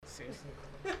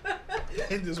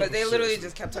But they literally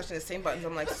just kept touching the same buttons.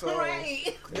 I'm like, so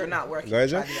they're not working. Go ahead,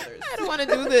 Try Jen. the others. I don't want to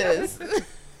do this.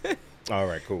 All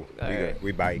right, cool. All we right. good.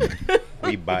 We bike.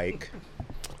 We bike.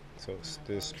 So it's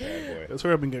this bad boy. That's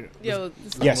where I've been getting. Yo,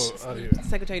 Yes. Out of here.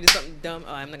 Secretary did something dumb.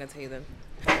 Oh, I'm not gonna tell you then.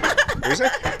 What is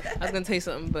that? I was gonna tell you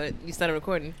something, but you started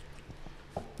recording.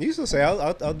 You used to say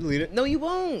I'll delete it. No, you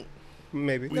won't.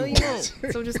 Maybe. No, you won't.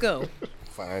 So just go.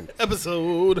 Fine.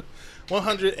 Episode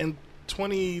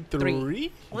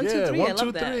 123. One, two, three. I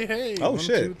love that. Hey. Oh, 1,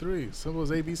 shit. 2, 3. Simple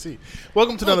as ABC.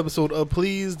 Welcome to another episode of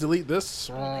Please Delete This.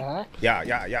 Yeah.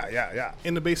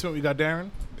 In the basement, we got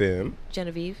Darren. Bim.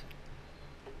 Genevieve.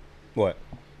 What?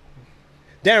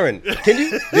 Darren, did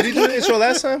you do the intro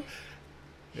last time?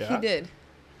 Yeah. He did.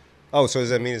 Oh, so does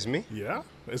that mean it's me? Yeah.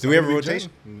 It's Do we not have a gonna be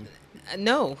rotation? Jen.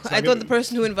 No, I gonna thought be- the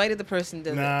person who invited the person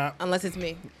does Nah. it, unless it's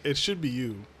me. It should be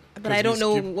you. But I don't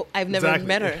know. I've never Exactly.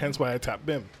 met her. Hence why I tapped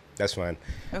Bim. That's fine.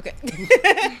 Okay.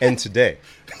 And today,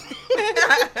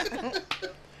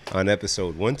 on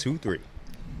episode 123,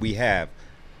 we have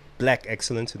Black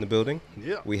Excellence in the building.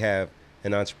 Yeah. We have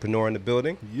an entrepreneur in the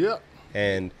building Yeah.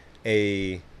 and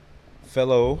a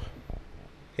fellow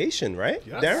Haitian, right?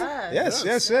 Yes. Darren?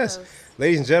 Yes. Yes.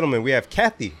 Ladies and gentlemen, we have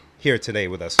Kathy here today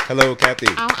with us. Hello, Kathy.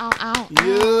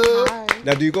 Yeah.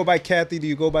 Now, do you go by Kathy? Do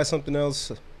you go by something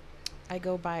else? I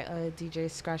go by DJ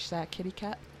Scratch That Kitty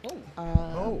Cat.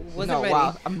 Wasn't No, ready.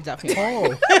 wow, I'm definitely.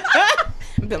 Oh.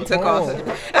 Bim took off.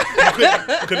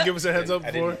 You couldn't give us a heads up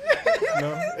before?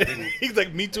 No. He's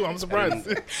like, me too. I'm surprised.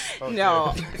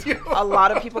 No, a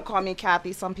lot of people call me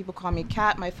Kathy. Some people call me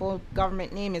Kat. My full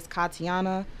government name is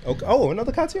Katiana. Okay. Oh,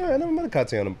 another Katiana? I never met a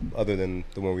Katiana other than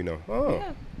the one we know. Oh,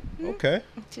 Yeah, okay.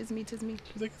 tis me. He's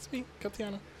like, it's me,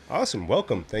 Katiana. Awesome.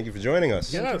 Welcome. Thank you for joining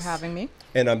us. Yeah. Thank you Yes. for having me.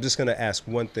 And I'm just going to ask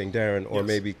one thing, Darren, or Yes.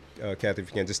 maybe Kathy, if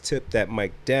you can just tip that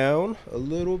mic down a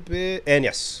little bit. And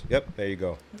yes. Yep. There you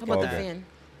go. How about All the good. fan?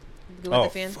 Go Oh,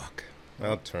 with the fan. fuck.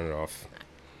 I'll turn it off.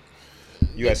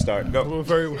 You guys start. Go. We're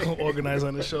very well organized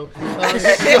on the show.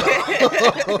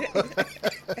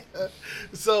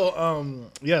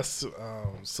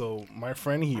 So my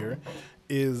friend here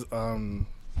is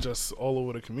just all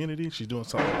over the community. She's doing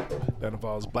something that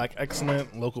involves Black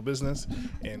excellent local business,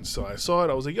 and so I saw it.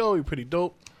 I was like, "Yo, you're pretty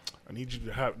dope. I need you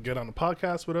to get on the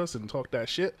podcast with us and talk that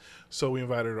shit." So we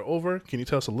invited her over. Can you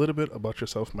tell us a little bit about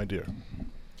yourself, my dear?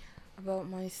 About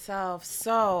myself.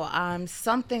 So I'm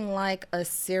something like a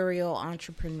serial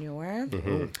entrepreneur.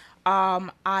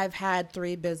 I've had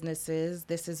 3 businesses.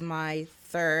 This is my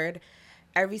 3rd.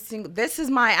 This is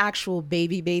my actual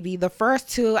baby. The first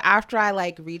 2, after I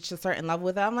like reached a certain level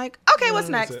with it, I'm like, okay, what's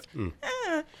That's next?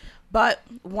 it. But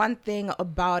one thing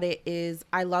about it is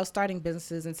I love starting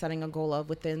businesses and setting a goal of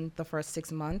within the first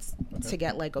 6 months to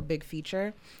get like a big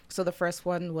feature. So the first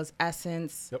one was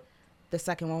Essence. Yep. The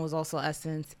second one was also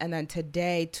Essence. And then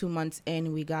today, 2 months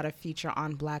in, we got a feature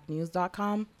on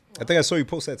blacknews.com. I think I saw you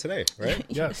post that today, right?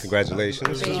 Yes.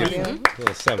 Congratulations. Thank you. A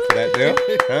little something for that deal.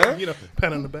 Huh? You know,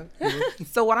 pen on the back.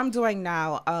 So what I'm doing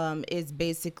now is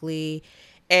basically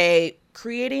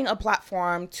creating a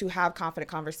platform to have confident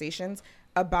conversations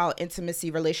about intimacy,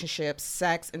 relationships,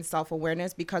 sex, and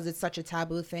self-awareness, because it's such a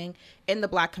taboo thing in the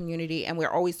Black community. And we're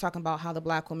always talking about how the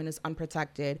Black woman is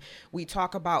unprotected. We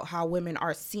talk about how women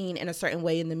are seen in a certain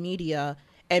way in the media,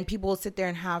 and people will sit there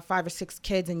and have 5 or 6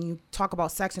 kids, and you talk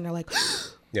about sex and they're like,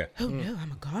 Yeah. oh no,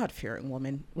 I'm a God-fearing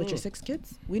woman with your 6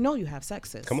 kids. We know you have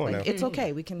sexes. Come on now. It's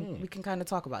okay. We can kind of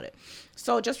talk about it.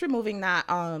 So just removing that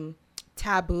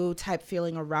taboo type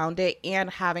feeling around it and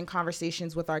having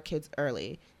conversations with our kids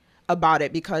early about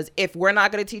it, because if we're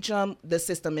not going to teach them, the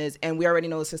system is, and we already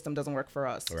know the system doesn't work for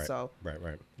us. Right. So Right.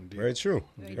 Very true.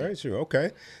 Very true.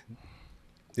 Okay.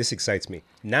 This excites me.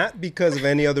 Not because of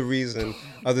any other reason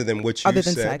other than what you Other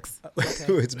said. than sex.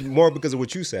 It's more because of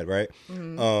what you said, right?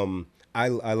 I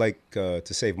like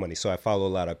to save money, so I follow a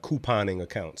lot of couponing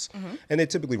accounts, and they're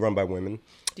typically run by women.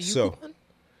 Do you so, coupon?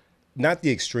 not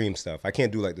the extreme stuff. I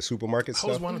can't do like the supermarket I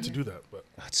always stuff. wanted to do that, but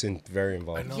It's very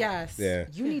involved. I know. yes, Yeah.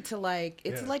 you need to like,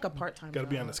 it's Yeah. like a part-time got to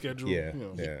be job. on the schedule. Yeah, you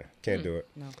know. yeah, can't do it.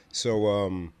 No.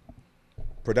 So,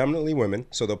 predominantly women,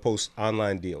 so they'll post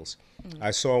online deals.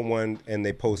 I saw one, and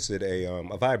they posted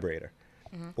a vibrator,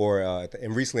 or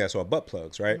and recently I saw butt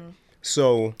plugs, right?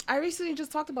 So, I recently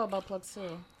just talked about butt plugs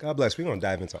too. God bless. We're gonna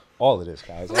dive into all of this,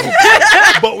 guys.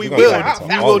 But we We're gonna will. dive into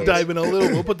We all will of this. dive in a little.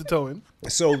 We'll put the toe in.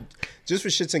 So, just for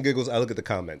shits and giggles, I look at the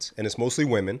comments, and it's mostly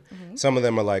women. Some of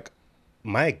them are like,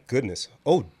 "My goodness,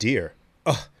 oh dear,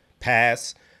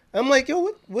 pass." I'm like, yo,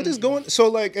 what is going? So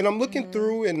like, and I'm looking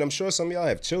through, and I'm sure some of y'all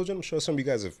have children. I'm sure some of you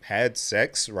guys have had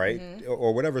sex, right,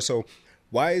 or whatever. So,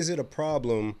 why is it a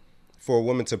problem for a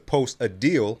woman to post a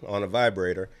deal on a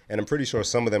vibrator, and I'm pretty sure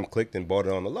some of them clicked and bought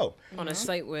it on the low. On a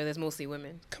site where there's mostly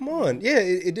women. Come on. Yeah,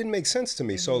 it didn't make sense to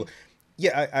me. So,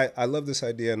 yeah, I love this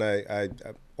idea, and I'm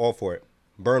all for it.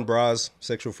 Burn bras,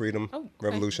 sexual freedom, Oh, okay.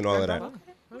 revolution, all of that.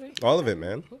 Okay. All of it,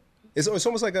 man. It's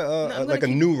almost like a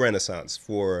new renaissance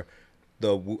for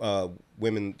the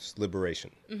women's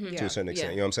liberation to Yeah. a certain extent. Yeah.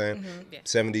 You know what I'm saying? Yeah.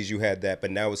 70s you had that, but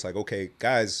now it's like, okay,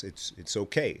 guys, it's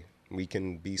okay. We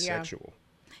can be Yeah. sexual.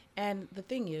 And the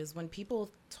thing is, when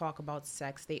people talk about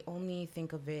sex, they only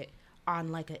think of it on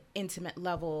like an intimate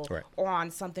level Right. or on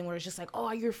something where it's just like,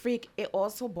 oh, you're a freak. It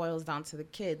also boils down to the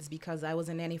kids, because I was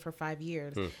a nanny for 5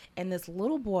 years. And this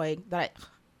little boy that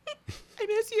I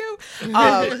miss you.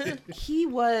 He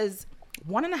was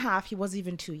 1.5. He wasn't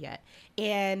even 2 yet.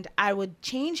 And I would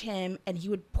change him and he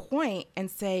would point and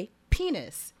say,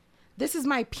 penis. This is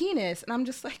my penis. And I'm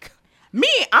just like, I'm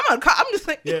just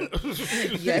like, Yeah.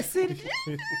 yes, it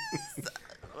is.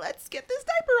 Let's get this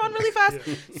diaper on really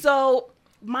fast. So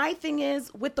my thing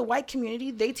is, with the white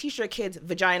community, they teach their kids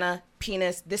vagina,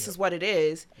 penis, this is what it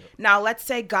is. Now, let's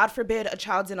say, God forbid, a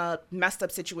child's in a messed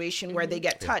up situation where they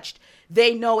get touched.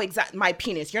 They know exactly my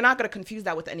penis. You're not going to confuse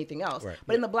that with anything else. Right.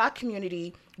 But in the black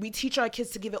community, we teach our kids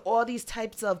to give it all these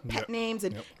types of pet names,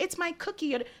 and it's my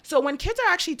cookie. So when kids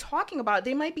are actually talking about it,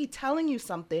 they might be telling you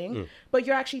something, but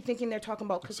you're actually thinking they're talking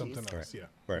about cookies. Something else, yeah.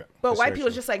 Right. But That's white very people are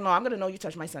true. just like, no, I'm going to know you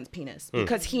touched my son's penis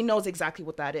because he knows exactly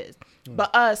what that is.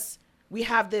 But us, we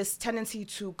have this tendency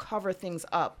to cover things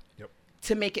up Yep.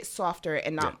 to make it softer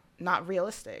and not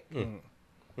realistic. Yeah,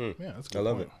 that's a good I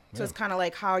love point. it. So it's kind of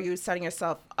like how you're setting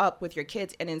yourself up with your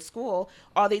kids. And in school,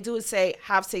 all they do is say,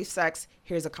 have safe sex,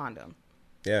 here's a condom.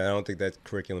 Yeah, I don't think that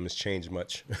curriculum has changed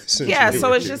much. Since Yeah, we so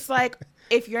were it's kids. just like,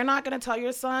 if you're not going to tell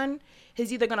your son,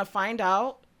 he's either going to find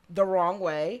out the wrong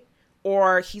way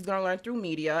or he's going to learn through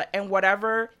media. And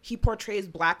whatever he portrays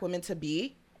black women to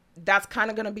be, that's kind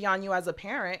of going to be on you as a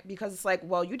parent, because it's like,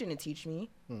 well, you didn't teach me.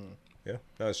 Yeah,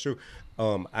 no, it's true.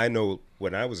 I know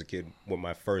when I was a kid, what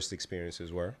my first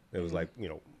experiences were. It was like,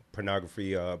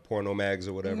 pornography, porno mags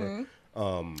or whatever.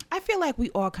 I feel like we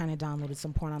all kind of downloaded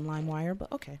some porn on LimeWire,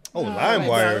 but okay. Oh, Yeah,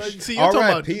 LimeWire. see, you're talking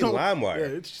about- R.I.P. you're talking-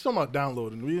 LimeWire. Yeah, she's talking about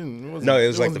downloading. We didn't. No, it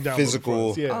was like the wasn't downloading physical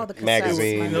for us. Yeah. Oh, the cassettes,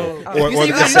 magazine my or, bad. or You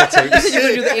the said cassette tapes. you said you're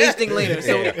going to do the age thing later.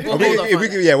 So we'll hold off on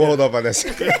it. We'll hold off on this.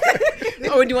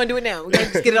 Or do you want to do it now? We gotta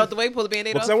just get it out the way, pull the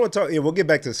Band-Aid Because off? I want to talk. Yeah, we'll get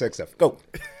back to the sex stuff. Go.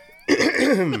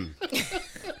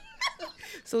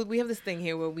 So we have this thing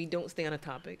here where we don't stay on a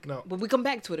topic. No. But we come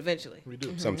back to it eventually. We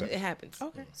do. Sometimes. It happens.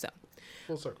 Okay. So,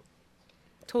 Full circle.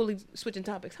 totally switching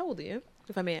topics. How old are you,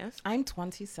 if I may ask? I'm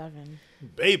 27.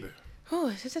 Baby. Oh,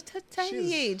 it's just a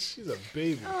tiny age. She's a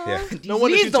baby. Yeah. No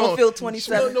wonder Please she's don't talking- feel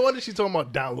 27. No wonder she's talking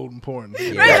about downloading porn.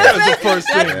 Right, That's the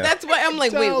first thing. That's why I'm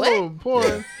like, wait, what? Downloading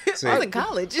porn. See, I was in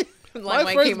college. Like, My when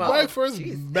it first, came out. my first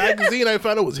magazine I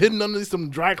found it was hidden under some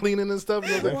dry cleaning and stuff.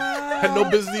 And I was like, had no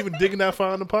business even digging that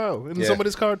far in the pile. In Yeah.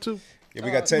 somebody's car too. yeah,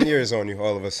 we got 10 years on you,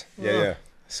 all of us. Yeah.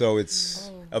 So it's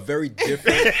a very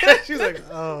different. She's like,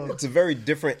 oh. It's a very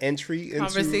different entry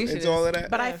Conversation into all of that.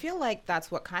 But I feel like that's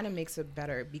what kind of makes it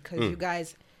better,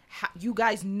 because you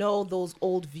guys know those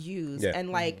old views. Yeah. And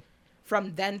like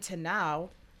from then to now,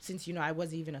 since I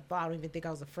wasn't even a thought, I don't even think I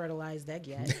was a fertilized egg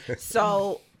yet.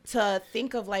 So to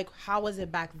think of like, how was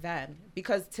it back then?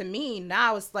 Because to me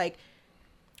now it's like,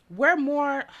 we're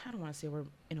more, I don't want to say we're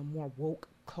in a more woke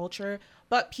culture,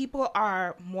 but people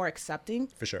are more accepting.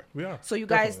 For sure. We are. So you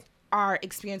guys Definitely. are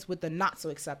experienced with the not so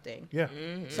accepting. Yeah.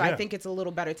 So Yeah. I think it's a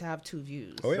little better to have two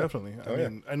views. Oh, yeah. Definitely. Oh, I yeah.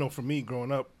 mean, I know for me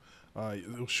growing up,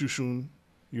 shushun,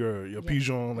 your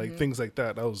pigeon, like things like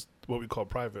that. That was what we call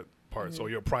private parts. So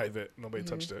you're private. Nobody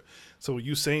touched it. So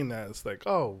you saying that, it's like,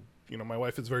 oh, my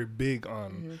wife is very big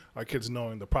on our kids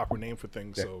knowing the proper name for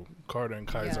things. Yeah. So Carter and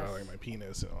Kaiser Yes. are like my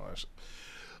penis and all that shit.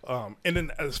 And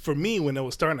then as for me, when it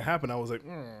was starting to happen, I was like,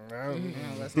 I don't-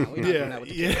 No, that's not, we're not doing yeah, that with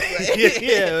the yeah, kids.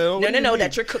 yeah. No, What do you mean?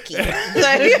 that's your cookie.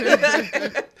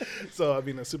 So I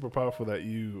mean, it's super powerful that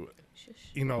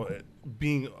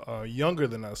being younger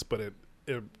than us, but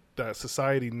that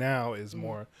society now is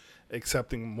more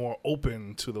accepting, more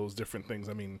open to those different things.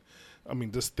 I mean,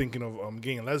 just thinking of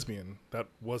gay and lesbian, that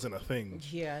wasn't a thing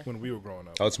Yeah. when we were growing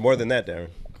up. Oh, it's more than that, Darren.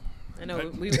 I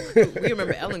know. We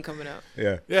remember Ellen coming out.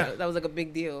 Yeah. Yeah, That was like a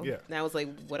big deal. Yeah. Now it's like,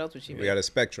 what else would she We make? got a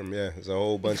spectrum. Yeah. There's a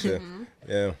whole bunch of.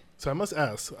 Yeah. so I must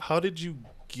ask, how did you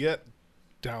get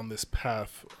down this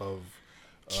path of?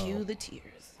 Cue the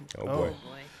tears. Oh, boy. Boy.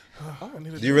 I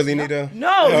need to Do you really need a.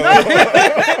 No. Let's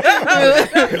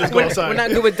go outside. We're not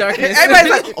good with darkness.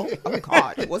 Everybody's like, oh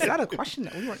God, was that a question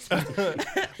that we weren't expecting?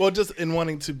 Well, just in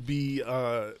wanting to be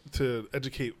to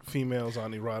educate females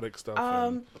on erotic stuff.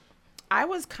 and- I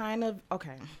was kind of,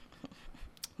 okay.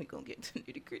 we gonna get to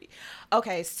nitty gritty.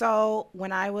 Okay, so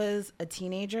when I was a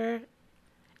teenager,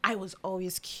 I was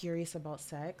always curious about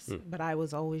sex, but I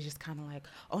was always just kind of like,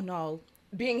 oh no.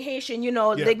 Being Haitian, you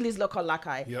know, Yeah. l'église locale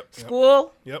lakai. Yep.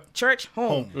 School, Yep. church,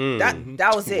 home.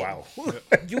 That was it.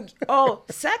 Wow.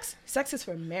 Sex is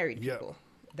for married Yeah. people.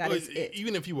 That Well, is it.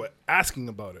 Even if you were asking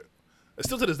about it,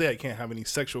 still to this day, I can't have any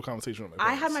sexual conversation with my I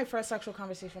parents. had my first sexual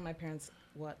conversation with my parents,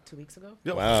 2 weeks ago?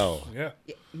 Yep. Wow. Yeah.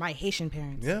 Yeah, my Haitian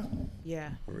parents. Yeah. Yeah.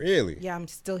 Really? Yeah, I'm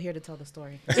still here to tell the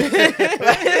story.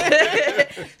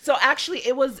 So actually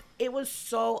it was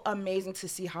so amazing to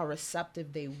see how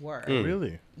receptive they were.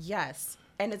 Really? Yes.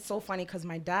 And it's so funny because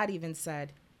my dad even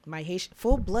said, my Haitian,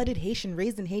 full-blooded Haitian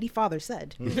raised in Haiti father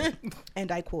said,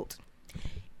 and I quote,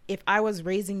 "If I was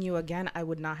raising you again, I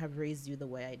would not have raised you the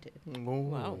way I did."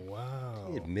 Oh, wow.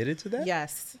 He admitted to that?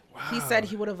 Yes. He said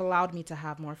he would have allowed me to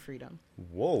have more freedom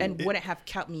Whoa. and wouldn't have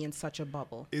kept me in such a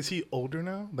bubble. Is he older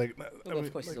now? Like,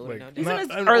 of course he's older now. He's in his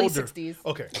early 60s.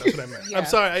 Okay, that's what I meant. Yeah. I'm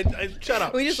sorry. I shut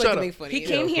up. We just shut like to up. make funny. He you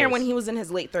came know. here when he was in his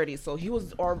late 30s, so he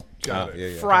was all Got it. yeah,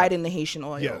 yeah. fried in the Haitian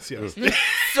oil. Yes, yes.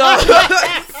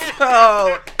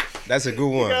 So That's a good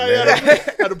one, Yeah, man.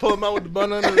 had to pull him out with the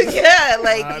bun under his. yeah,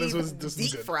 like Nah, this he's was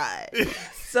deep good. fried.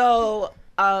 So,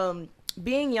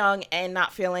 being young and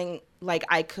not feeling like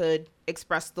I could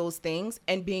express those things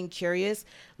and being curious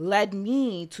led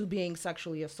me to being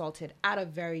sexually assaulted at a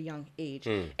very young age.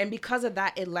 And because of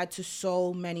that, it led to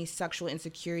so many sexual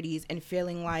insecurities and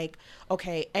feeling like,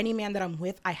 okay, any man that I'm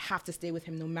with, I have to stay with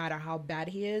him no matter how bad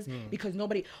he is because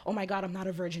nobody, oh my God, I'm not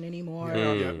a virgin anymore,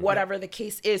 or whatever the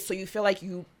case is. So you feel like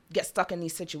you get stuck in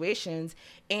these situations.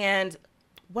 And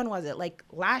when was it? Like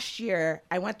last year,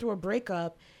 I went through a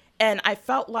breakup and I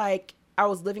felt like I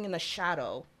was living in the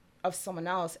shadow of someone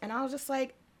else. And I was just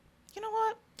like, you know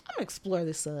what? I'm gonna explore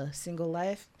this single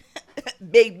life.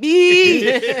 Baby,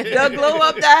 the glow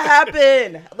up that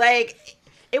happened. Like,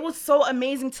 it was so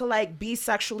amazing to like be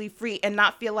sexually free and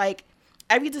not feel like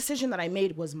every decision that I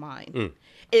made was mine.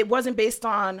 It wasn't based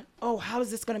on, oh, how is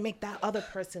this going to make that other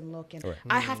person look? And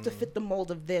I have to fit the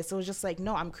mold of this. It was just like,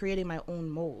 no, I'm creating my own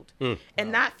mold.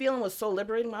 And that feeling was so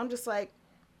liberating. I'm just like,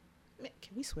 man,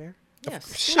 can we swear?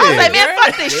 Yes. Shit. I was like, man,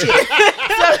 fuck this shit.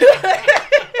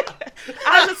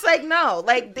 I was just like, no,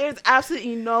 like there's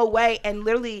absolutely no way. And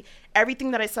literally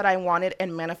everything that I said I wanted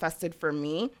and manifested for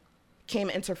me came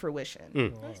into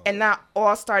fruition. And that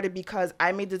all started because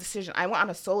I made the decision. I went on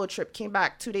a solo trip, came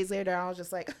back 2 days later, and I was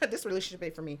just like, this relationship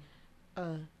ain't for me.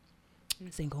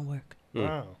 This ain't gonna work.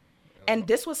 Wow. And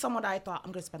this was someone that I thought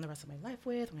I'm gonna spend the rest of my life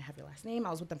with. I'm gonna have your last name. I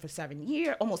was with them for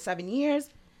almost 7 years.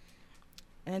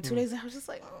 And then 2 days later, I was just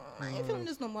like, I ain't feeling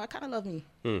this no more. I kind of love me.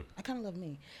 I kind of love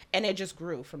me. And it just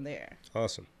grew from there.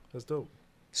 Awesome. That's dope.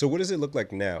 So what does it look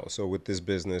like now? So with this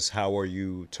business, how are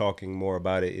you talking more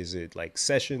about it? Is it like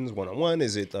sessions, one-on-one?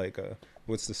 Is it like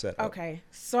what's the setup? Okay.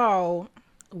 So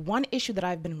one issue that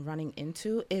I've been running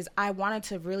into is I wanted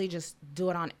to really just do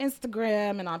it on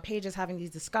Instagram and on pages having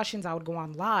these discussions. I would go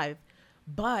on live.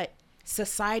 But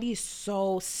society is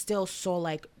still so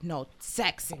like, no,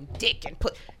 sex and dick and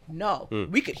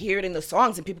we could hear it in the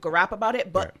songs and people could rap about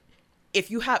it, but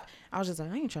if you have, I was just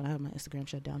like, I ain't trying to have my Instagram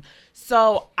shut down.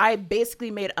 So I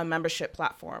basically made a membership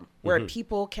platform where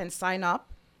people can sign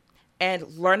up and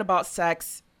learn about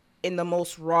sex in the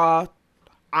most raw,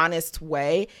 honest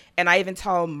way. And I even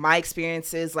tell my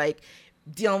experiences, like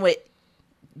dealing with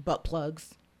butt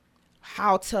plugs,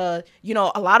 how to,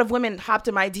 a lot of women hopped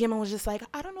in my DM and was just like,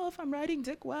 I don't know if I'm riding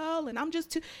dick well, and I'm just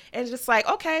too, and it's just like,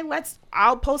 okay,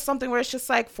 I'll post something where it's just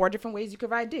like 4 different ways you could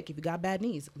ride dick. If you got bad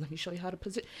knees, let me show you how to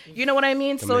position, you know what I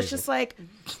mean? So it's just like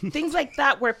things like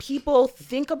that where people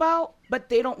think about, but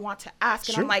they don't want to ask.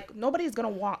 And I'm like, nobody's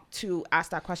going to want to ask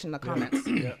that question in the comments.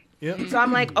 Yeah. So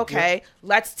I'm like, okay,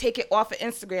 let's take it off of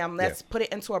Instagram. Let's put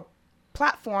it into a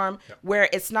platform where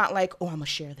it's not like, oh, I'm going to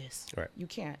share this. Right. You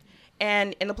can't.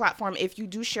 And in the platform, if you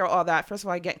do share all that, first of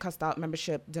all, you get cussed out,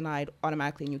 membership denied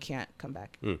automatically, and you can't come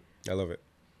back. I love it.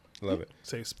 Love it.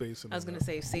 Safe space. I was gonna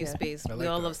say safe space. I We like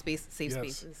all that. love safe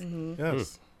spaces.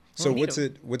 Yes. So Well, what's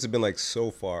it been like so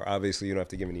far? Obviously, you don't have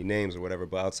to give any names or whatever,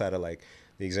 but outside of like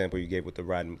the example you gave with the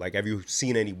riding, like have you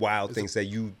seen any wild things that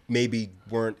you maybe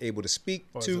weren't able to speak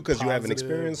Or is to it because you haven't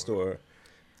positive, experienced, or?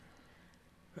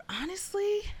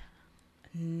 Honestly,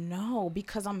 no,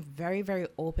 because I'm very, very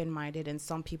open-minded, and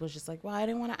some people's just like, well, I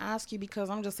didn't want to ask you because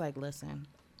I'm just like, listen,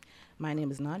 my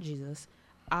name is not Jesus.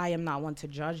 I am not one to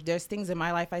judge. There's things in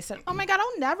my life I said, oh my God,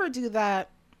 I'll never do that.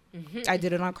 I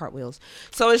did it on cartwheels.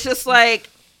 So it's just like,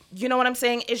 you know what I'm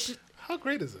saying? It's just, How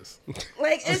great is this?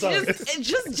 like, sorry. it's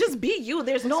just be you.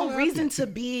 There's no reason to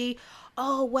be,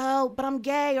 oh, well, but I'm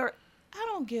gay, or I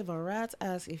don't give a rat's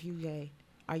ass if you gay.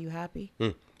 Are you happy?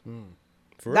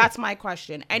 For real. That's my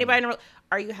question. Anybody know,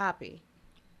 are you happy?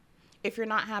 If you're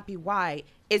not happy, why?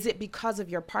 Is it because of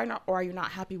your partner, or are you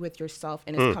not happy with yourself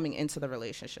and it's coming into the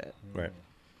relationship? Right.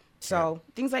 So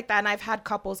things like that. And I've had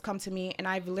couples come to me, and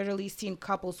I've literally seen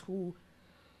couples who,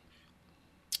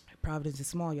 Providence is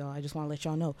small, y'all. I just want to let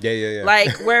y'all know. Yeah. Like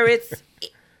where it's,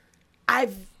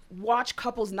 I've watched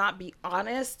couples not be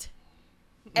honest,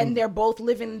 and they're both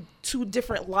living two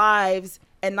different lives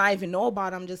and not even know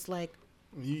about it. I'm just like,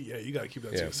 You got to keep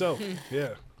that to Yeah. yourself.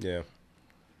 Yeah. Yeah.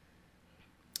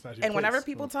 It's not your and whenever place.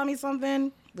 people tell me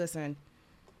something, listen,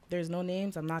 there's no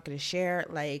names. I'm not going to share,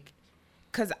 like,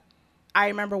 because I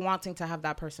remember wanting to have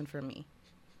that person for me.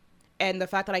 And the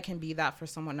fact that I can be that for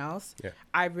someone else, Yeah.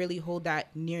 I really hold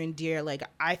that near and dear. Like,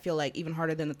 I feel like even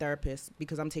harder than the therapist,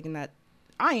 because I'm taking that.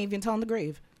 I ain't even telling the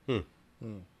grave.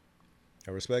 I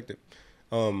respect it.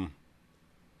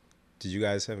 Did you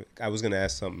guys have? I was gonna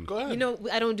ask something. Go ahead. You know,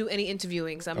 I don't do any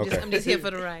interviewing, so Okay. I'm just here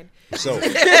for the ride. So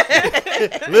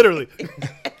Literally.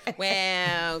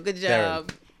 Wow, good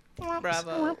job.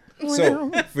 Bravo.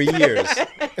 for years,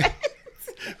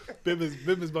 Bim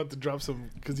is about to drop some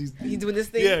because he's He's doing this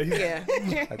thing? Yeah,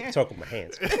 Yeah. I talk with my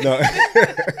hands. No.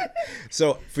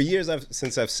 So for years,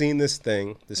 since I've seen this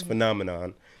thing, this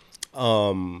phenomenon,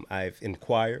 I've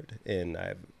inquired and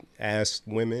I've asked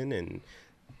women, and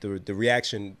the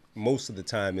reaction most of the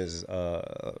time is,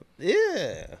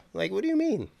 yeah, like, what do you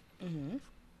mean?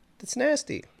 That's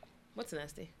nasty. What's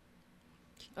nasty?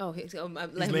 Oh, let him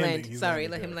landing, land. he's Sorry,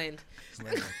 landing, let yeah.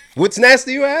 him land. What's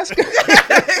nasty, you ask?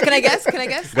 Can I guess? Can I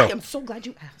guess? Go. I am so glad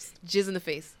you asked. Jizz in the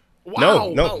face.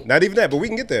 wow. No, not even that. But we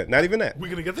can get there. Not even that. We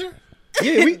gonna get there?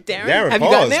 Yeah, Darren, have you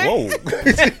pause.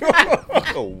 gotten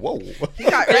Whoa. Whoa.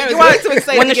 Darren's You want- way too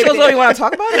excited when the to get show's there. over, you want to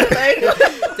talk about it?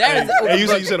 Darren's an Hey, open you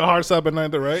book. said a hard stop at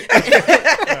 9th, right?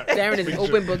 Darren is an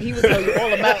open book. He will tell you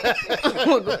all about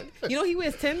it. You know he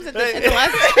wears Timbs at the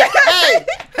last.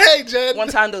 Hey, Jen. One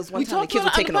time the kids talked were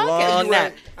about it taking on a the podcast. long You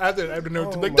nap. I have to know. Oh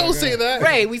Like, my don't God. say that.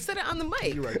 Right, we said it on the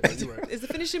mic. You're right. You're right. It's the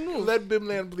finishing move. Let Bim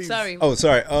land, please. Sorry. Oh,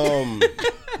 sorry.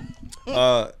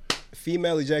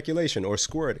 Female ejaculation or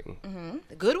squirting.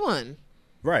 The good one.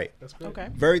 Right. That's great. Okay.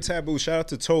 Very taboo. Shout out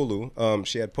to Tolu.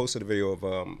 She had posted a video of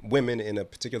women in a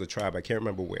particular tribe. I can't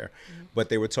remember where, but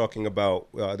they were talking about.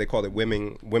 They called it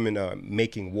women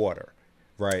making water,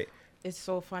 right? It's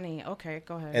so funny. Okay,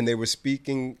 go ahead. And they were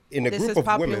speaking in a this group is of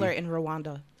popular women. in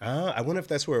Rwanda. I wonder if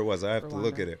that's where it was. I have to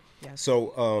look Rwanda. at it. Yes.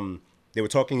 So they were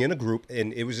talking in a group,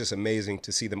 and it was just amazing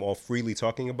to see them all freely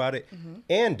talking about it.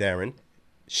 And Darren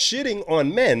shitting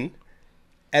on men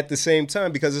at the same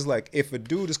time, because it's like, if a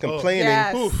dude is complaining,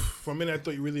 Yes. Oof. For a minute, I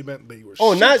thought you really meant that you were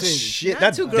oh, not shitting. shit, Not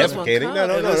not two girls, one defecating. No, cup.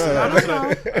 no, no, Listen, no,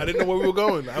 no. I didn't know where we were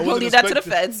going. I We'll wasn't leave that to the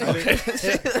expecting- feds.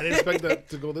 I didn't expect that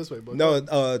to go this way. But No,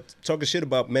 talking shit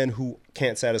about men who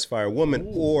can't satisfy a woman,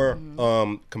 or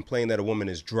complain that a woman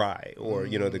is dry, or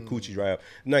the coochie dry up.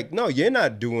 Like, no, you're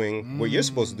not doing what you're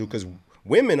supposed to do, because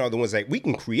women are the ones that we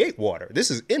can create water.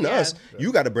 This is in us.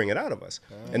 You got to bring it out of us.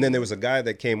 And then there was a guy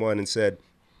that came on and said,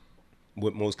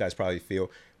 what most guys probably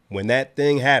feel, when that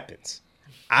thing happens,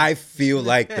 I feel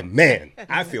like the man.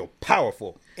 I feel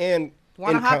powerful. And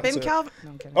Want to hop in, concert- Calvin? No,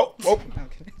 I'm kidding. Oh. No, I'm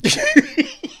kidding.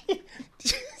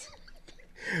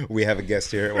 We have a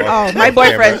guest here. Oh, my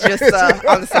boyfriend's just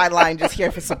on the sideline, just here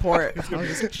for support. I'm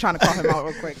just trying to call him out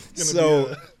real quick.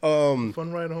 So,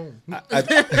 fun ride home.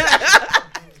 Left hand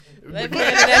on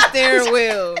that steering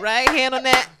wheel. Right hand on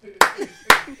that.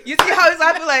 You see how he's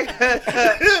laughing like,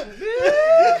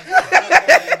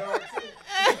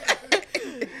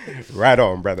 right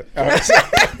on, brother.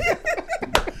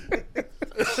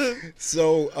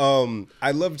 So,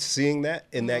 I loved seeing that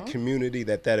in that community,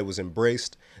 that it was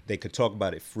embraced. They could talk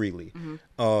about it freely.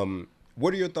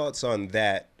 What are your thoughts on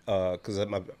that? Because I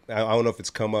don't know if it's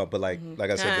come up, but like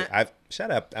I said,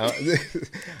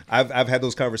 I've had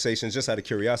those conversations just out of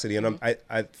curiosity, and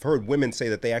I've heard women say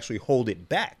that they actually hold it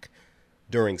back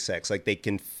during sex, like they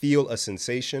can feel a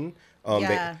sensation,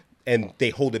 Yeah. and they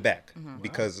hold it back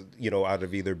because out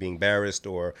of either being embarrassed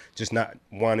or just not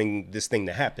wanting this thing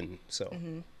to happen. So,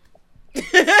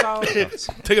 so,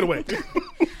 Take it away.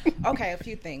 okay, a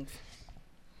few things.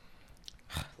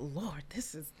 Lord,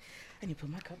 I need to put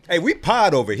my cup down. hey, we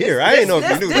pod over here. I didn't know if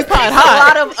you knew This that. takes a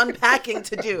lot of unpacking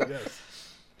to do. Yes.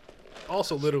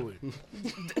 Also, literally.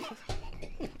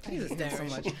 Jesus, Darren.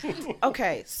 So much.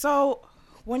 Okay, so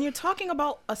when you're talking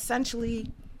about essentially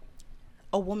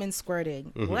a woman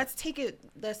squirting, let's take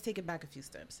it back a few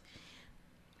steps.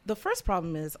 The first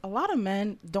problem is a lot of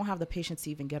men don't have the patience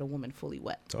to even get a woman fully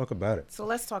wet. Talk about it. So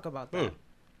let's talk about that.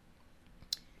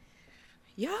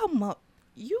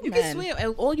 You You men, can swear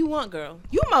all you want, girl.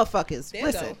 you motherfuckers, There you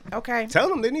listen, okay? Tell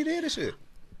them they need to hear this shit.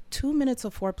 2 minutes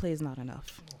of foreplay is not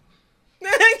enough.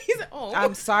 He said, oh.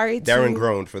 I'm sorry. Darren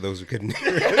groaned for those who couldn't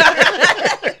hear.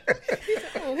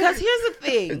 Because here's the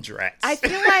thing. Drats. I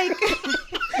feel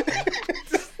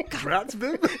like Rats,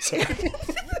 babe.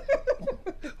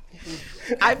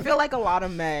 I feel like a lot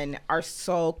of men are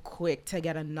so quick to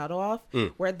get a nut off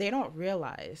where they don't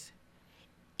realize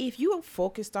if you are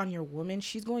focused on your woman,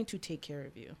 she's going to take care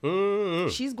of you.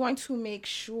 She's going to make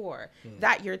sure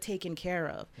that you're taken care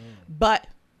of. But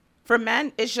for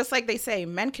men, it's just like they say,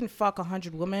 men can fuck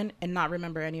 100 women and not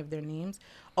remember any of their names.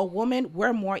 A woman,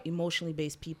 we're more emotionally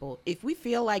based people. If we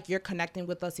feel like you're connecting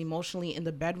with us emotionally in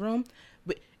the bedroom,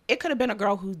 it could have been a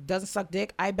girl who doesn't suck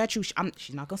dick. I bet you she's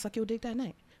not going to suck your dick that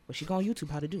night. But she go on YouTube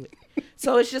how to do it.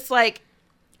 So it's just like,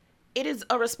 it is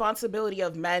a responsibility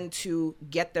of men to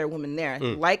get their women there.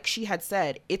 Like she had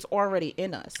said, it's already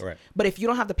in us. Right. But if you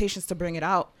don't have the patience to bring it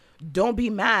out, don't be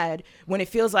mad when it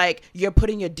feels like you're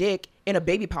putting your dick in a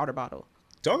baby powder bottle.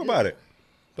 Talk about it.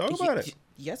 Talk about it.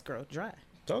 Yes, girl, dry.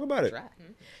 Talk about it. Dry.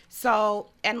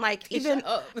 So, and like, even, Shut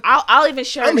up. I'll even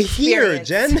share I'm an here,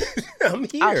 experience. Jen. I'm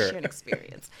I'll share here. an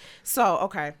experience. So,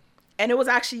 okay. And it was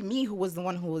actually me who was the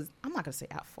one who was, I'm not going to say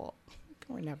at fault.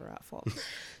 We're never at fault.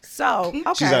 So, okay.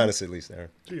 She's honest, at least, Aaron.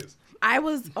 She is. I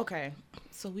was, okay.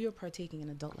 So we were partaking in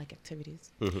adult-like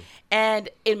activities. And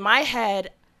in my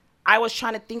head, I was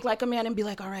trying to think like a man and be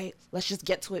like, all right, let's just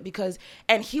get to it.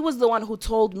 And he was the one who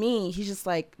told me, he's just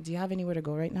like, do you have anywhere to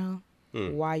go right now?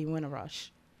 Why are you in a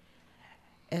rush?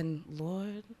 And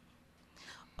Lord,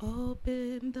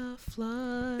 open the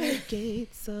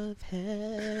floodgates of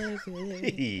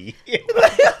heaven.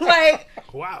 Like,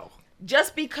 Wow.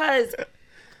 just because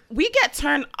we get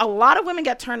turned, a lot of women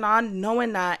get turned on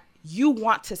knowing that you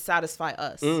want to satisfy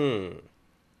us.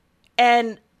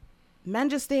 And men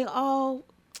just think, oh,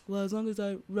 well, as long as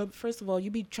I rub, first of all, you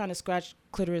be trying to scratch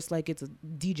clitoris like it's a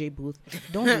DJ booth.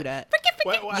 Don't do that.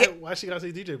 Why she gotta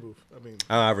say DJ booth? I mean,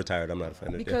 I'm retired. I'm not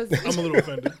offended. Because I'm a little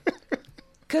offended.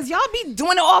 Cause y'all be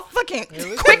doing it all fucking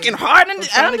quick and hard, and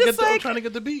I'm just I'm like, trying to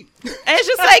get the beat. and it's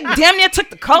just like, damn near took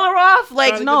the color off. Like,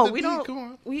 Trying to no, get the we beat, don't. come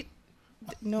on.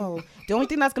 No, the only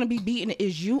thing that's gonna be beaten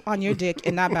is you on your dick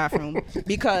in that bathroom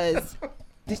because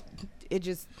it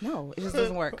just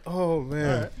doesn't work. Oh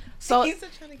man. So He's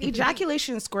just trying to get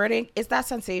ejaculation and squirting is that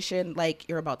sensation like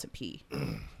you're about to pee,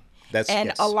 That's and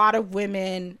yes. a lot of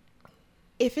women,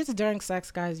 if it's during sex,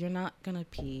 guys, you're not gonna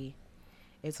pee.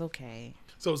 It's okay.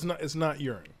 So it's not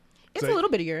urine. It's a little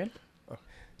bit of urine.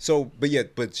 So, but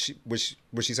was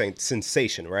she saying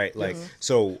sensation, right? Like,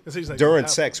 so It's like during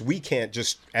that- sex, we can't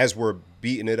just, as we're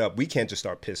beating it up, we can't just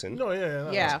start pissing. No,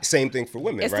 yeah. Yeah. Same thing for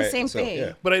women, It's the right? same So, thing.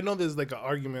 yeah. But I know there's like an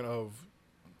argument of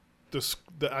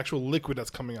the actual liquid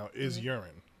that's coming out is Mm-hmm. urine.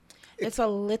 It's a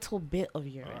little bit of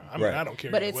urine. I mean, Right. I don't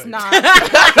care. But either it's way. not.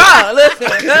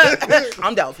 Listen,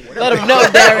 I'm down for it. let him know,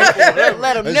 Darren.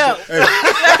 Let him know.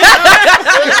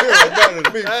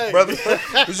 Brother,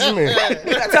 what you mean?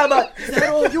 Tell about, is that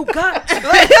all you got?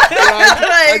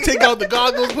 I take out the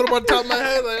goggles, put them on top of my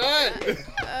head. Like, all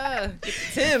right. Get the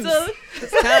Timbs.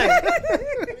 It's time.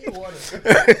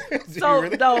 So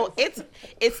no,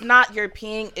 it's not your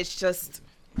peeing. It's just,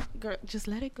 girl, just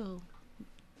let it go.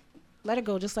 Let it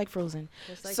go, just like Frozen.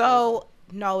 like So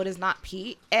no, it is not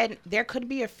pee, and there could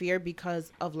be a fear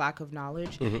because of lack of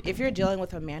knowledge. If you're dealing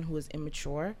with a man who is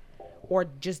immature or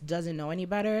just doesn't know any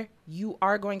better, you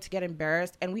are going to get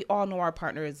embarrassed. And we all know our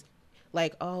partners,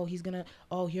 like, oh, he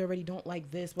already don't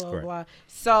like this, blah blah Right. blah.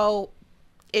 So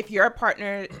if your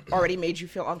partner already made you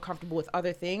feel uncomfortable with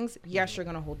other things, yes, you're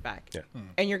gonna hold back, Yeah.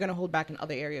 and you're gonna hold back in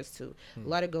other areas too.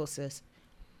 Let it go, sis.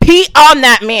 Pee on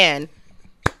that man.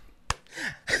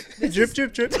 Drip,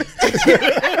 drip, drip.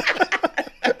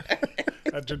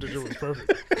 That drip was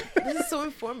perfect. This is so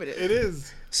informative. It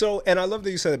is. So, and I love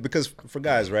that you said it because for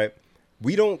guys, right?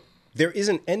 There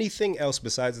isn't anything else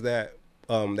besides that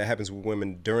that happens with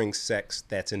women during sex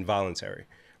that's involuntary,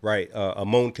 right? A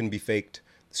moan can be faked,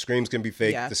 screams can be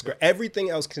faked, Yeah. everything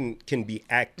else can be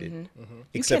acted,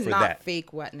 except You for cannot that.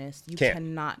 fake wetness. You Can't.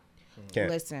 cannot. Can't.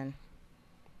 Listen.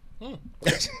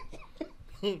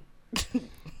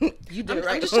 You did it I'm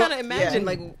right. just trying to imagine, Yeah.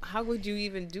 like, how would you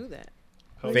even do that?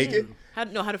 Fake it? How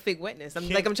to fake wetness? I'm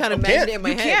Can't- trying to you imagine can't. it in my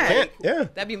You head. can't. Yeah.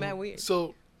 That'd be mad weird.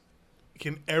 So,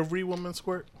 can every woman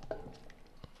squirt?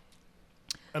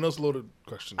 I know it's a loaded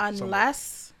question. somewhat.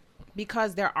 Unless,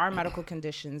 because there are medical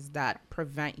conditions that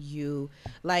prevent you,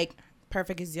 like,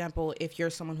 perfect example, if you're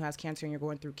someone who has cancer and you're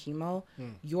going through chemo,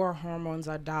 your hormones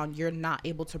are down, you're not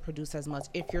able to produce as much.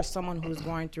 If you're someone who's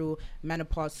going through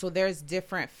menopause, so there's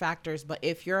different factors. But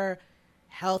if you're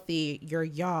healthy, you're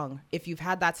young, if you've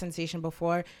had that sensation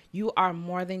before, you are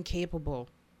more than capable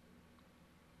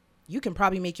you can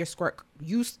probably make your squirt.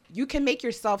 You can make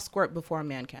yourself squirt before a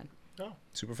man can. Oh.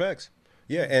 Super facts.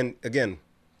 Yeah, and again,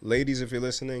 ladies, if you're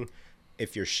listening,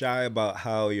 if you're shy about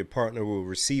how your partner will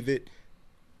receive it,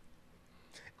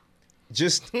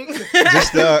 just Pee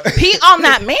on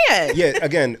that man. yeah.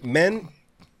 Again, men,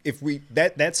 if we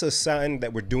that's a sign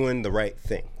that we're doing the right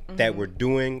thing, that we're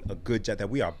doing a good job, that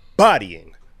we are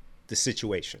bodying the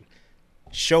situation.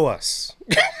 Show us.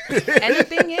 And the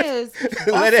thing is,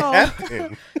 Let it also,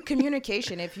 happen.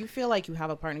 communication. If you feel like you have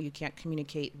a partner you can't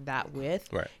communicate that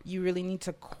with, Right. you really need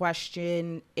to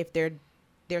question if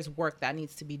there's work that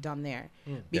needs to be done there.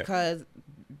 Because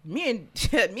me and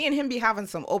him be having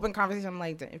some open conversation. I'm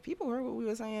like, if people heard what we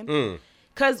were saying,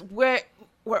 because we're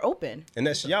open. And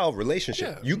that's y'all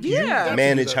relationship. Yeah. You Yeah.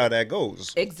 manage how that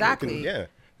goes. Exactly. You can- yeah. And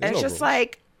There's it's no just rules.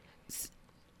 like,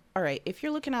 all right, if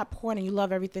you're looking at porn and you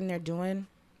love everything they're doing,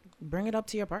 bring it up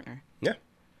to your partner. Yeah.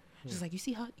 Just like, you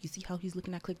see how he's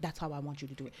looking at click. That's how I want you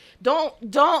to do it. Don't.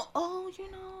 Oh,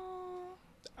 you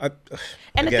know.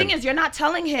 And the thing is, you're not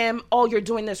telling him, oh, you're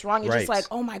doing this wrong. You're just Right. like,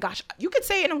 oh my gosh. You could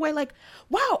say it in a way like,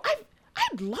 wow,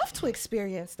 I'd love to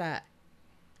experience that.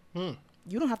 You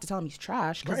don't have to tell him he's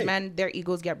trash because Right. men, their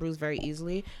egos get bruised very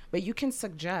easily. But you can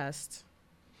suggest.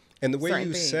 And the way certain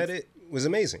you things. said it was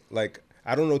amazing. Like,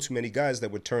 I don't know too many guys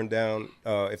that would turn down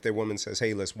if their woman says,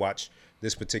 hey, let's watch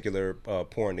this particular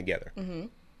porn together. Mm-hmm.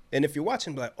 And if you're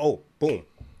watching, be like, oh, boom.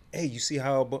 Hey, you see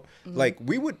how, like,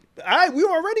 we were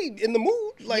already in the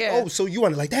mood. Like, Yeah. oh, so you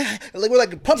want to like that? Like, we're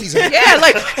like puppies. Yeah,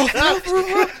 like,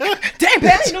 damn,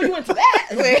 man, I didn't know you went to that.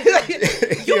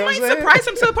 Like, you know what might I'm saying? surprise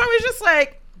him to the point where it's just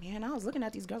like, man, I was looking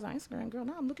at these girls on Instagram, girl,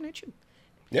 now I'm looking at you.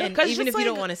 Yeah. And 'Cause even just if you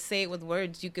don't like- want to say it with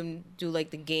words, you can do like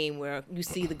the game where you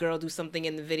see the girl do something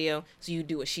in the video, so you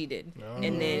do what she did,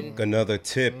 and then Another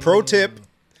tip. Pro tip.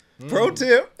 Pro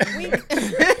tip.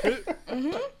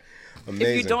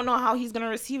 Amazing. If you don't know how he's gonna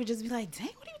receive it, just be like, dang,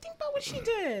 what do you think about what she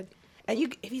did?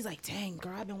 And if he's like, dang,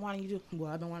 girl, I've been wanting you to,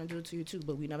 well, I've been wanting to do it to you too,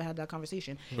 but we never had that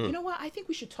conversation. You know what? I think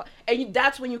we should talk. And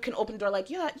that's when you can open the door, like,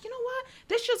 yeah, you know what?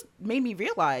 This just made me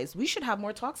realize we should have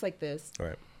more talks like this. All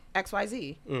right.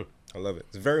 XYZ. I love it.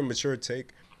 It's a very mature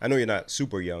take. I know you're not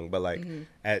super young, but like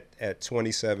at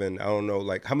 27, I don't know,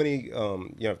 like how many, you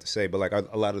don't have to say, but like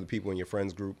a lot of the people in your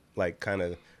friends group, like kind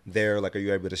of there, like are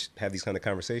you able to have these kind of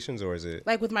conversations or is it?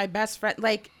 Like with my best friend,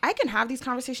 like I can have these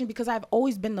conversations because I've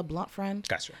always been the blunt friend.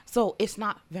 Gotcha. So it's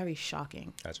not very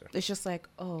shocking. Gotcha. It's just like,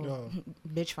 oh,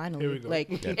 bitch, finally. Here we go. Like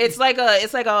it's like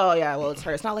oh yeah, well it's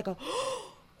her. It's not like a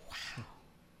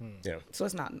Yeah, so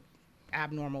it's not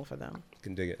abnormal for them.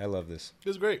 can dig it. I love this.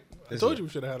 It's great. I Isn't told it? you we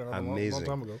should have had her on a long Amazing.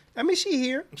 time ago. I mean, she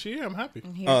here. I'm happy.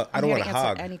 I'm here- I I'm don't here wanna to answer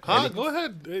hog. any Ah, questions. go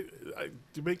ahead.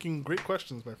 You're making great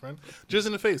questions, my friend. Jizz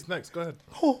in the face. Next, go ahead.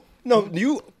 Oh no,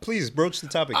 you please broach the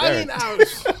topic, I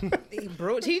Darren.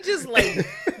 mean, he just like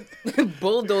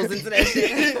bulldozed into that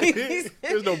shit.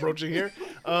 there's no broaching here.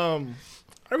 I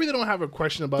really don't have a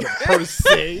question about it per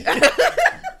se.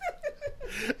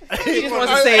 He just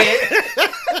wants to say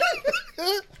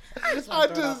it.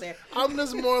 I'm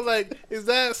just more like, is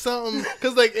that something?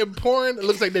 Because like in porn, it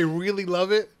looks like they really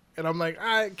love it, and I'm like,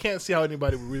 I can't see how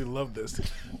anybody would really love this.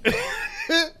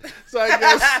 So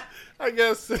I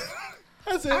guess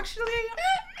that's it. Actually,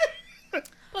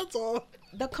 That's all.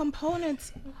 the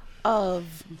components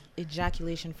of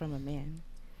ejaculation from a man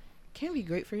can be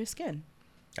great for your skin.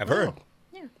 I've heard.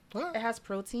 Yeah. Alright. It has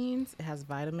proteins, it has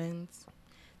vitamins.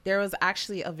 There was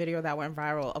actually a video that went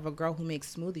viral of a girl who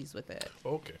makes smoothies with it.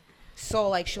 Okay. So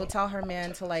like she'll tell her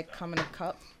man to like come in a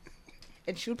cup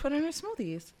and she would put in her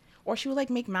smoothies. Or she would like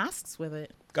make masks with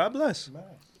it. God bless.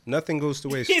 Nothing goes to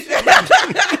waste.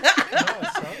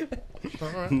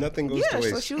 Nothing goes to Yeah,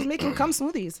 so waste. she was making cum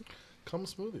smoothies. Come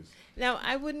smoothies. Now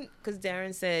I wouldn't, because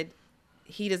Darren said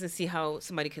he doesn't see how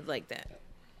somebody could like that.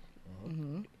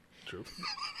 True.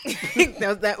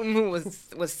 that move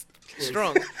was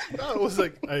strong. No, it was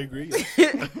like, I agree.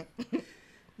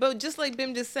 But just like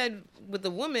Bim just said, with a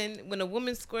woman, when a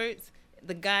woman squirts,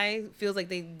 the guy feels like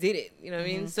they did it. You know what I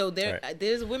mean? So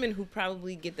there's women who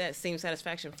probably get that same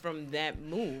satisfaction from that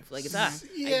move. Like it's I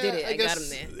did it. I got him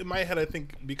there. In my head, I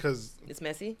think because It's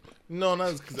messy. no,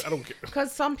 not because I don't care.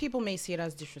 Because some people may see it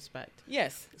as disrespect.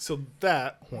 Yes. So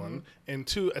that one, and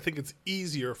two, I think it's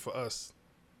easier for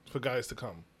guys to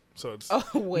come. So it's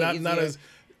way not easier. as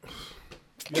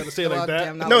you got to say it like Well, that.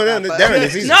 damn, not No, like no, that, but- Darren,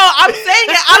 it's easy. No, I'm saying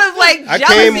it out of like I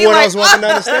jealousy. came when like, I was walking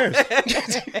down the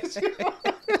stairs.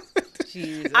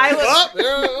 Jesus. I was,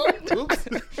 Oh, yeah, oops.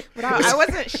 but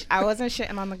I wasn't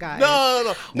shitting on the guy.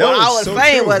 No. No, What I it's was so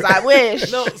saying true. was, I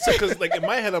wish. No, so because like in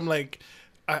my head, I'm like,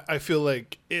 I feel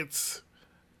like it's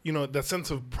that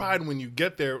sense of pride when you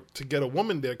get there to get a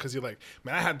woman there because you're like,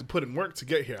 man, I had to put in work to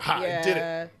get here. I did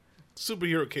it.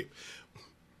 Superhero cape.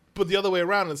 But the other way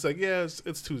around, it's like,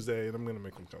 it's Tuesday and I'm gonna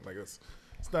make them come. Like it's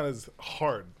not as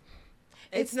hard.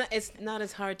 It's not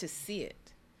as hard to see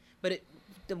it, but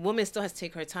the woman still has to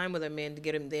take her time with her man to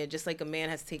get him there, just like a man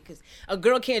has to take. Cause a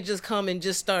girl can't just come and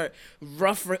just start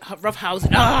rough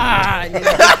housing. And then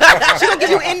she don't give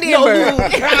you Indian bird.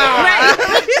 Right?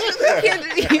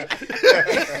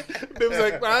 Bim's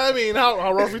like, I mean,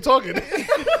 how rough we talking?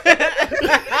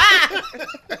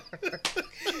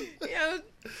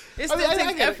 It still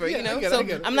takes effort,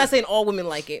 I'm not saying all women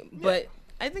like it, but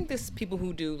I think there's people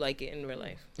who do like it in real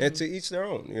life. And to each their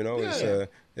own,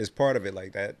 it's part of it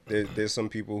like that. There's some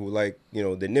people who like,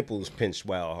 the nipples pinched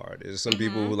wild hard. There's some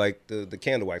people who like the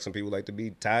candle wax. Some people like to be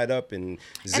tied up and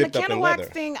zipped up in leather.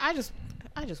 And the candle wax thing,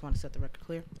 I just want to set the record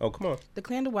clear. Oh, come on. The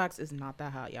candle wax is not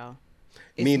that hot, y'all.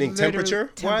 It's meaning temperature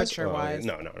wise?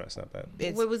 No, it's not bad.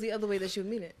 What was the other way that you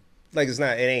would mean it? Like it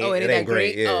ain't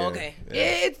great. Yeah, oh, okay. Yeah.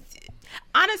 It's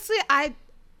honestly,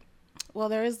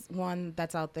 there is one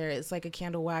that's out there. It's like a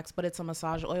candle wax, but it's a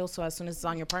massage oil. So as soon as it's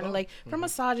on your partner, for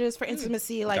massages, for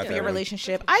intimacy, like for your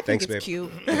relationship, I think it's cute.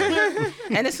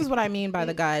 And this is what I mean by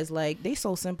the guys. Like, they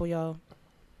so simple, y'all.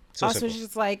 So also, simple. it's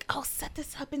just like, set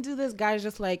this up and do this. Guys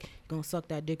just like, gonna suck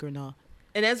that dick or not.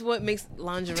 And that's what makes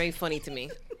lingerie funny to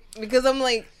me. Because I'm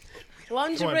like,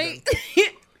 lingerie...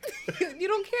 You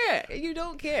don't care. You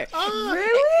don't care.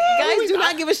 Really? Guys do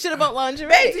not give a shit about lingerie.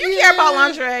 Babe, do you care about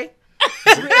lingerie?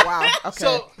 Wow. Okay.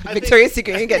 So Victoria's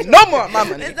Secret ain't getting no more of my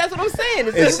money. That's what I'm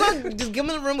saying. It's like, just give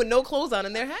them the room with no clothes on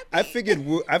and they're happy. I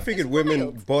figured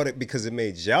women bought it because it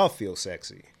made y'all feel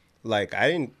sexy. Like I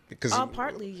didn't because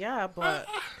partly, yeah, but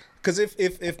because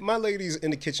if my lady's in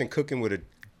the kitchen cooking with a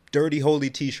dirty holy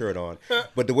t-shirt on,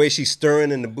 but the way she's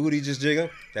stirring and the booty just jiggling,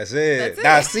 that's it.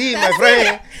 I see, my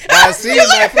friend. I see,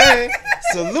 my friend.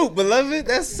 Salute, beloved.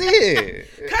 That's it.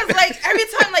 Cause like every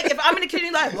time, like if I'm in the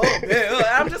kitchen, like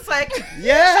I'm just like,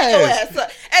 yes.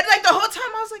 And like the whole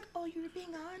time, I was like, oh, you were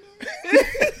being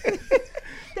honest.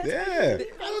 Yeah. I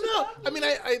don't know. I mean,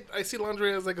 I see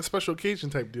lingerie as like a special occasion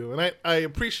type deal, and I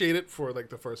appreciate it for like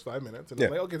the first 5 minutes, and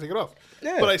I'm like, okay, take it off.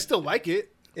 Yeah. But I still like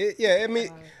it. I mean,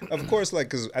 of course, like,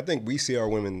 because I think we see our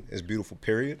women as beautiful,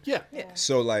 period. Yeah.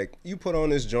 So, like, you put on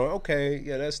this joint, okay,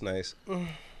 yeah, that's nice.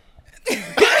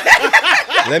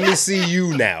 Let me see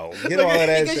you now. Get all of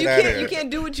that because shit out of here. You can't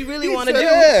do what you really want to do.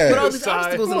 Put all these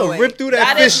obstacles in the way. Rip through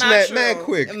that fishnet mad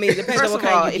quick. I mean, it depends on what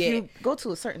kind you get. If you go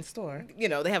to a certain store,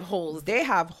 they have holes. They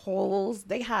have holes.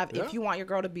 They have, if you want your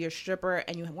girl to be a stripper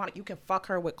and you can fuck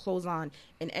her with clothes on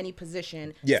in any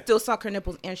position. Yeah. Still suck her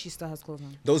nipples and she still has clothes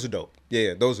on. Those are dope.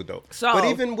 Yeah, those are dope. So, but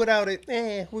even without it,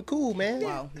 we're cool, man.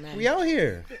 Wow, man. We out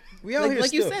here. We out here like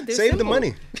still. You said, save simple. the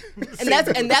money.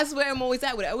 And that's where I'm always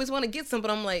at with it. I always want to get some, but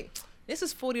I'm like, this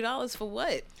is $40 for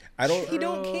what? He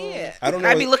don't care. I don't know.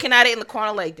 I'd be looking at it in the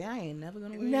corner like, damn, I ain't never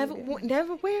gonna wear it.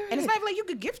 Never wear it. And it's not even like you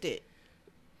could gift it.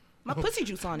 My pussy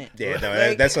juice on it. Yeah,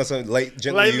 no, that's not something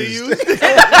gently used.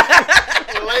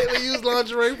 Lightly used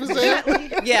lingerie for sale.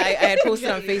 Yeah, I had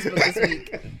posted on Facebook this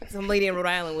week. Some lady in Rhode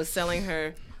Island was selling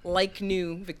her like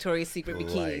new Victoria's Secret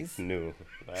bikinis. Like new.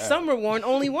 Wow. Some were worn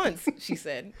only once, she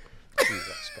said.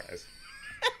 Jesus Christ.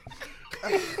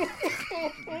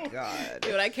 Oh my God.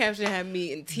 Dude, that caption had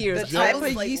me in tears. The type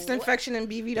of yeast infection in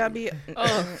BVW.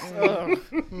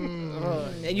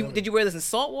 And did you wear this in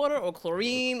salt water or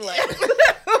chlorine? Like,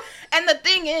 and the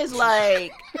thing is,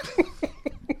 like,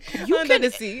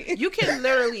 you can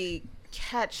literally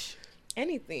catch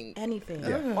anything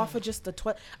off of just the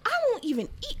toilet. I won't even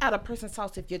eat at a person's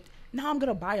house if now I'm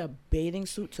gonna buy a bathing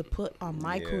suit to put on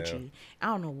my coochie. I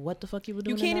don't know what the fuck you were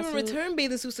doing. You can't even return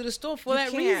bathing suits to the store for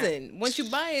that reason. Once you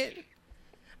buy it,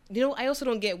 I also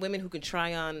don't get women who can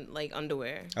try on like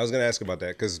underwear. I was gonna ask about that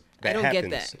because that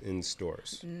happens in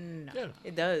stores. No,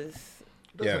 it does.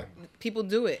 Yeah, people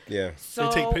do it. Yeah, so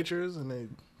they take pictures and they.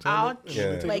 I'll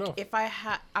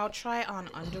try on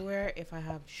underwear if I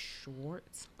have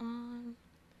shorts on,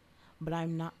 but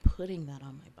I'm not putting that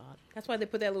on my body. That's why they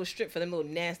put that little strip for them little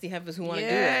nasty heifers who want to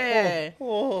do it.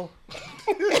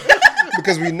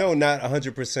 Because we know not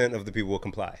 100% of the people will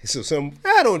comply. So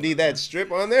I don't need that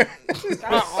strip on there.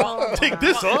 Take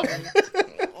this off.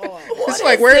 It's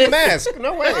like wearing a mask.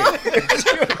 No way.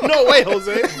 No way,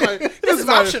 Jose. This is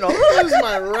optional. This is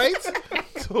my right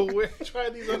to try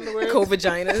these underwear.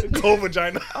 Co-vagina.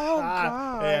 Co-vagina. Oh,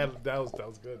 God. Yeah, that was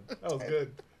good. That was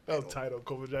good. That was tight on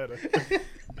co-vagina.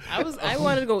 I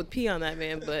wanted to go with pee on that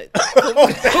man, but pee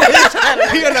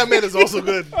on that man is also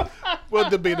good. We'll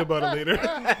debate about it later.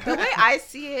 The way I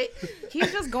see it,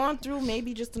 he's just going through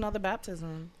maybe just another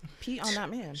baptism. Pee on that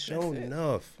man. Sure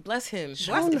enough. Bless him.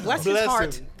 Bless his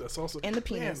heart. him. That's also And the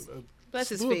penis. Man, Bless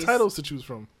his little face. titles to choose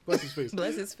from. Bless his face.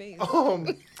 Bless his face.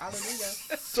 Hallelujah. Holla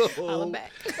So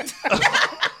back.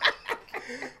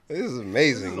 This is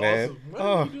amazing, man. awesome.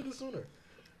 Why didn't you do this sooner?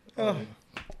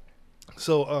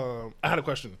 So I had a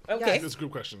question. Okay. It's a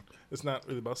group question. It's not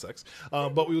really about sex.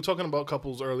 But we were talking about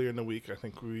couples earlier in the week. I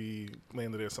think we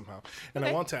landed there somehow. And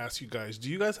I want to ask you guys, do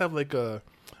you guys have like a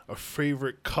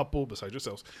favorite couple besides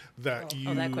yourselves that you...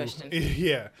 Oh, that question.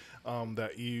 Yeah.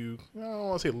 That you, I don't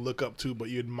want to say look up to, but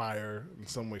you admire in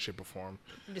some way, shape, or form.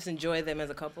 You just enjoy them as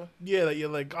a couple, Yeah, that you're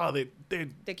like, oh, they're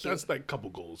cute. That's like couple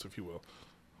goals, if you will.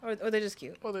 or they're just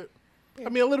cute. Well, I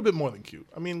mean, a little bit more than cute.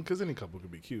 I mean, because any couple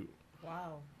could be cute.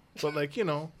 Wow. But like, you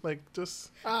know, like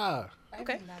just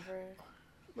Okay.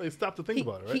 like stop to think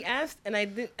about it, right? He asked, and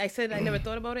I said I never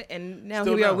thought about it, and now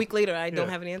Still here we are a now. week later. I don't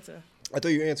Yeah. have an answer. I thought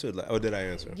you answered. Or did I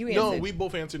answer? You answered. No, we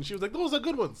both answered, and she was like, "Those are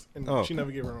good ones," and Oh, she okay.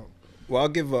 never gave her own. Well, I'll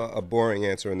give a boring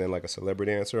answer and then like a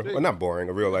celebrity answer. Well, not boring,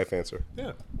 a real life answer.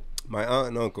 Yeah. My aunt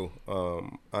and uncle,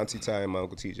 Auntie Ty and my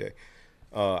uncle TJ,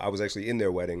 I was actually in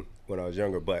their wedding when I was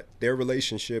younger, but their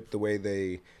relationship, the way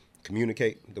they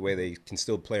communicate, the way they can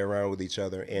still play around with each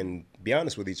other and be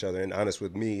honest with each other and honest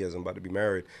with me as I'm about to be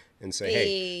married and say,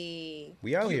 hey,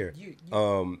 we out here.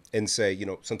 And say, you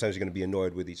know, sometimes you're going to be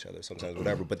annoyed with each other, sometimes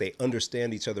whatever, but they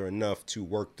understand each other enough to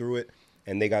work through it.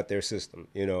 And they got their system,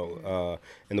 you know,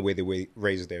 and the way they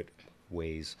raise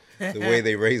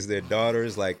their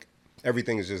daughters, like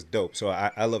everything is just dope. So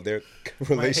I love their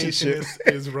relationship.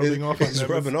 is rubbing off on It's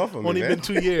them. rubbing off on me, Only man. been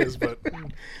 2 years, but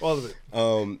all of it.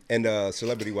 And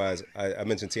celebrity wise, I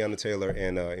mentioned Tiana Taylor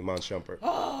and Iman Shumpert.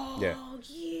 Oh, Yeah.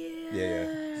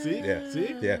 yeah. See? Yeah.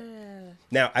 See? Yeah.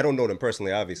 Now I don't know them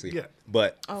personally, obviously. Yeah.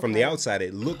 But from the Okay. outside,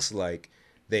 it looks like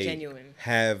they Genuine.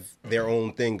 have their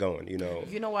own thing going. You know.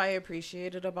 You know what I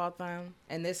appreciated about them?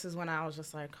 And this is when I was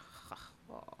just like,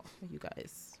 oh, you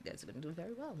guys are going to do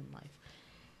very well in life.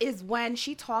 Is when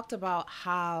she talked about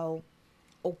how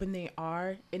open they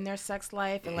are in their sex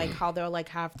life and like how they'll like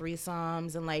have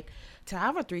threesomes and like to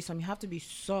have a threesome, you have to be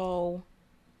so...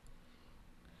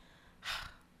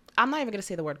 I'm not even going to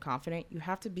say the word confident. You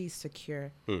have to be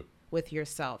secure with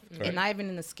yourself and not even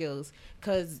in the skills.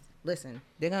 Because, listen,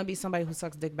 they're going to be somebody who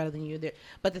sucks dick better than you.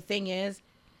 But the thing is,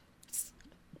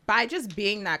 by just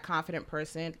being that confident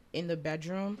person in the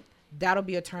bedroom, that'll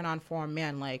be a turn on for a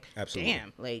man. Like, Absolutely.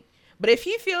 damn. Like, but if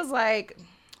he feels like,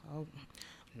 oh,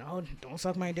 no, don't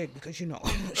suck my dick because, you know,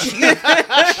 she's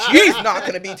not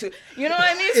going to be too, you know what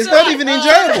I mean? It's So- not even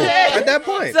enjoyable at that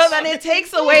point. So then it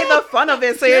takes away the fun of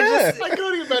it. So you're just I can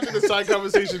only imagine the side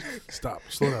conversation. Stop,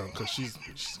 slow down, because she's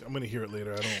I'm gonna hear it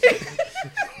later. I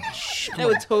don't. Shh, come That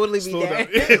would on. totally be Slow there. down.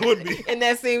 It would be. In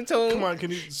that same tone. Come on,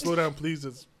 can you slow down, please?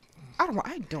 It's, I don't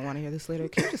want to hear this later.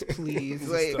 Can you just please,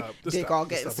 Just like, stop. Just dick stop. all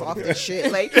Just getting stop. soft and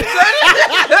shit, like.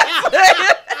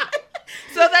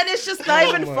 So then it's just not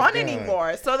even my fun God.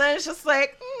 anymore. So then it's just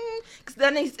like, cause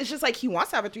then it's just like he wants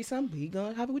to have a threesome, but he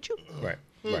gonna have it with you. Right.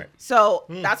 Right. So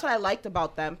that's what I liked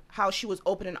about them, how she was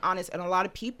open and honest. And a lot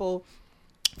of people,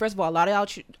 first of all, a lot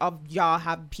of y'all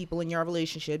have people in your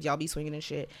relationship, y'all be swinging and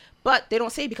shit, but they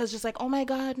don't say it because it's just like, oh my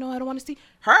God, no, I don't want to see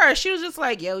her. She was just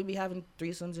like, yeah, we be having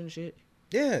threesomes and shit.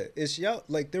 Yeah, it's y'all.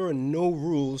 Like there are no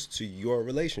rules to your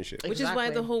relationship. Which is why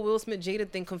Exactly. the whole Will Smith Jada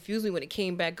thing confused me when it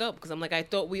came back up, because I'm like, I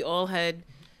thought we all had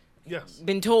yes.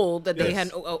 been told that they Yes. had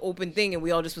an open thing, and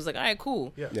we all just was like, all right,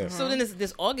 cool. Yeah. Yeah. So then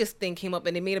this August thing came up,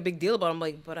 and they made a big deal about it. I'm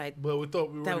like, but But we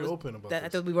thought we were that already was open about that.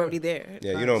 this. I thought we were already there.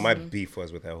 Yeah, you know what my beef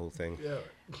was with that whole thing. Yeah.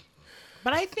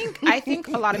 But I think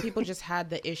a lot of people just had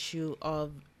the issue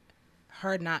of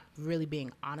her not really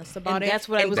being honest about And it. that's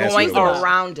what I and was going confused about.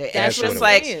 around it. That's It's what just it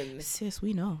like, was. sis,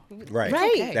 we know. Right.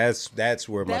 Right. Okay. That's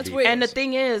where my That's beef where- And the was.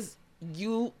 thing is,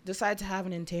 you decide to have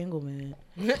an entanglement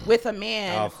with a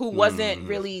man Oh, who wasn't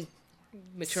really.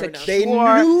 Mature enough. They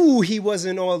Or- knew he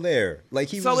wasn't all there. Like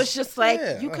he So was. it's just like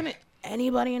yeah. you couldn't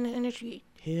anybody in the industry,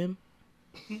 him.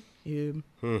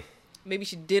 Maybe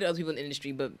she did other people in the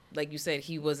industry, but like you said,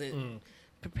 he wasn't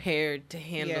prepared to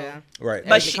handle. Yeah. Right.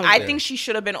 But It she, comes I there. think she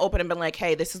should have been open and been like,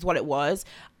 "Hey, this is what it was.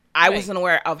 I Right. wasn't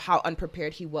aware of how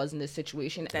unprepared he was in this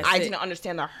situation. That's I it. didn't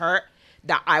understand the hurt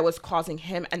that I was causing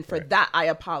him, and for that, I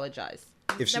apologize."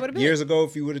 if she, that would've been years ago,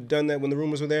 if you would have done that when the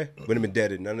rumors were there, would have been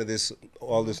deaded. None of this,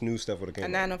 all this new stuff would have came.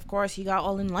 And out. then, of course, he got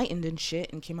all enlightened and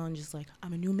shit, and came out and just like,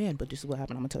 "I'm a new man, but this is what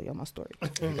happened. I'm gonna tell you all my story."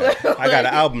 I got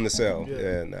an album to sell.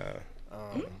 Yeah,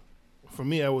 nah. For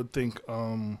me, I would think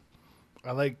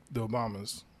I like the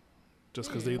Obamas, just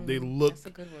because they look. That's a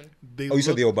good one. They Oh, you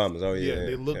said the look- Obamas. Oh, yeah. Yeah,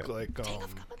 they look yeah. like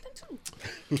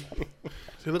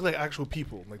they look like actual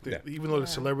people. Like they, Yeah. even though they're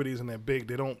celebrities and they're big,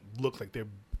 they don't look like they're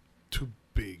too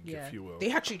big, if you will.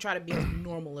 They actually try to be as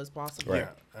normal as possible. Yeah,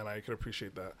 and I could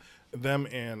appreciate that. Them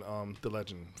and the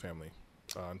Legend family.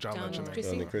 John Legend. and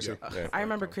Chrissy. Chrissy? Yeah. I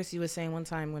remember Chrissy was saying one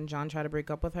time when John tried to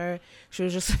break up with her, he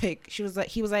was like,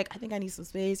 he was like, I think I need some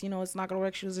space. You know, it's not gonna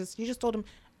work. She just told him,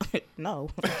 no.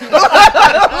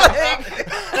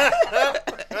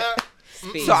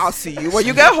 Space. So I'll see you when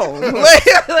you get home.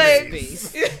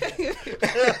 Space.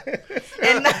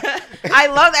 And I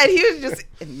love that he was just.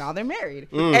 And now they're married,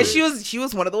 and she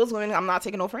was one of those women. I'm not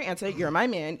taking no for an answer. You're my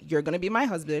man. You're gonna be my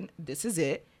husband. This is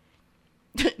it.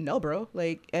 No, bro.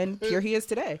 Like, and here he is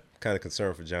today. Kind of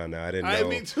concerned for John now. I didn't know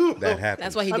Me too. that happened.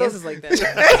 That's why he dances like that.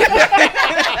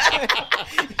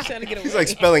 He's trying to get away. He's like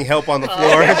spelling help on the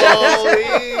floor.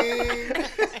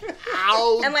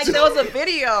 And like there was a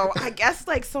video, I guess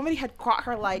like somebody had caught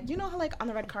her like, you know how like on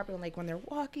the red carpet like when they're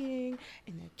walking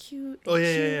and they're cute. Oh, and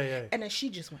yeah, cute, yeah. And then she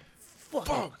just went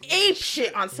fucking ape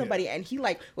shit on somebody, and he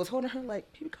like was holding her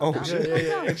like, baby, calm down. shit. Calm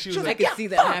down. And she was I like, could see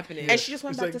that fuck. happening. And she just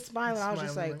went She's back like to smiling. I was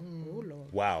just like, smiling, oh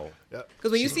lord. Wow.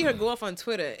 Because when you see her go off on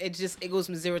Twitter, it goes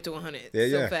from 0 to 100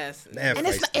 so fast. Man, And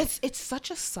feisty. it's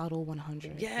such a subtle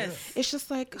 100. Yes. It's just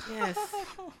like, Yes.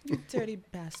 you dirty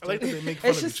bastard. I like that they make fun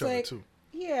It's of just each other like, too.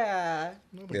 yeah.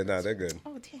 Yeah, nah, they're good.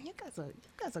 Oh damn, you guys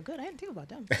are good. I didn't think about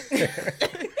them.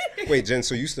 Wait, Jen,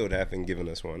 so you still haven't given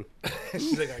us one.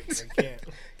 She's like, I can't.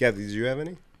 Gabby, did you have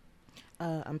any?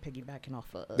 I'm piggybacking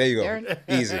off of There you go. Aaron.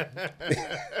 Easy.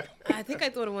 I think I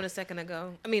thought of one a second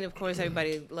ago. I mean, of course,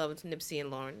 everybody loved Nipsey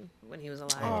and Lauren when he was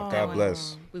alive. Oh, That God one,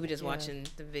 bless. We were just Yeah. watching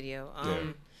the video.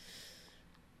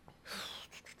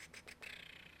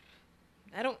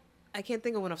 I can't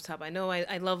think of one off the top. I know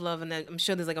I love Love, and I'm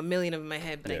sure there's like a million of them in my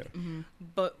head. But Yeah.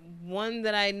 but one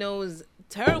that I know is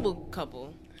terrible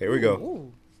couple. Here we go.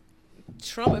 Ooh.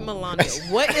 Trump and Melania.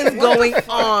 What is going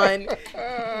on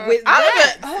with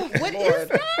that? What is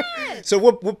that? So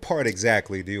what part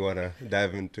exactly do you want to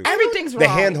dive into? Everything's The wrong.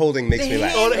 hand holding makes The me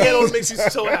laugh. Oh, the hand makes you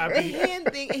so The happy. hand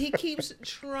thing, and he keeps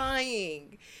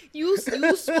trying. You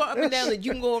swore up and down that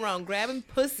you can go around grabbing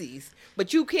pussies,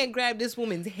 but you can't grab this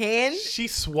woman's hand. She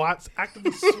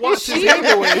actively swats his She hand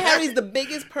away. carries the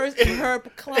biggest purse in her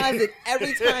closet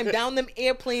every time down them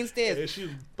airplane And stairs. she-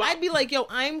 I'd be like, yo,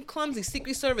 I'm clumsy.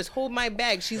 Secret Service, hold my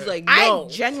bag. She's like, I no.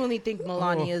 genuinely think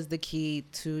Melania is the key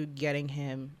to getting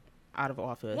him out of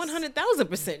office.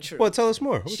 100,000% true. Well, tell us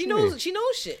more. What She you knows. mean? She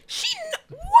knows shit.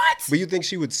 What? But you think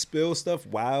she would spill stuff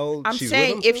while I'm she's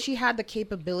saying with him? if she had the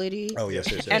capability, Oh, yes,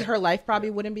 yes, yes. and her life probably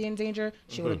wouldn't be in danger,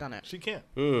 she would have done it. She can't.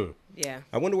 Yeah.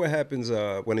 I wonder what happens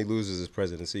when he loses his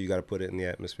presidency. You got to put it in the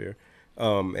atmosphere.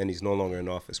 And he's no longer in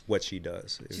office. What she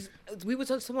does. We were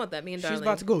talking about that, me and She's Darlene.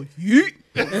 about to go, yeet.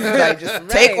 Like, just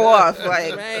take off.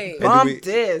 Like, Right. And bump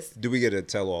this. Do we get a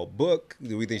tell-all book?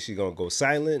 Do we think she's going to go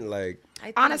silent? Like, I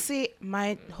think- Honestly,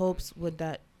 my hopes would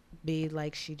that be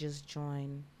like she just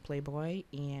join Playboy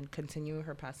and continue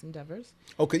her past endeavors.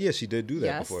 okay, yeah, she did do that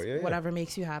Yes, before. Yeah, yeah. whatever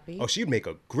makes you happy. Oh, she'd make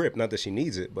a grip. Not that she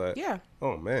needs it, but Yeah.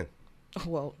 Oh man,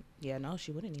 Well, yeah, no,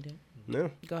 she wouldn't need it.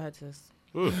 no. Go ahead, sis.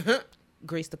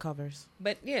 Grace the covers.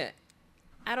 But yeah,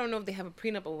 I don't know if they have a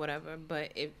prenup or whatever.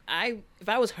 But if I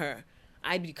was her,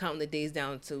 I'd be counting the days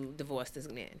down to divorce this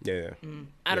man. Yeah, yeah.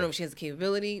 I don't know if she has the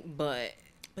capability, but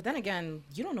But then again,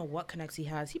 you don't know what connects he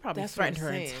has. He probably That's what I'm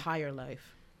threatened her saying. entire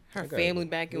life. her Okay. family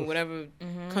back in whatever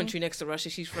country next to Russia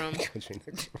she's from. I hate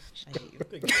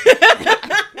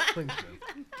you.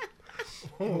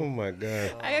 Oh my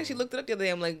god. I actually looked it up the other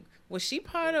day. I'm like, was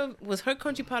her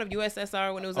country part of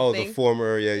USSR when it was a Oh, thing? the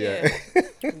former. Yeah.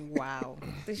 Wow. I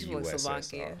think she's from USSR.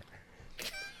 Slovakia.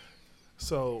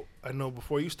 So I know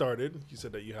before you started, you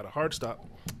said that you had a hard stop,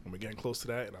 and we're getting close to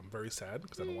that, and I'm very sad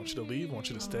because I don't want you to leave. I want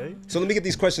you to stay. So let me get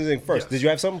these questions in first. Yes. Did you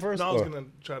have something first? No, I was Or- gonna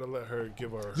try to let her give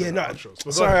her. Yeah, her no. outros. But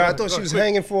go Sorry, ahead, I go thought ahead, she was quick.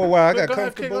 hanging for a while. I got Go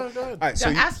ahead, comfortable. go ahead, go ahead. All right,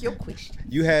 so Now ask your question.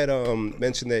 you had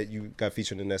mentioned that you got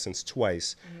featured in Essence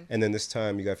twice, and then this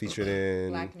time you got featured in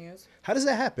Black News. How does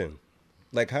that happen?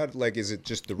 Like how? Like is it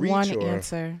just the reach One or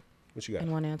answer what you got?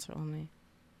 and one answer only.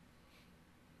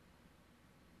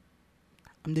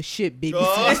 I'm the shit, baby.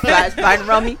 Oh. Splash, fine,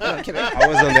 rummy. No, I'm kidding. I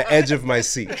was on the edge of my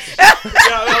seat. Yeah,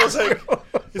 I was like,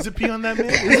 is it pee on that man?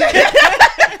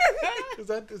 Is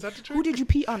that the Who truth? did you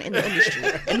pee on in the industry?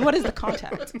 And what is the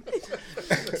contact?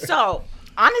 So,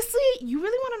 honestly, you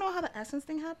really want to know how the Essence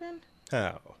thing happened?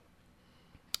 How?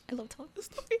 I love telling this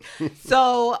story.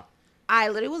 So, I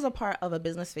literally was a part of a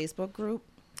business Facebook group,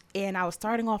 and I was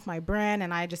starting off my brand,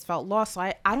 and I just felt lost. So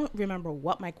I don't remember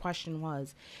what my question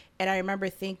was. And I remember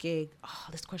thinking, oh,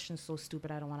 this question is so stupid,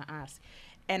 I don't want to ask.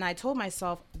 And I told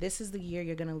myself, this is the year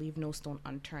you're going to leave no stone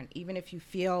unturned. Even if you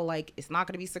feel like it's not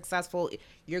going to be successful,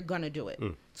 you're going to do it.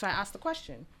 So I asked the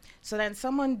question. So then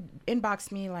someone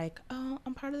inboxed me like, oh,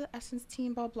 I'm part of the Essence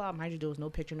team, blah, blah. Mind you, there was no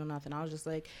picture, no nothing. I was just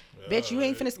like, bitch, you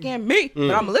ain't finna scam me, but I'm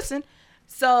going to listen.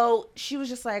 So she was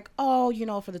just like, oh, you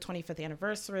know, for the 25th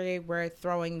anniversary, we're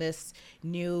throwing this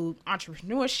new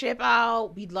entrepreneurship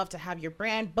out. We'd love to have your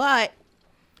brand, but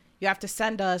you have to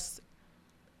send us.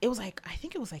 It was like, I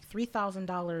think it was like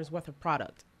 $3,000 worth of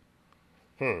product.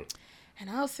 And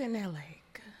I was sitting there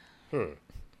like,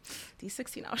 these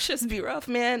 16-hour shifts be rough,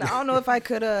 man. I don't know if I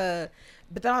could,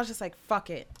 but then I was just like, fuck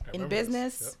it. In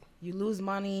business, you lose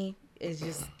money.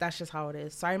 That's just how it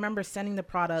is. So I remember sending the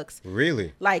products.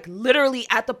 Really? Like literally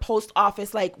at the post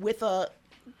office, like with the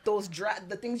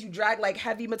things you drag like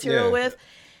heavy material with.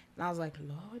 And I was like,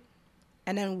 Lord.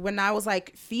 And then when I was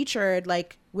like featured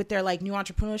like with their like new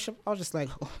entrepreneurship, I was just like,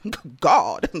 oh,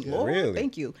 God, Lord, really?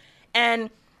 Thank you.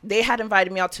 And they had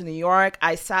invited me out to New York.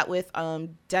 I sat with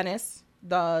Dennis,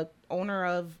 the owner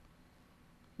of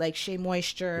like Shea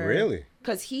Moisture. Really?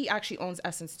 Because he actually owns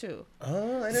Essence too.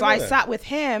 Oh, I sat with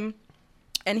him.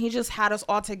 And he just had us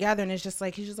all together, and it's just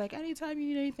like, he's just like, anytime you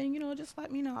need anything, you know, just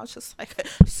let me know. I was just like,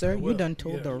 sir, you done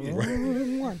told the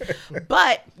wrong one.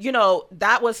 But, you know,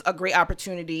 that was a great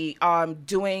opportunity.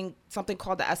 Doing something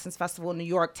called the Essence Festival in New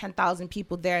York, 10,000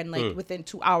 people there, and like within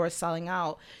 2 hours selling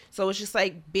out. So it's just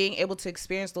like being able to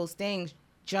experience those things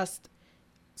just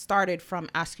started from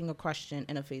asking a question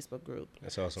in a Facebook group.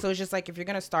 That's awesome. So it's just like, if you're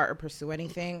going to start or pursue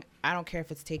anything, I don't care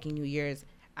if it's taking you years,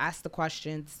 ask the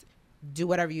questions. Do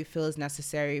whatever you feel is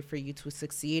necessary for you to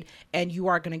succeed, and you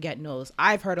are going to get no's.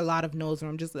 I've heard a lot of no's where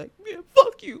I'm just like, yeah,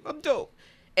 fuck you, I'm dope.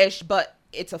 But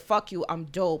it's a fuck you, I'm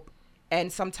dope.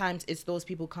 And sometimes it's those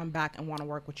people come back and want to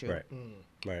work with you. Right.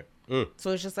 Right.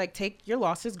 So it's just like, take your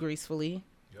losses gracefully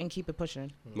and keep it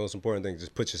pushing. Most important thing,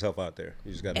 just put yourself out there.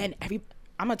 You just got to. And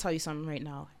I'm going to tell you something right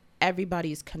now.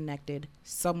 Everybody is connected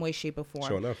some way, shape, or form.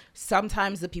 Sure enough.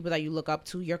 Sometimes the people that you look up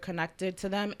to, you're connected to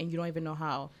them and you don't even know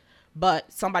how.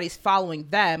 But somebody's following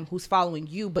them who's following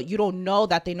you, but you don't know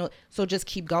that they know. So just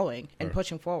keep going and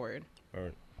pushing forward. All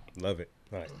right. Love it.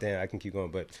 All right. Damn, I can keep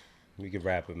going, but we can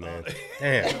wrap it, man.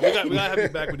 Damn. we gotta have you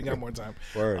back when you got more time.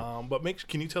 Word. But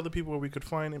can you tell the people where we could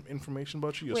find information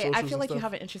about you? Your Wait, socials I feel and like stuff? you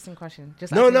have an interesting question.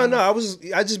 Just No.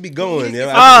 I just be going. You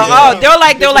know?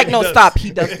 They're like, no, stop.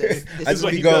 He does this. I just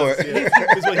be going. This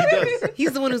is what he does.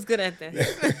 He's the one who's good at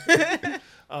that.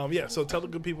 So tell the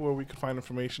good people where we could find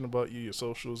information about you, your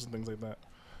socials and things like that.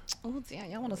 Oh,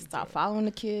 damn. Y'all want to stop following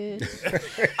the kids?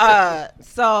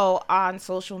 So on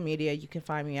social media, you can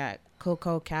find me at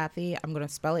Coco Kathy. I'm going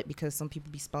to spell it because some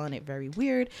people be spelling it very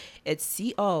weird. It's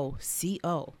COCO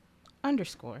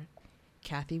 _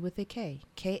 Kathy with a K.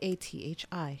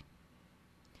 KATHI.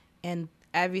 And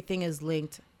everything is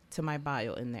linked to my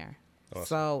bio in there. Awesome.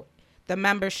 So the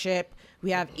membership,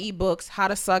 we have ebooks, how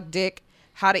to suck dick,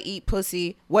 how to eat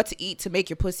pussy, what to eat to make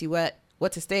your pussy wet,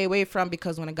 what to stay away from,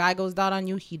 because when a guy goes down on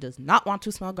you, he does not want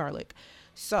to smell garlic.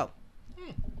 So,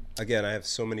 again, I have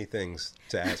so many things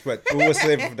to ask, but we'll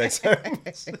save it for next time.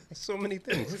 So many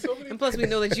things. And plus, we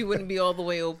know that you wouldn't be all the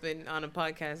way open on a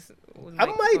podcast. I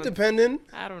might, depending.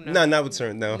 I don't know. No, not with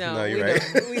certain. No, you're right.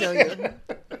 We know you.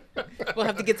 We'll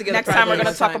have to get together. Next time we're going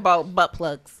to talk about butt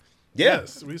plugs.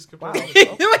 Yes, we skip wow.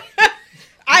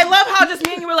 I love how just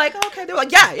me and you were like, okay. They're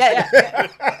like, yeah.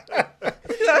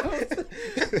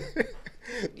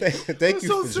 Thank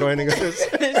you for joining us.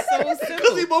 It's so simple.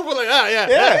 Because we both were like,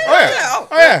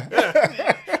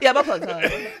 Yeah, butt plugs.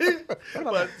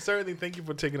 But certainly, thank you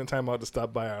for taking the time out to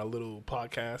stop by our little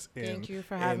podcast. Thank you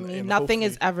for having me. Nothing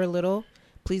is ever little.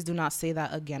 Please do not say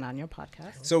that again on your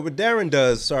podcast. So what Darren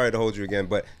does, sorry to hold you again,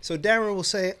 but so Darren will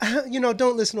say,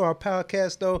 don't listen to our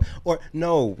podcast though, or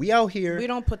no, we out here. We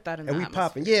don't put that in. And the we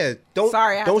popping. Yeah, don't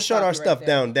shut our stuff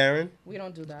down, Darren. We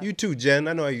don't do that. You too, Jen.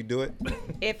 I know how you do it.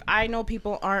 If I know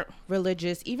people aren't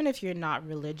religious, even if you're not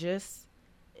religious,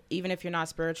 even if you're not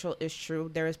spiritual, it's true.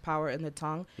 There is power in the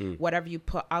tongue. Whatever you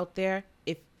put out there,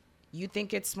 if you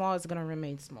think it's small, it's gonna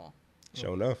remain small.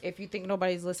 Sure enough. If you think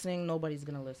nobody's listening, nobody's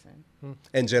gonna listen.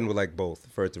 And Jen would like both,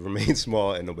 for it to remain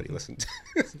small and nobody listens.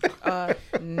 I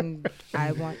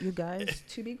want you guys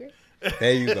to be great.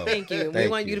 There you go. Thank you. We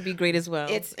want you to be great as well.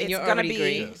 It's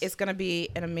gonna be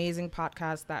an amazing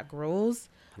podcast that grows.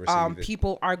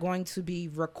 People are going to be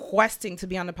requesting to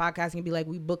be on the podcast and be like,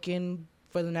 we booking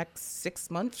for the next 6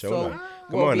 months. So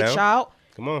we'll reach out.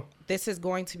 Come on. This is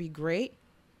going to be great.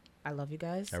 I love you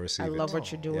guys. I love what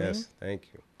you're doing. Yes, thank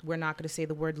you. we're not going to say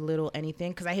the word little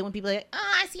anything, because I hate when people are like,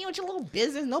 I see you with your little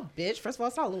business. No, bitch. First of all,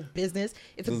 it's not a little business.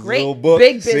 It's a great little book.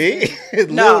 big business. See?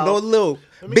 No. no little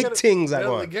big things I Yeah,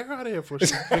 want. get her out of here for a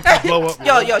second. Blow up.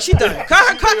 Yo, she done.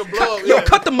 Cut. Yo,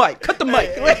 cut the mic. Cut the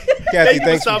mic. Kathy,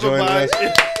 thanks for stopping joining by. us.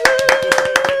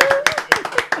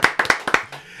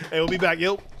 Hey, we'll be back,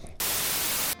 yo. To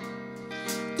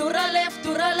the left, to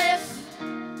the left.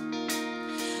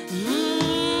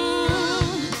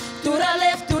 To the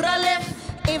left, to the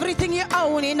left. Everything you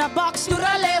own in a box. To the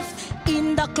left,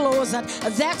 in the closet.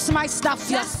 That's my stuff.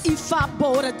 Yes, if I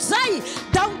bought it, say,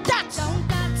 don't touch. Don't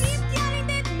touch. Keep getting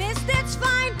it, miss. That's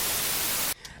fine.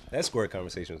 That squirt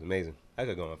conversation was amazing. I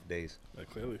could go on for days.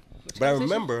 Clearly. But I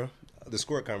remember the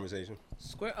squirt conversation.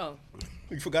 Square. Oh,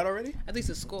 You forgot already? at least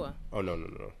a score. Oh, no.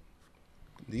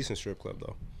 Decent strip club,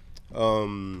 though.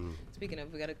 Speaking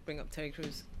of, we gotta bring up Terry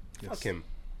Crews. Fuck him.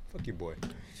 Fuck your boy.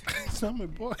 It's not my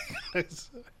boy. What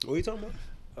are you talking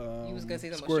about? You was gonna say something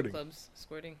about strip squirting. clubs,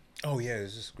 squirting. Oh, yeah,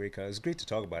 it's just great. It's great to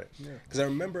talk about it. Because I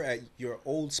remember at your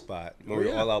old spot when we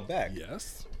were yeah. all out back.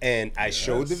 Yes. And I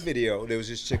showed the video. There was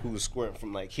this chick who was squirting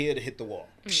from like here to hit the wall.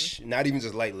 Not even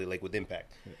just lightly, like with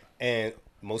impact. And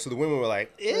most of the women were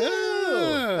like, ew.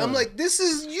 Yeah. I'm like, this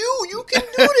is you. You can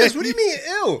do this. What do you mean,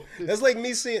 ew? That's like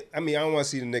me seeing, I mean, I don't want to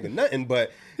see the nigga nutting,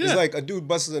 but it's like a dude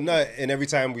busts a nut, and every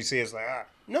time we see it, it's like,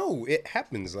 no, it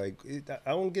happens. Like,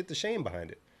 I don't get the shame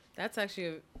behind it. That's actually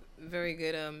a very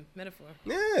good metaphor.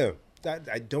 Yeah.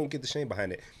 I don't get the shame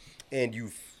behind it. And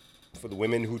for the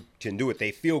women who can do it,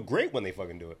 they feel great when they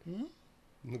fucking do it.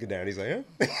 Look at that. He's like,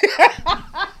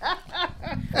 huh?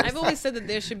 I've always said that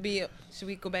there should be. Should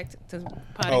we go back to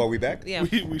potty? Oh, are we back? Yeah.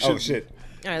 We should. Oh, shit.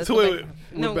 All right. Let's So go wait, back.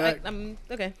 we're No, back. I'm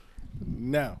okay.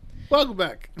 Now, welcome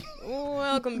back.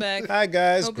 Welcome back. Hi,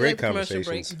 guys. Hope you Great like the commercial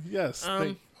conversations. Yes.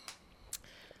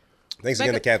 Thanks Back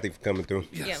again to up- Kathy for coming through.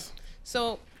 Yeah.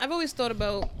 So I've always thought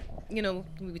about, we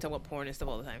talk about porn and stuff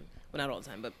all the time. Well, not all the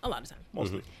time, but a lot of time.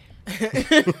 Mostly.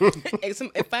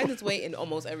 It finds its way in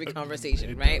almost every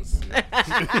conversation, right?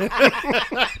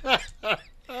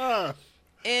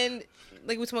 And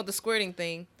like we talking about the squirting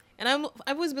thing, and I've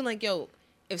always been like, yo,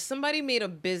 if somebody made a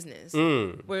business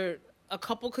where a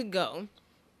couple could go,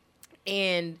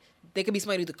 and they could be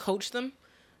somebody to coach them,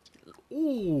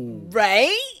 Ooh.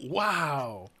 right?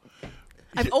 Wow.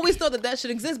 I've always thought that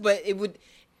should exist, but it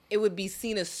would be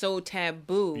seen as so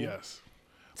taboo. Yes.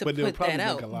 To But they'll put probably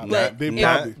that make out. a lot of But They if-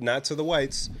 probably- Not to the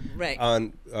whites. Right.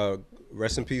 On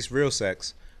rest in peace, Real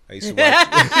Sex. I used to watch.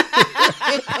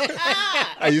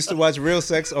 I used to watch Real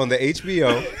Sex on the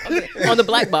HBO. on the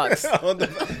black box.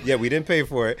 Yeah, we didn't pay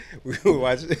for it. We would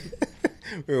watch.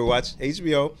 We would watch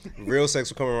HBO. Real Sex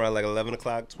would come around like 11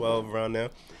 o'clock, 12 around there,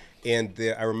 and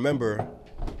I remember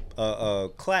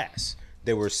class.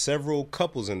 There were several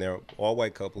couples in there, all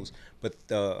white couples, but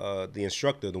the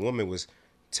instructor, the woman, was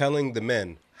telling the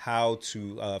men how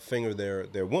to finger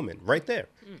their woman right there,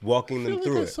 walking them I feel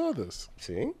through like I it. saw this.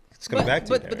 See, it's coming back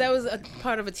to you. But that was a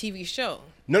part of a TV show.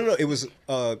 No, it was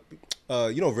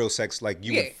Real Sex. Like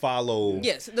you would follow.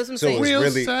 Yes, that's what I'm So it saying. was Real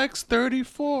really- Sex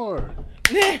 34.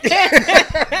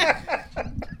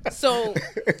 So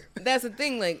that's the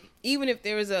thing. Like, even if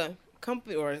there is a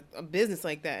company or a business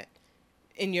like that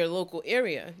in your local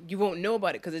area, you won't know about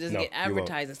it because it doesn't No, get you won't.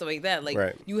 advertised and stuff like that. Like,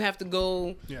 Right. you have to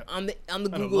go Yeah. on the On the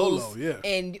Googles low, yeah.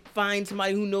 and find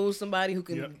somebody who knows somebody who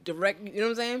can Yeah. direct. You know what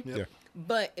I'm saying? Yeah. Yeah.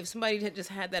 But if somebody had just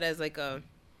had that as like a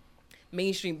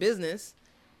mainstream business,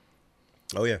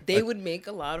 Oh yeah. they Like- would make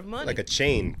a lot of money. like a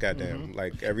chain, goddamn.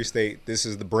 Like every state, this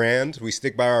is the brand. We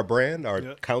stick by our brand. Our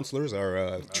Yeah. counselors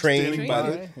are trained standing by by,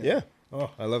 it. Yeah. Oh,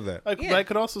 I love that. Like, Yeah. but I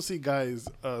could also see guys,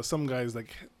 some guys, like,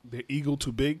 their ego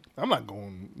too big. I'm not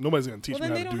going, nobody's going to teach Well,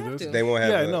 me then how they to don't do have this. to. They won't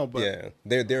have. Yeah, I a- know, but-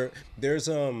 yeah. There's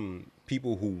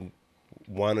people who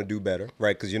want to do better,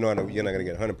 right? Because you're not going to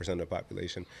get 100% of the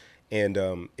population. And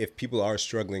if people are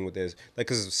struggling with this, like,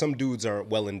 because some dudes aren't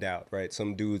well endowed, right?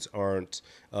 Some dudes aren't,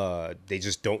 they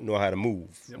just don't know how to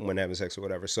move when having sex or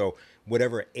whatever. So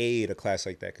whatever aid a class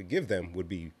like that could give them would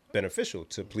be beneficial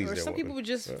to please or their some woman. people would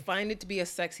just find it to be a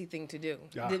sexy thing to do.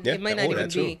 Yeah. It, Yeah, it might not oh, even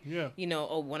that too. be, Yeah.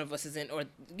 one of us isn't, or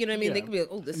you know what I mean. Yeah. They could be like,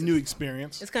 oh, this New is.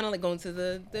 experience. It's kind of like going to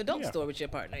the adult Yeah. store with your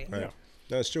partner. Right.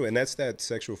 No, it's true, and that's that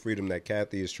sexual freedom that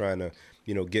Kathy is trying to,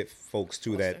 get folks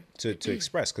to that to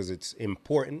express, because it's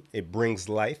important. It brings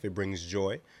life. It brings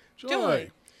joy. Joy.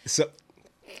 So,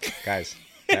 guys,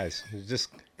 just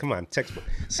come on, textbook.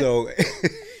 So,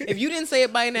 If you didn't say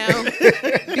it by now,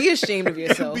 be ashamed of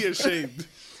yourself. Be ashamed.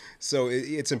 so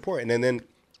it's important, and then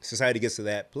society gets to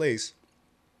that place,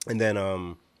 and then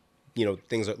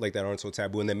things like that aren't so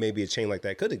taboo, and then maybe a chain like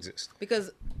that could exist.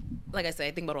 Because, like I said,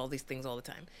 I think about all these things all the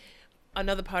time.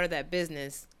 Another part of that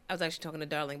business, I was actually talking to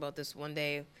Darling about this one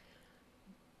day.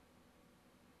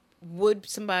 Would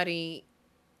somebody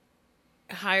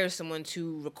hire someone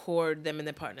to record them and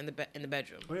their partner in the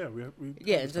bedroom? Oh yeah,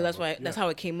 yeah. So that's how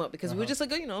it came up, because we were just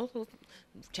like,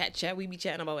 chat. We be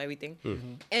chatting about everything,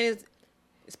 and it's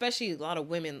especially a lot of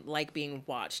women like being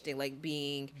watched. They like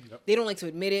being. They don't like to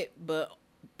admit it, but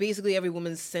basically every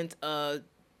woman's sent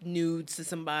nudes to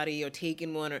somebody or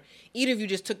taken one, or even if you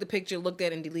just took the picture, looked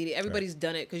at it, and deleted it. Everybody's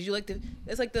done it because you like to.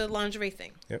 It's like the lingerie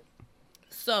thing. Yep.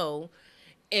 So,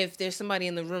 if there's somebody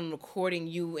in the room recording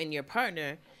you and your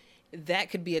partner,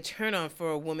 that could be a turn on for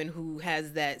a woman who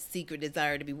has that secret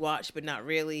desire to be watched, but not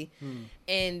really.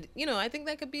 And, I think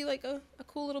that could be like a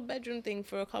cool little bedroom thing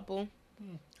for a couple.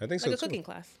 I think like so a cooking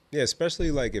class. Yeah, especially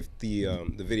like if the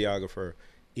videographer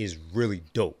is really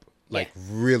dope. Like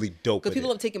really dope. Because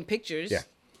people have taken pictures. Yeah.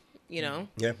 Yeah.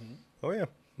 Oh, yeah.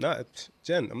 Nah,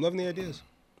 Jen, I'm loving the ideas.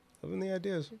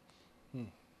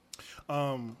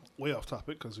 Way off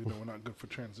topic because we're not good for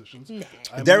transitions.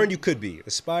 Darren, you could be.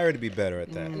 Aspire to be better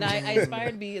at that. No, I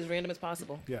aspire to be as random as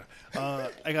possible. Yeah.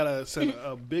 I got to send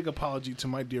a big apology to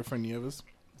my dear friend Nieves.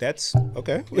 That's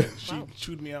okay. Yeah, she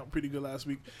chewed me out pretty good last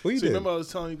week. Well, you did. Remember I was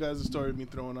telling you guys the story of me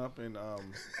throwing up and Oh,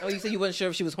 you said you wasn't sure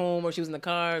if she was home or she was in the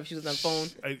car, if she was on the phone.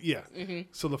 Yeah.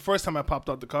 So the first time I popped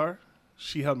out the car,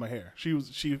 she held my hair. She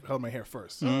held my hair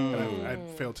first, and I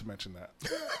failed to mention that.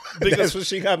 That's what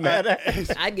she got mad at.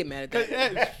 I'd get mad at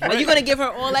that. Are you gonna give her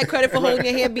all that credit for holding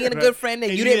your hair, being a good friend,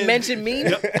 and you didn't mention me?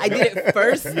 I did it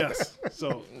first. Yes.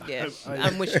 So yeah,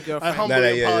 I'm with your girlfriend. I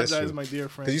humbly apologize, my dear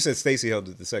friend. Because you said Stacey held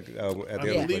it the second. At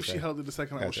the I believe she held it the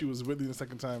second time. Well, she was with me the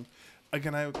second time.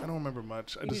 Again, I don't remember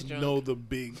much. I just know the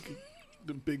big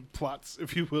plots,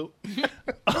 if you will.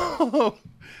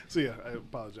 So yeah, I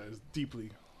apologize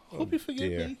deeply. Hope you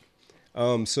forgive me.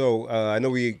 So I know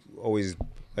we always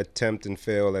attempt and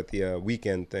fail at the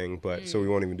weekend thing, but so we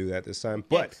won't even do that this time.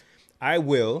 But I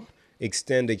will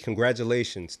extend a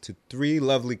congratulations to 3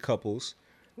 lovely couples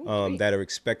that are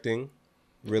expecting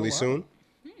really soon.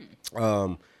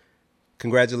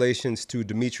 Congratulations to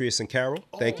Demetrius and Carol.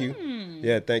 Thank you.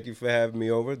 Yeah, thank you for having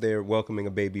me over. They're welcoming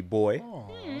a baby boy.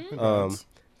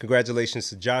 Congratulations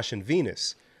to Josh and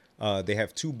Venus. They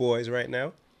have 2 boys right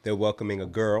now. They're welcoming a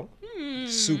girl.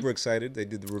 Super excited. They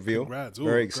did the reveal. Congrats.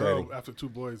 Very exciting. Girl after 2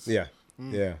 boys. Yeah.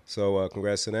 Yeah. So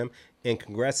congrats to them. And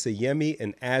congrats to Yemi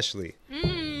and Ashley.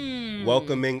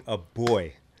 Welcoming a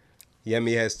boy.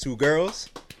 Yemi has 2 girls.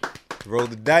 Roll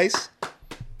the dice.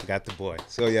 Got the boy.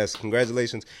 So yes,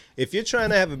 congratulations. If you're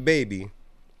trying to have a baby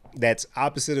that's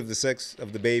opposite of the sex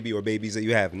of the baby or babies that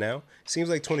you have now, seems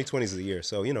like 2020 is the year.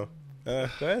 So, go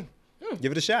ahead.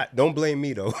 Give it a shot. Don't blame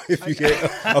me, though, if you get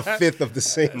a 5th of the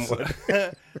same one.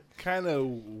 Kind of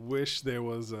wish there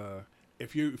was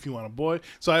if you want a boy.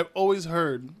 So I've always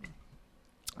heard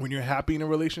when you're happy in a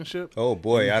relationship. Oh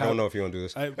boy, I don't know if you're gonna do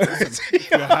this.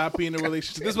 If you're happy in a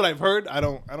relationship, this is what I've heard. I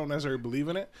don't necessarily believe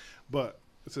in it, but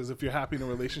it says if you're happy in a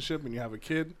relationship and you have a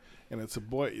kid and it's a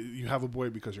boy, you have a boy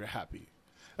because you're happy.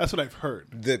 That's what I've heard.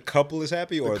 The couple is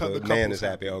happy, or the man is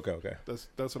happy. Okay.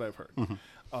 That's what I've heard.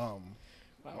 Wow.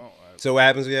 So what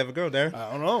happens when you have a girl, Darren?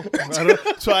 I don't know.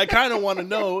 So I kind of want to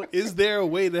know: is there a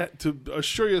way to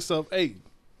assure yourself, hey,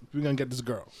 we're gonna get this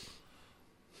girl?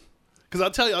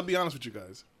 Because I'll be honest with you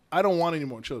guys. I don't want any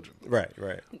more children. Right.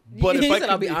 But if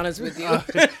I'll be honest with you,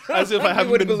 as if I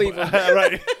haven't been believe him.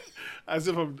 Right, as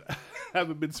if I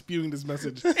haven't been spewing this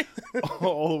message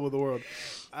all over the world.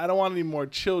 I don't want any more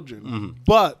children.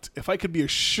 But if I could be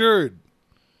assured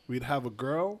we'd have a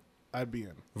girl, I'd be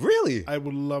in. Really? I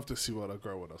would love to see what a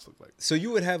girl would look like. So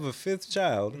you would have a 5th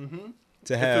child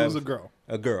to have if it was a girl.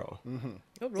 A girl.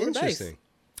 Oh, roll the dice. Interesting.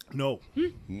 No.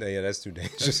 Yeah, that's too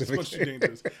dangerous. That's much too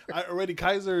dangerous.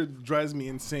 Kaiser drives me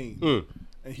insane.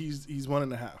 And he's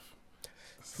 1.5.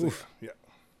 So, yeah.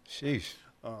 Sheesh.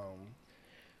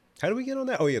 How do we get on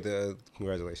that? Oh, yeah, the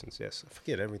congratulations. Yes. I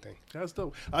forget everything. That's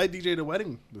dope. I DJ'd a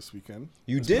wedding this weekend.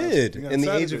 You did? In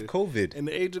the age of COVID. In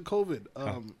the age of COVID.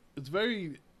 It's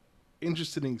very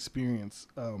interesting experience.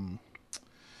 I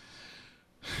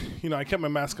kept my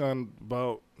mask on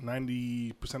about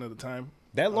 90% of the time.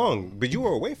 That long? But you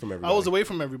were away from everybody. I was away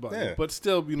from everybody. Yeah. But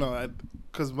still,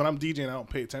 because when I'm DJing, I don't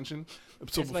pay attention.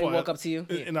 So somebody walk up to you.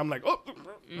 And I'm like, oh.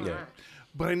 Yeah.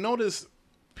 But I noticed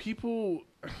people,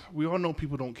 we all know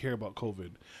people don't care about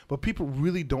COVID, but people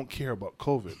really don't care about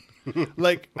COVID.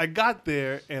 Like, I got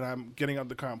there and I'm getting out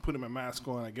the car, I'm putting my mask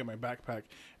on, I get my backpack,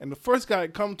 and the first guy I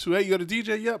come to, hey, you're the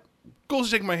DJ? Yep. Go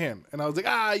shake my hand. And I was like,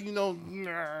 you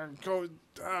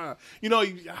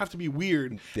have to be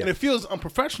weird. Yeah. And it feels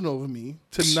unprofessional of me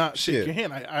to not shake Shit. your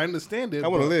hand. I understand it. I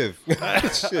want to live.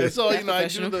 Shit. So, I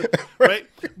do the, right?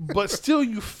 But still,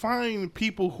 you find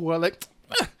people who are like,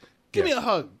 give me a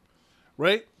hug,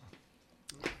 right?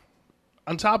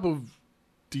 On top of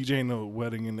DJing a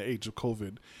wedding in the age of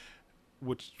COVID,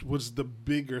 which was the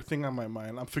bigger thing on my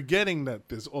mind, I'm forgetting that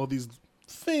there's all these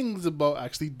things about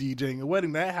actually DJing a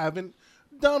wedding that I haven't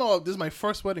done all. This is my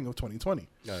first wedding of 2020.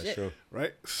 That's true.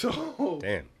 Right? So,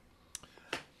 Damn.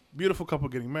 beautiful couple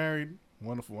getting married.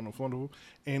 Wonderful, wonderful, wonderful.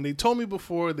 And they told me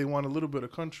before they want a little bit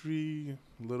of country,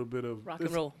 a little bit of Rock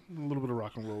and roll. A little bit of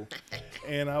rock and roll.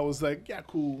 And I was like, yeah,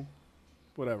 cool,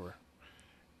 whatever.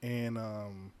 And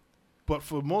but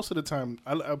for most of the time,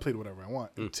 I played whatever I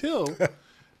want until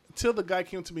the guy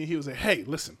came to me. He was like, hey,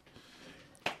 listen,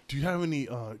 do you have any?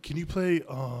 Can you play?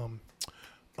 And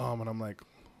I'm like,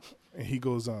 and he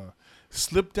goes,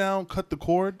 slip down, cut the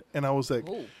cord. And I was like,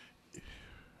 Ooh.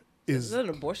 is Is that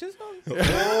an abortion song?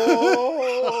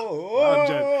 Wow,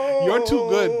 Jen, you're too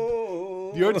good.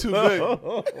 You're too good.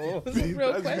 That's a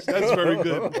real question. That's very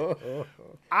good.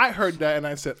 I heard that and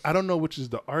I said, I don't know which is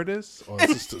the artist or is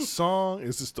this the song?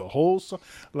 Is this the whole song?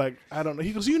 Like, I don't know.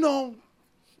 He goes, and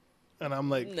I'm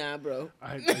like, Nah, bro.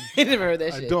 I never heard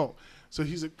that shit. I don't. So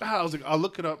he's like, I was like, I'll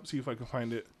look it up, see if I can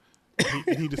find it.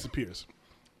 And he disappears.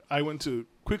 I went to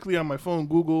quickly on my phone,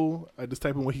 Google. I just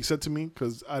typed in what he said to me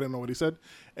because I didn't know what he said.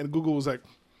 And Google was like,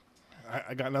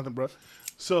 I got nothing, bro.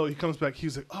 So he comes back.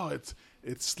 He's like, oh,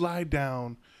 it's slide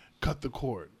down, cut the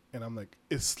cord. And I'm like,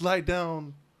 it's slide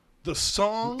down the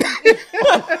song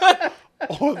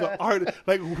or the artist?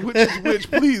 Like, which is which?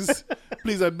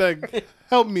 Please, I beg,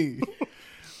 help me.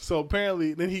 So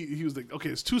apparently, then he was like, okay,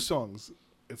 it's two songs.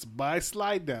 It's by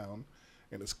Slide Down,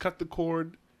 and it's Cut the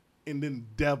Cord, and then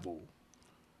Devil.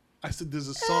 I said, there's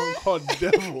a song called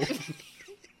Devil.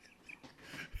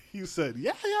 He said,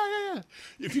 yeah.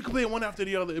 If you could play one after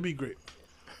the other, it'd be great.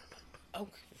 Oh.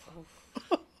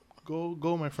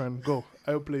 Go, my friend, go.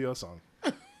 I will play your song.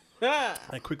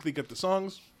 I quickly get the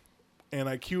songs, and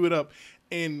I cue it up.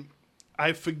 And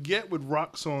I forget with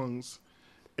rock songs,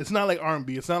 it's not like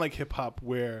R&B, it's not like hip-hop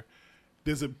where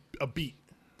there's a beat.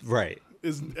 Right.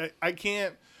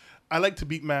 I like to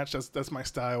beat match. That's my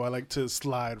style. I like to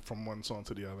slide from one song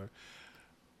to the other.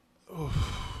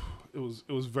 It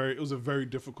was a very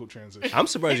difficult transition. I'm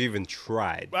surprised you even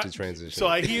tried to transition. So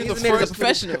I hear the He's made as a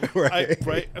first professional.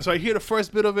 right. So I hear the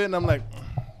first bit of it, and I'm like,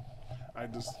 I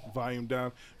just volume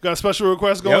down. Got a special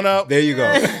request going out. There you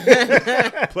go.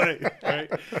 Play, right?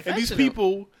 And these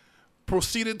people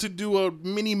proceeded to do a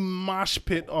mini mosh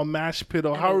pit or mash pit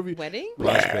or however you. Wedding?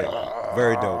 Mosh pit.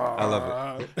 Very dope. I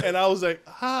love it. And I was like,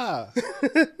 aha.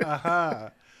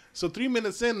 So 3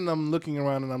 minutes in, and I'm looking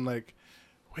around, and I'm like,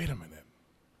 wait a minute.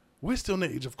 We're still in the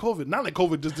age of COVID. Not like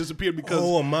COVID just disappeared because.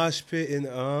 Oh, a mosh pit and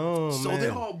So man.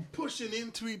 they're all pushing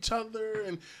into each other,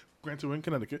 and granted we're in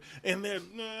Connecticut, and then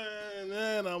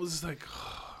and I was just like,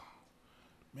 oh,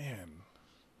 man.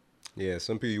 Yeah,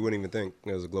 some people you wouldn't even think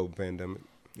there was a global pandemic.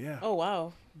 Yeah. Oh,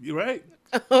 wow. You're right.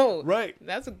 Oh. Right.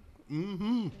 That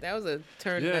was a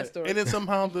turn in Yeah. that story. And then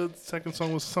somehow the second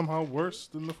song was somehow worse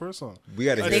than the first song. We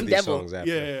got to hear Named these Devil. songs after.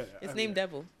 Yeah. It's named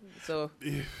Devil. So,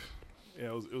 Yeah,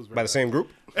 it was very By the same group?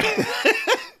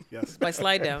 Yes. by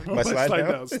Slide Down. By Slide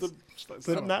Down?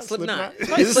 Slipknot. Slipknot.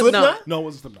 Is it Slipknot? No, it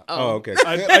wasn't Slipknot. Oh, okay.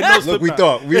 I know Look, we Slipknot.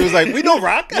 thought. We was like, we know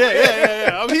rock.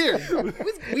 Yeah. I'm here.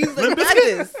 We was like, got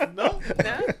this. No.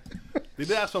 Nah. They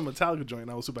did ask for a Metallica joint,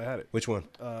 and I was super had it. Which one?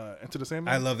 Enter the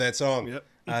Sandman. I love that song. Yep.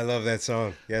 I love that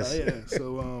song. Yes. Yeah.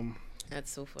 So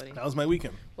That's so funny. that was my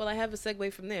weekend. Well, I have a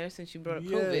segue from there since you brought up Yay.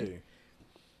 COVID.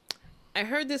 I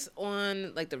heard this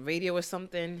on like the radio or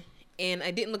something, and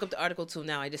I didn't look up the article till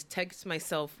now. I just text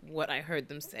myself what I heard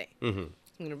them say. Mm-hmm. I'm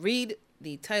going to read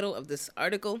the title of this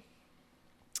article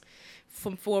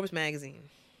from Forbes magazine.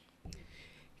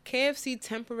 KFC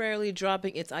temporarily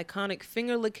dropping its iconic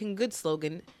finger licking good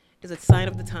slogan is a sign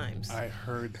of the times. I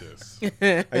heard this.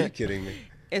 Are you kidding me?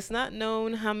 It's not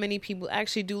known how many people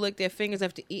actually do lick their fingers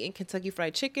after eating Kentucky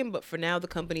Fried Chicken, but for now the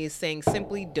company is saying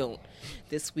simply don't.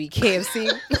 This week,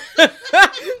 KFC.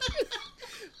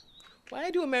 Why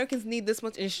do Americans need this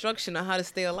much instruction on how to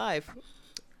stay alive?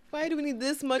 Why do we need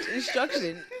this much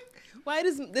instruction? Why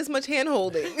does this much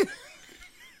hand-holding?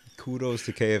 Kudos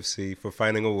to KFC for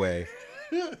finding a way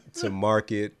to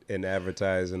market and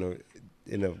advertise in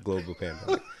a global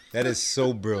pandemic. That is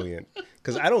so brilliant.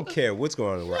 because I don't care what's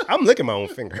going on in the world. I'm licking my own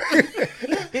finger.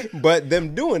 But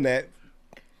them doing that,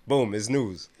 boom, is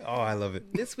news. Oh, I love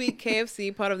it. This week,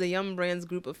 KFC, part of the Yum Brands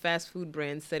group of fast food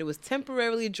brands, said it was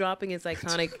temporarily dropping its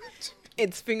iconic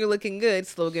 "It's finger looking good"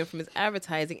 slogan from its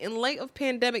advertising in light of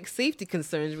pandemic safety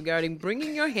concerns regarding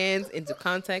bringing your hands into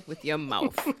contact with your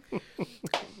mouth.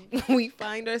 We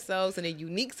find ourselves in a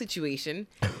unique situation,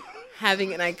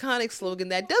 having an iconic slogan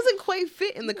that doesn't quite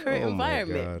fit in the current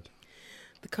environment. God.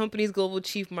 The company's global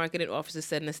chief marketing officer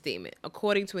said in a statement,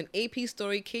 according to an AP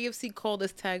story, KFC called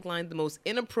this tagline the most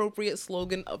inappropriate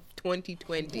slogan of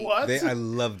 2020. What? I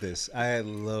love this. I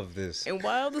love this. And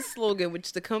while the slogan,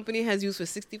 which the company has used for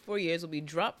 64 years, will be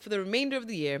dropped for the remainder of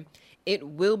the year, it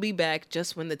will be back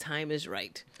just when the time is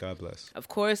right. God bless. Of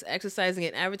course, exercising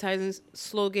an advertising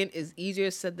slogan is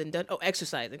easier said than done. Oh,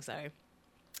 exercising, sorry.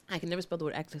 I can never spell the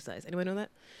word exercise. Anyone know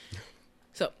that?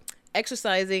 So,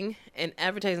 exercising an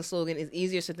advertising slogan is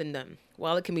easier said than done.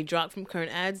 While it can be dropped from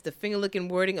current ads, the finger-licking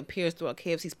wording appears throughout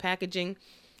KFC's packaging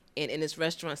and in its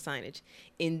restaurant signage.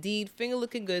 Indeed,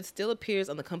 finger-licking good still appears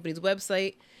on the company's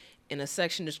website in a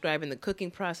section describing the cooking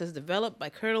process developed by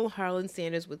Colonel Harlan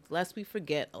Sanders with, lest we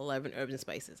forget, 11 herbs and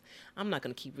spices. I'm not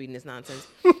going to keep reading this nonsense.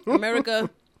 America.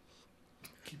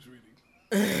 Keeps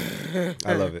reading.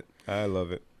 I love it. I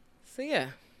love it. So, yeah.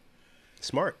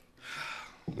 Smart.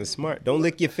 It's smart. Don't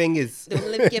lick your fingers. Don't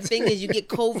lick your fingers. You get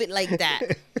COVID like that.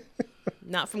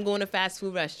 Not from going to fast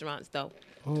food restaurants, though.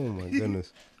 Oh, my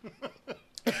goodness.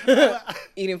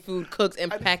 Eating food cooked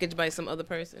and packaged by some other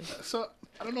person. So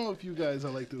I don't know if you guys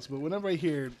are like this, but whenever I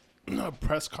hear a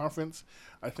press conference,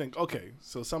 I think, okay,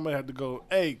 so somebody had to go,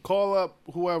 hey, call up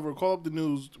whoever, call up the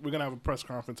news. We're going to have a press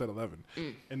conference at 11.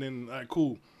 And then, all right,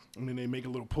 cool. And then they make a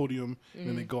little podium, and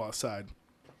then they go outside,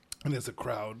 and there's a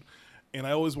crowd. And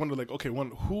I always wonder, like, okay,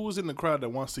 who's in the crowd that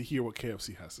wants to hear what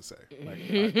KFC has to say? Like,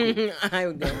 all right, cool. I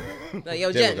would go. Like,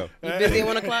 yo, There we Jen, go. you busy at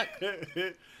 1 o'clock?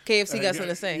 KFC got something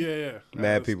to say. Yeah.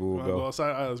 Mad people will go.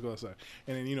 outside. All right, let's go outside.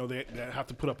 And then, they have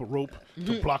to put up a rope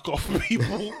to block off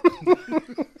people.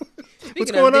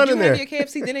 Speaking going of, on did in you have there? your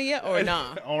KFC dinner yet or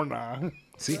nah? Or nah.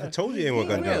 See, I told you anyone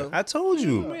gonna do Real. it. I told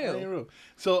you. Real. Ain't real.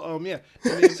 So, yeah.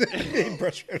 And then,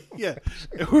 yeah,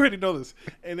 we already know this.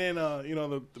 And then,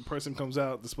 the person comes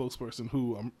out, the spokesperson,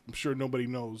 who I'm sure nobody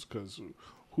knows, because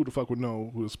who the fuck would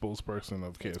know who the spokesperson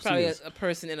of KFC Probably is? a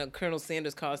person in a Colonel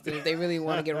Sanders costume if they really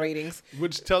want to get ratings.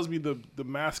 Which tells me the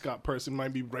mascot person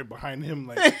might be right behind him,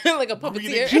 like Like a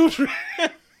breeding puppeteer. children.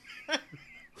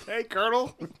 Hey,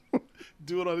 Colonel.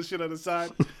 Doing all this shit on the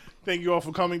side. Thank you all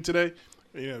for coming today.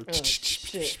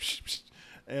 shit.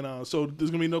 And so there's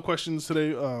going to be no questions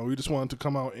today. We just wanted to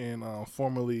come out and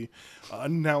formally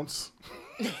announce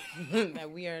That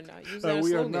we are not using that our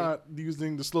we slogan. are not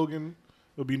using the slogan.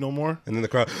 There'll be no more. And then the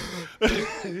crowd.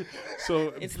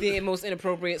 So It's the most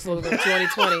inappropriate slogan of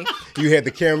 2020. You had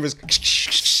the cameras.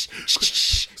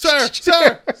 Sir,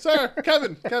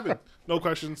 Kevin, no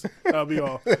questions. That'll be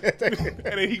all. And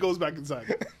then he goes back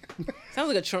inside. Sounds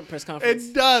like a Trump press conference.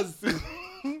 It does.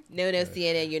 No,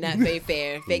 CNN, you're not very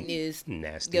fair. Fake news.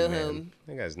 Nasty. Go man. home.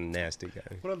 That guy's a nasty guy.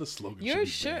 What other slogans? Your should we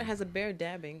shirt bring? has a bear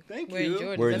dabbing. Thank We're you. in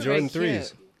Jordan. We're in That's Jordan very 3s.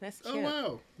 cute. That's cute. Oh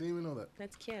wow, didn't even know that.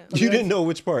 That's cute. You didn't know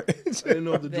which part. I didn't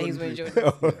know the That he's Jordan wearing 3.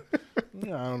 Jordan.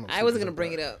 Yeah, I don't know. I wasn't gonna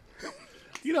bring it up.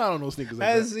 You know, I don't know sneakers I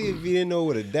like had to that. see if he didn't know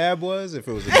what a dab was, if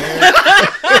it was a dab.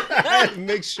 I had to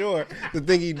make sure the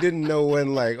thing he didn't know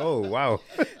when, like, oh, wow.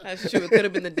 That's true. It could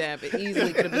have been the dab. It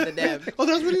easily could have been the dab. Oh,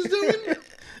 that's what he's doing.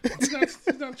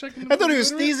 He's not checking. The I thought he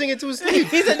was deodorant? sneezing into his teeth.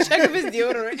 He's a check of his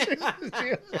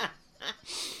deodorant.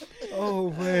 Oh,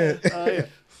 man. Yeah.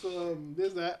 So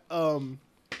there's that.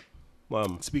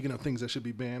 Mom. Speaking of things that should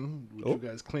be banned, which Oh. you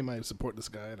guys claim I support this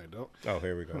guy and I don't. Oh,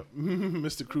 here we go.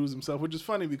 Mr. Cruz himself, which is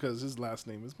funny because his last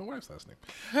name is my wife's last name.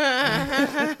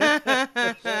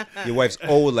 Your wife's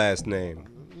old last name.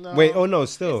 No. Wait, oh, no,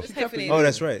 still. It's hyphenated. Oh,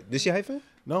 that's right. Did she hyphen?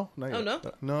 No, not yet. Oh, no?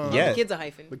 No. Yeah. The kid's a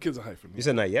hyphen. The kid's a hyphen. You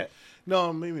said not yet?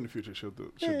 No, maybe in the future she'll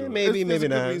do it. maybe, maybe a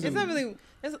good not. reason. It's not really.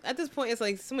 At this point, it's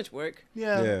like so much work.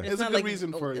 Yeah, Yeah. it's It's a not good like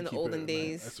reason for it in to the keep olden it.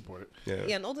 days. I support it. Yeah.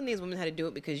 Yeah, in olden days, women had to do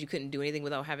it because you couldn't do anything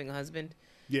without having a husband.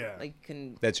 Yeah. Like,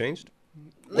 can That changed?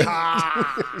 yikes.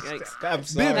 I'm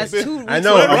sorry. That's 2 weeks I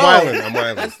know. in a I'm row. wilding. I'm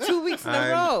wilding. That's 2 weeks in a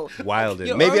I'm row. wilding.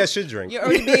 You're Maybe I already- should drink. You're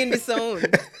already being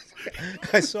disowned.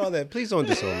 I saw that. Please don't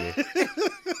disown me.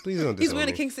 Please don't disown He's wearing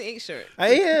a me. Kingston 8 shirt. I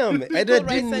am. I Equal rights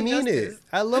didn't and mean it. justice.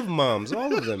 I love moms.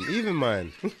 All of them. Even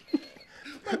mine.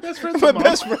 My best friend's My mom.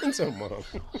 best friends are moms.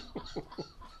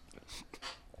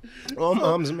 All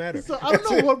moms matter. So I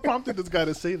don't know what prompted this guy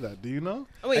to say that. Do you know?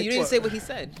 Oh, wait, you didn't say what he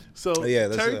said. So yeah,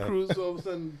 that's, Terry Crews all of a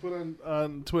sudden put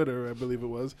on Twitter, I believe it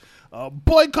was,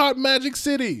 boycott Magic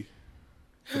City.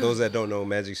 For those that don't know,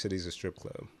 Magic City's a strip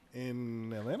club.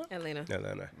 In Atlanta?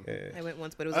 Atlanta. Yeah. I went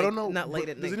once, but it was I don't know. not late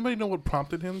at Does night. anybody know what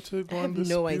prompted him to I go on have this?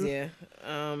 no spiel? idea.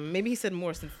 Maybe he said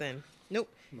more since then. Nope.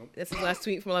 That's his last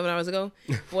tweet from 11 hours ago.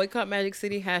 Boycott Magic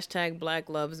City. # Black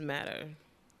Lives Matter.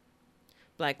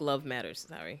 Black Love Matters.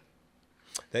 Sorry.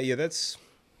 That's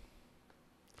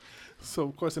So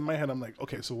of course in my head I'm like,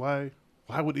 okay, so why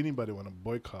would anybody want to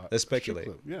boycott? let's a strip speculate.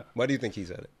 club? Yeah. Why do you think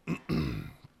he's at it?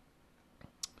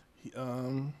 He,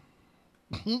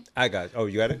 I got. Oh,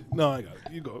 you got it. no, I got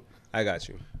it. You go. I got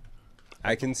you.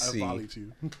 I can I see. volley to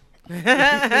you.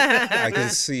 I can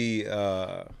see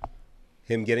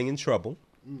him getting in trouble,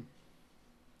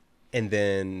 and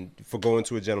then for going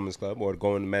to a gentleman's club or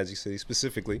going to Magic City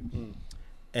specifically,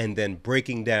 and then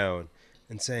breaking down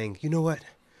and saying, you know what,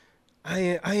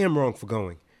 I am wrong for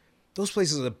going. Those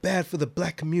places are bad for the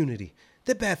black community.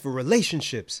 They're bad for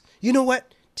relationships. You know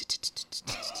what?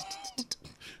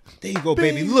 There you go,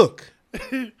 baby. Look.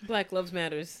 Black Lives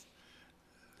Matters.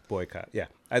 Boycott. Yeah,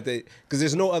 I think because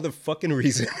there's no other fucking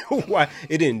reason why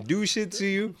it didn't do shit to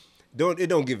you. It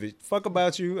don't give a fuck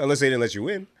about you unless they didn't let you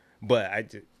in. But I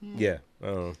did. Yeah.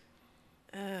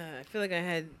 I feel like I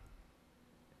had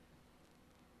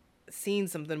seen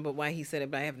something, but why he said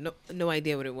it, but I have no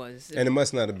idea what it was. And it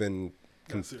must not have been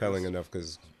That's compelling serious. enough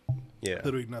because, yeah,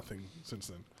 Literally nothing since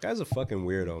then. guy's a fucking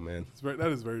weirdo, man. That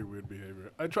is very weird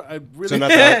behavior. I really So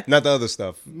not the other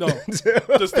stuff. no,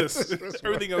 just this.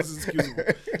 Everything else is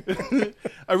excusable.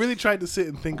 I really tried to sit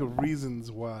and think of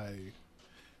reasons why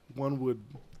one would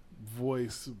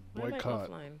voice Why am I boycott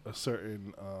offline? a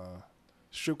certain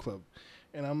strip club,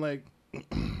 and I'm like,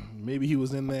 maybe he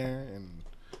was in there and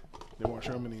they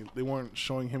weren't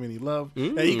showing him any love.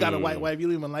 Hey, he got a white wife. You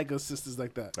don't even like us sisters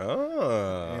like that.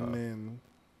 Ah, And then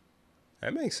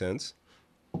that makes sense.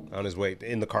 On his way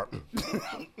in the car.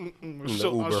 I'll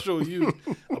Uber. show you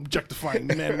objectifying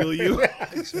men, will you?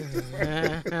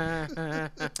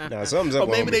 Now something's up.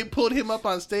 Or maybe with they homie. pulled him up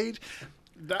on stage.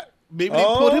 Maybe they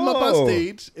pulled him up on Oh.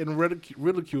 stage and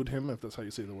ridiculed him, if that's how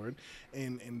you say the word,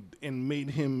 and made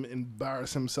him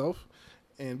embarrass himself.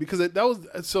 And because that was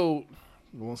so,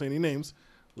 I won't say any names.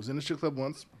 Was in a strip club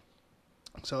once,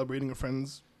 celebrating a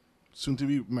friend's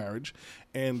soon-to-be marriage,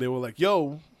 and they were like,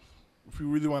 "Yo, if we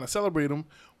really want to celebrate him,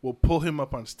 we'll pull him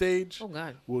up on stage. Oh,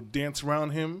 God. We'll dance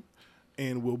around him,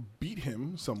 and we'll beat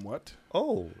him somewhat."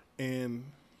 Oh, And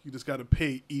you just got to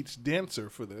pay each dancer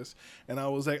for this. And I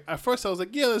was like, at first I was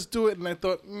like, yeah, let's do it. And I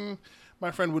thought, my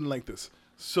friend wouldn't like this.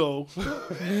 So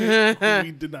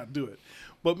we did not do it.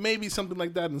 But maybe something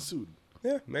like that ensued.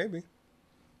 yeah, maybe.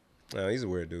 No, he's a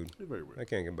weird dude. He's very weird. I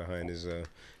can't get behind his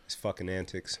fucking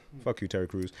antics. Fuck you, Terry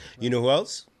Crews. You know who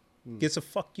else gets a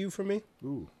fuck you from me?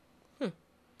 Ooh,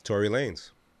 Tory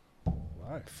Lanez.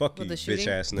 why? Fuck With you, the shooting? bitch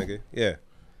ass nigga. Yeah.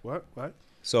 What?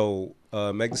 So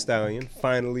Meg Thee Stallion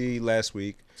finally last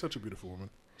week. Such a beautiful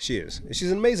woman. She is.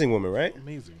 She's an amazing woman, right?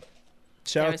 Amazing.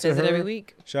 Shout Darren out to says her. it every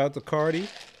week. Shout out to Cardi.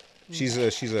 She's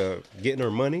getting her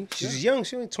money. She's young.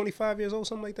 She's only 25 years old,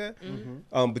 something like that.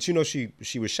 But you know she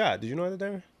was shot. Did you know that,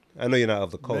 Darren? I know you're not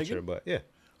of the culture, Megan? but yeah,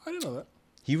 I didn't know that.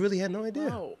 he really had no idea.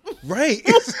 Oh. Right?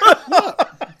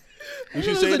 Did she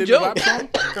was say a it in joke. the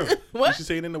WAP song? What? Did she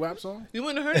say it in the WAP song? You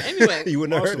wouldn't have heard it anyway. You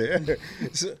wouldn't have heard it.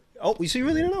 So, so you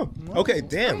really didn't know? Okay, I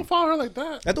damn. don't follow her like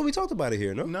that. I thought we talked about it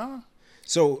here, no? Nah.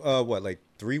 So, what, like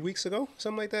 3 weeks ago?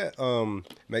 Something like that?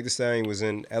 Meg Thee Stallion was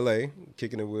in L.A.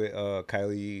 kicking it with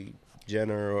Kylie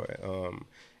Jenner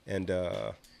and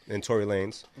Tory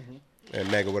Lanez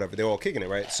and Meg or whatever. They were all kicking it,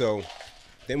 right? So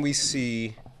then we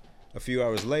see a few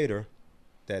hours later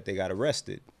that they got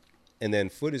arrested. And then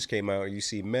footage came out and you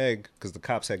see Meg, because the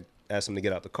cops had asked them to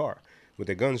get out the car with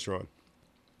their guns drawn.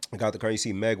 They got out the car, you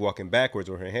see Meg walking backwards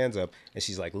with her hands up, and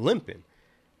she's like limping.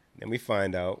 Then we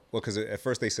find out, well, because at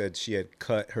first they said she had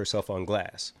cut herself on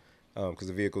glass because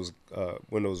the vehicle's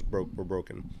windows were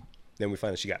broken. Then we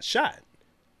find out she got shot.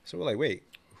 So we're like, wait,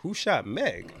 who shot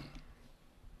Meg?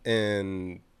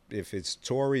 And if it's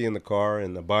Tory in the car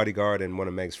and the bodyguard and one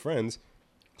of Meg's friends,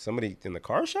 somebody in the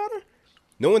car shot her?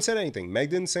 No one said anything. Meg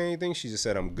didn't say anything. She just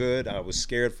said, I'm good. I was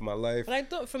scared for my life. But I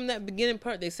thought from that beginning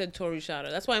part they said Tory shot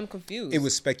her. That's why I'm confused. It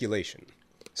was speculation.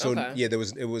 So Okay. yeah,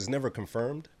 it was never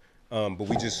confirmed. But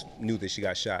we just knew that she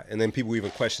got shot. And then people were even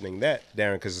questioning that,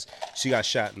 Darren, because she got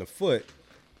shot in the foot,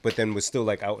 but then was still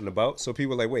like out and about. So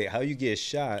people were like, wait, how you get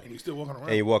shot And you still walking around.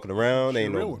 and you're walking around,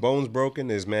 ain't a real no one. bones broken,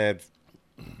 there's mad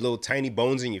little tiny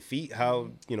bones in your feet, how,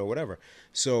 whatever.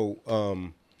 So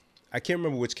I can't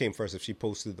remember which came first, if she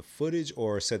posted the footage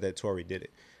or said that Tory did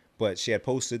it. But she had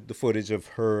posted the footage of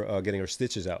her getting her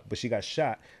stitches out, but she got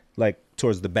shot like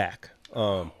towards the back.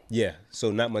 Yeah, so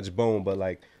not much bone, but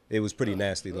like it was pretty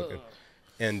nasty looking.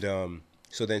 And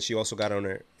So then she also got on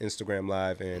her Instagram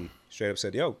live and straight up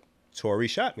said, "Yo, Tory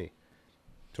shot me."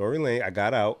 Tory Lane. I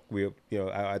got out.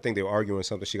 I think they were arguing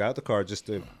something. She got out the car just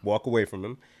to walk away from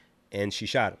him, and she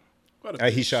shot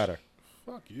him. He shot her.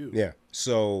 Fuck you. Yeah.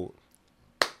 So,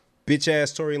 bitch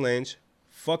ass Tory Lanez,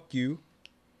 fuck you.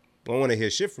 I don't want to hear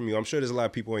shit from you. I'm sure there's a lot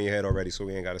of people in your head already, so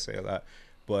we ain't got to say a lot.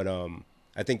 But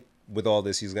I think with all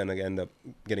this, he's gonna end up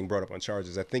getting brought up on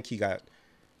charges. I think he got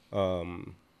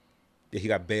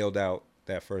bailed out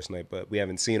that first night, but we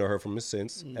haven't seen or heard from him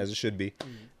since, as it should be.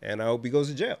 And I hope he goes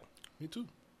to jail. Me too.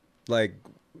 Like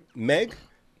Meg,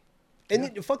 and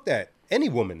then, fuck that. Any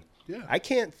woman. Yeah. I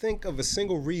can't think of a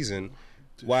single reason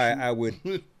why I would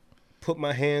put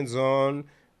my hands on,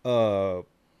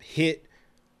 hit,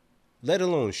 let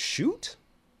alone shoot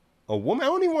a woman. I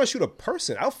don't even want to shoot a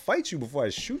person. I'll fight you before I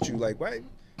shoot you. Like, why?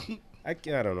 I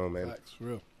don't know, man. Facts, for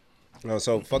real. No,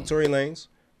 so fuck Tory Lanez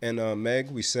and Meg.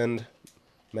 We send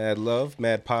mad love,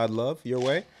 mad pod love your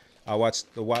way. I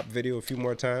watched the WAP video a few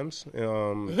more times,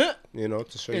 to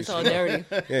show you. In solidarity.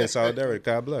 Yeah, in solidarity.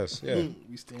 God bless. Yeah.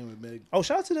 We stand with Meg. Oh,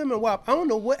 shout out to them and WAP. I don't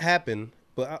know what happened,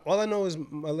 but all I know is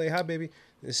Malay, hi, baby.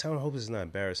 I hope this is not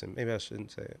embarrassing. Maybe I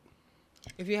shouldn't say it.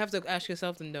 If you have to ask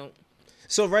yourself, then don't.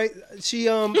 So, right, she,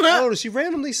 I don't know, she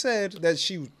randomly said that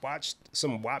she watched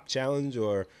some WAP challenge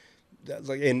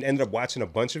and ended up watching a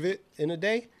bunch of it in a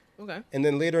day. Okay. And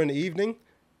then later in the evening,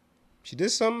 she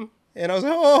did something, and I was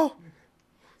like, oh,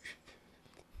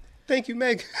 thank you,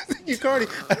 Meg. Thank you, Cardi.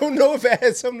 I don't know if it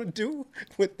had something to do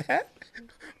with that,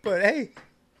 but hey,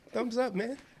 thumbs up,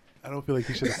 man. I don't feel like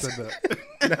you should have said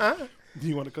that. Nah. Do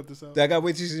you want to cut this out? I gotta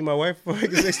wait till you see my wife before I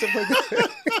can say stuff like that.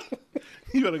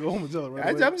 You gotta go home and tell her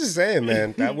right away. I'm just saying,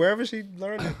 man. That wherever she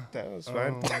learned it, that was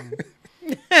fine.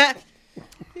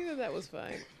 You know that was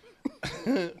fine.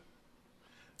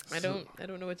 I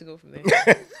don't know where to go from there.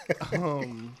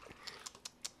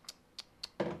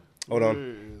 Hold on.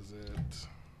 Where is it?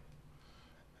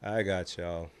 I got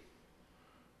y'all.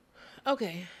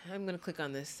 Okay, I'm gonna click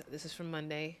on this. This is from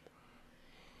Monday.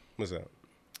 What's up?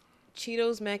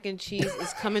 Cheetos mac and cheese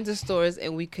is coming to stores,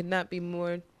 and we could not be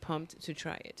more pumped to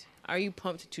try it. Are you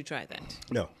pumped to try that?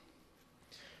 No,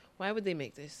 Why would they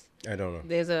make this? I don't know.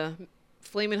 There's a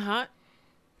flaming hot,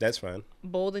 That's fine.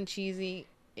 bold and cheesy,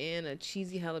 and a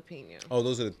cheesy jalapeno. Oh,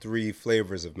 those are the 3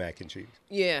 flavors of mac and cheese.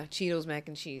 Yeah, Cheetos mac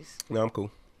and cheese. No, I'm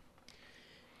cool.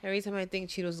 Every time I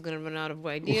think Cheetos is going to run out of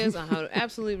ideas on how to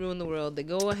absolutely ruin the world, they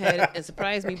go ahead and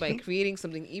surprise me by creating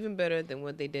something even better than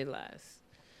what they did last.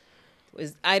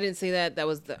 I didn't say that. That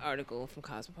was the article from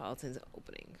Cosmopolitan's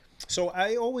opening. So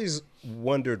I always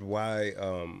wondered why,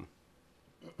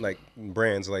 like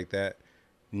brands like that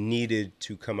needed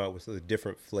to come out with a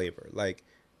different flavor. Like,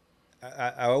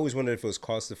 I always wondered if it was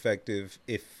cost effective,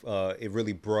 if it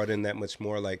really brought in that much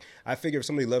more. Like, I figure if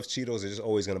somebody loves Cheetos, they're just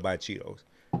always going to buy Cheetos.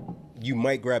 You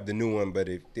might grab the new one, but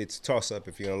it's toss up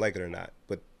if you're going to like it or not.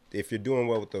 But if you're doing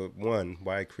well with the one,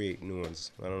 why create new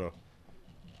ones? I don't know.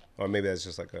 Or maybe that's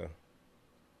just like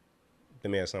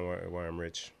maybe that's not why I'm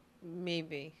rich.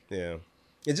 Maybe. Yeah.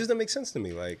 It just doesn't make sense to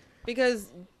me. Like,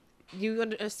 because you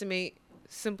underestimate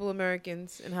simple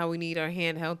Americans and how we need our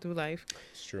hand held through life.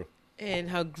 it's true. And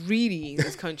how greedy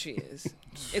this country is.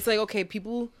 It's like, okay,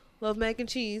 people love mac and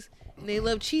cheese, and they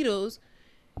love Cheetos,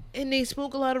 and they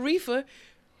smoke a lot of reefer.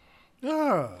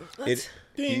 Ah.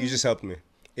 You just helped me.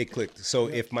 It clicked. So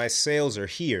if my sales are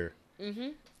here,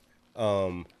 and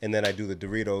then I do the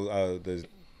Dorito, the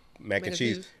mac and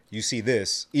cheese, you see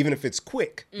this. Even if it's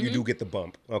quick, you do get the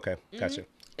bump. Okay, gotcha.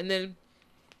 And then,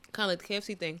 kind of like the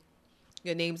KFC thing,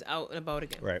 your name's out and about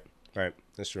again. Right,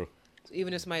 that's true. So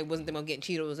even if somebody wasn't thinking about getting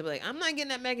Cheetos, they'd be like, I'm not getting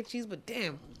that mac and cheese, but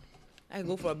damn, I can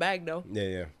go for a bag though.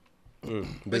 Yeah.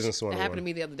 Business Which 101. happened to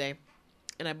me the other day,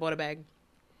 and I bought a bag.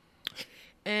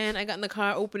 And I got in the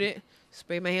car, opened it,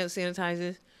 sprayed my hand with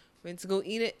sanitizers, went to go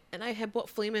eat it, and I had bought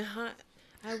Flamin' Hot.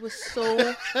 I was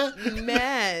so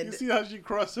mad. You see how she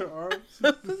crossed her arms?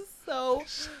 I was so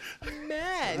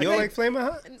mad. You don't like Flamin'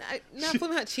 Hot? Not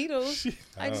Flamin' Hot Cheetos.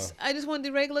 I just wanted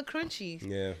the regular crunchies.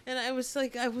 Yeah. And I was so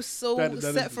That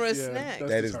set is- for a yeah, snack.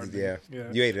 that's That is, disheartening.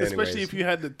 yeah. You ate it Especially anyways. if you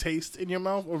had the taste in your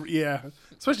mouth.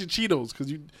 Especially Cheetos,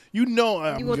 because you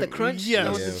know. You want the crunch? Yes.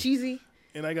 You want the cheesy?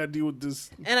 And I got to deal with this.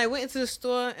 And I went into the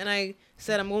store and I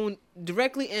said I'm going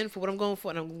directly in for what I'm going for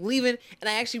and I'm leaving. And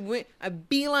I actually I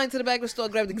beeline to the back of the store,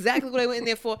 grabbed exactly what I went in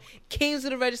there for, came to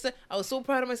the register. I was so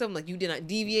proud of myself. I'm like, you did not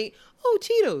deviate. Oh,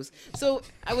 Cheetos. So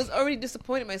I was already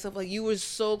disappointed in myself. Like, you were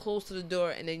so close to the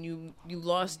door and then you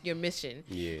lost your mission.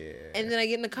 Yeah. And then I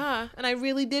get in the car and I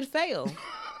really did fail.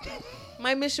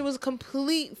 My mission was a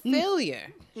complete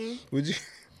failure. Would you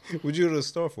go to the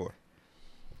store for?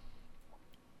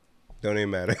 Don't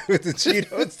even matter. With the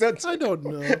Cheetos, that's I don't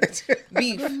know.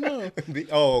 Beef.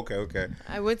 Oh, okay.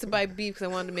 I went to buy beef because I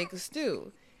wanted to make a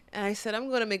stew. And I said, I'm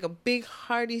going to make a big,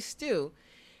 hearty stew.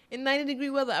 In 90-degree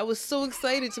weather, I was so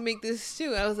excited to make this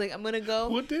stew. I was like, I'm going to go.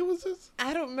 What day was this?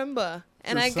 I don't remember.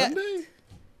 And Was I it got Sunday?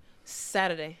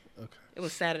 Saturday. Okay. It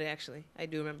was Saturday, actually. I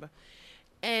do remember.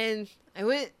 And I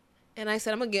went and I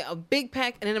said, I'm going to get a big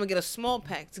pack and then I'm going to get a small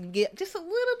pack to get just a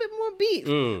little bit more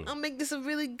beef. I'll make this a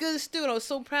really good stew. And I was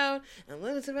so proud. I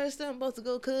went to the restaurant. I'm about to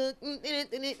go cook. Ooh,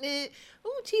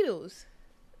 Cheetos.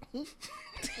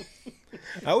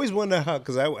 I always wonder how,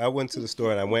 because I went to the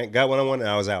store and got what I wanted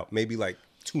and I was out. Maybe like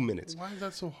 2 minutes. Why is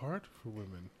that so hard for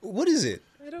women? What is it?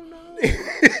 I don't know.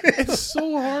 It's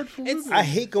so hard for women. I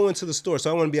hate going to the store,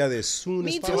 so I want to be out there as soon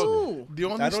Me as possible. too. The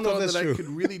only I don't know store if that that's I true. could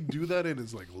really do that in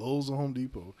is like Lowe's or Home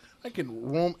Depot. I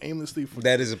can roam aimlessly for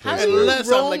That is a How place. do you Unless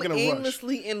I'm, roam like, in a rush.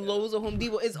 aimlessly in Lowe's or Home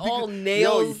Depot? It's all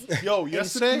nails. Yo,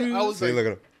 yesterday I was See, look like,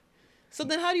 at him. So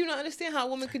then how do you not understand how a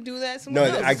woman could do that? No, Someone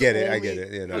else I get is it. I only- get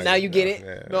it. Yeah, no, Oh, I now you get it?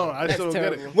 Yeah. no, I That's still don't get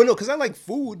terrible. it. Well, no, because I like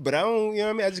food, but I don't, you know what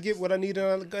I mean? I just get what I need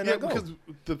and I Yeah, go. because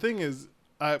the thing is,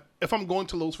 if I'm going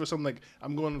to Lowe's for something, like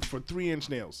I'm going for 3-inch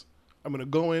nails. I'm gonna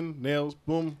go in, nails,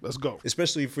 boom, let's go.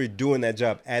 Especially if you're doing that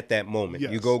job at that moment.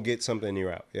 Yes. You go get something and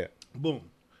you're out. Yeah. Boom.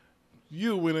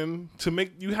 You went in to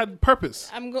make. You had purpose.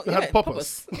 I'm going. You had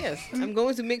purpose. Yes, I'm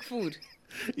going to make food.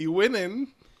 You went in,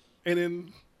 and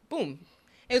then Boom.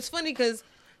 It was funny because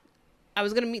I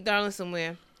was gonna meet Darlin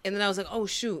somewhere, and then I was like, "Oh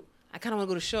shoot, I kind of want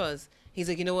to go to Shaw's." He's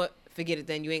like, "You know what? Forget it.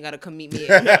 Then you ain't gotta come meet me."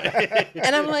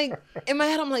 And I'm like, in my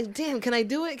head, I'm like, "Damn, can I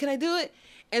do it? Can I do it?"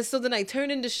 And so then I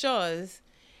turned into Shaw's,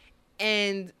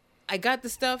 and I got the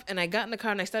stuff, and I got in the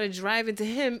car, and I started driving to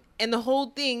him, and the whole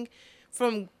thing,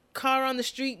 from car on the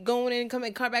street, going in,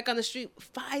 coming, car back on the street,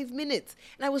 5 minutes,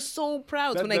 and I was so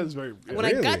proud. That- when that's very- when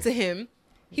I Really? got to him,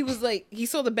 he was like, he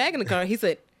saw the bag in the car. He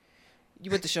said,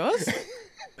 "You went to Shaw's?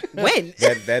 When?"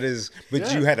 That is, but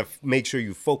Yeah. you had to make sure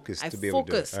you focused I to be able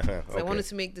focused. to do it. 'Cause I wanted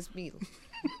to make this meal.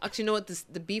 Actually, you know what?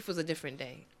 The beef was a different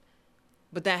day,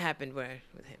 but that happened with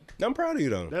him. I'm proud of you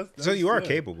though. That's- So you are yeah.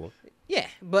 capable. Yeah,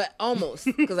 but almost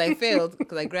because I failed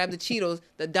because I grabbed the Cheetos,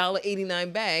 the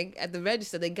 $1.89 bag at the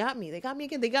register. They got me. They got me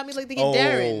again. They got me like they get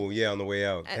Darren Oh yeah, on the way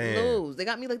out. at Damn. Lowe's. They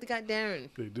got me like they got Darren.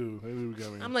 they do. They do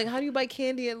got me. I'm like, how do you buy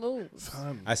candy at Lowe's?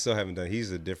 Son, I still haven't done.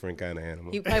 He's a different kind of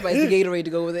animal. He probably buys the Gatorade to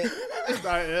go with it.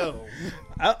 I am.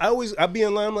 I be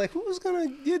in line. I'm like, who's gonna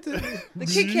get The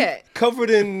Kit Kat. covered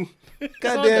in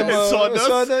goddamn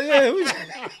Sawdust. Yeah,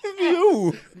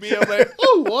 you. Me, I'm like,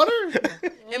 oh, water.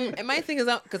 And my thing is,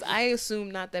 because I assume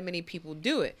not that many people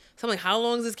do it. So I'm like, how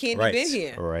long has this candy Right. been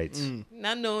here? Right.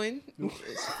 Not knowing.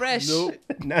 It's fresh. Nope.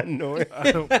 Not knowing.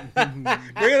 I don't.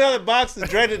 Bring another box. The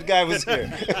dreaded guy was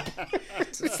here.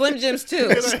 Slim Jims too.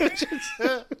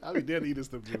 I'll be dead to eat a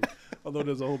Slim Jim. Although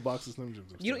there's a whole box of Slim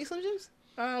Jims. You don't eat Slim Jims?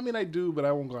 I mean, I do, but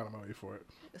I won't go out of my way for it.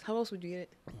 How else would you get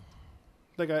it?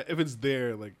 Like, if it's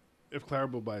there, like, if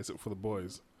Clarabelle buys it for the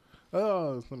boys.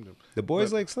 Oh, Slim Jim. The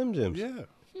boys But- like Slim Jims. Yeah.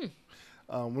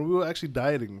 When we were actually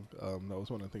dieting, that was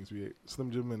one of the things we ate.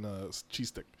 Slim Jim and cheese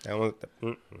stick. I want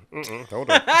hold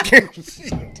on.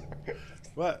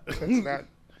 What? It's not.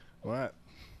 What?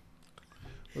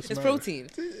 What's the It's matter? protein.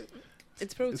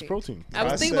 It's protein. It's protein. I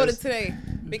was thinking about it Processed. today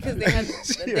because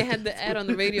they had the ad on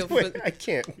the radio for Wait, I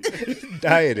can't.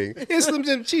 Dieting. Here's Slim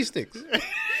Jim cheese sticks.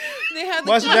 they had the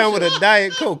Wash it down with a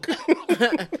Diet Coke.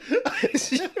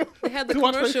 they had the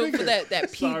Watch my commercial for finger. that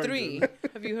Sorry, P3.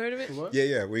 Have you heard of it? What?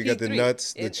 Yeah, where you got the P3.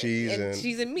 nuts, the cheese, and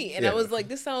cheese and meat. And yeah. I was like,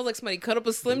 this sounds like somebody cut up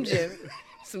a Slim Jim,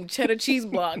 some cheddar cheese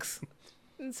blocks,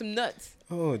 and some nuts.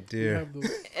 oh You dear. have the-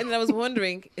 And then I was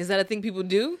wondering, is that a thing people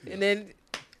do? And then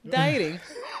dieting.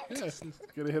 Yes,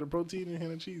 get a hit of protein and a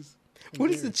hit of cheese.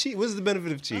 What is the cheese? What is the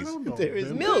benefit of cheese? don't know, There is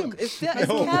man. Milk. It's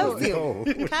calcium.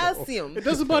 no. Calcium. It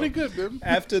does the body good, man.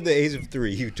 After the age of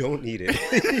 3, you don't need it.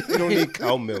 You don't need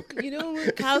cow milk. You know what?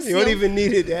 You Calcium. don't even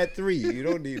need it at 3. You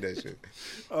don't need that shit.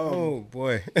 Oh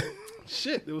boy.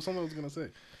 Shit, there was something I was gonna say.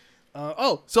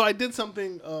 So I did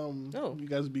something. Oh. You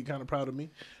guys would be kind of proud of me.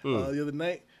 The other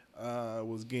night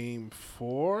was game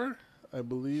 4, I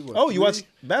believe. or Oh, you 3. watched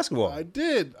basketball? I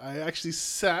did. I actually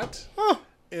sat Oh.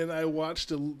 and I watched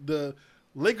the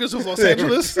Lakers of Los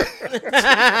Angeles take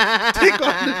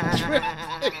on the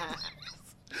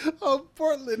Trailblazers of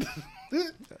Portland.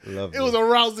 Love It was a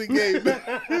rousing game.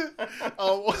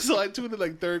 So I tuned in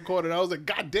like third quarter, and I was like,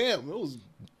 "God damn!"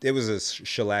 It was a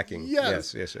shellacking.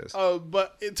 Yes. Yes.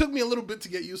 But it took me a little bit to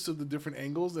get used to the different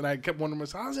angles, and I kept wondering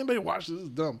myself, "How does anybody watch this? This is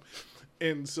dumb."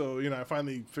 And so, I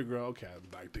finally figure out, okay,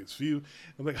 I like this view.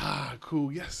 I'm like,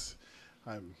 cool, yes.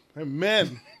 I'm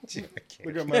men.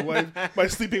 Look at my wife, my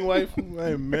sleeping wife.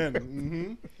 I'm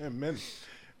men. I'm men.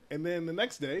 And then the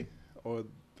next day, or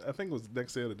I think it was the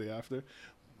next day or the day after,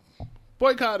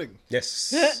 boycotting.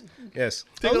 Yes. Yes.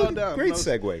 Take it on down. Great And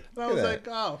segue. I was like,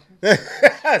 oh. So,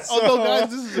 Although, guys,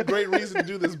 this is a great reason to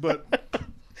do this, but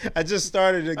I just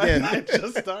started again. I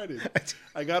just started.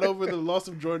 I got over the loss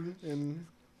of Jordan, and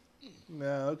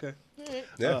okay.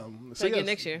 Yeah. So again yes,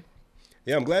 next year.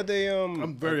 Yeah, I'm glad they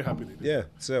I'm very happy they did. yeah.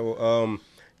 So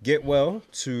get well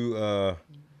to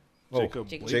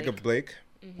Jacob Blake.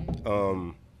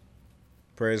 Blake.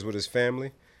 Prayers with his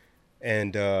family.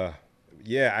 And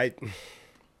yeah,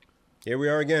 here we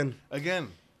are again. Again,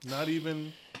 not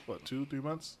even, 2-3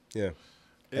 months? Yeah.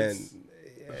 It's, And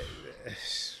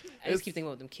I just keep thinking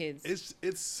about them kids.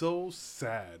 it's so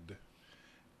sad.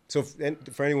 so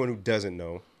for anyone who doesn't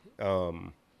know,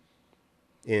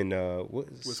 in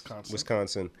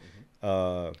Wisconsin,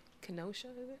 Kenosha,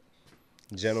 is it?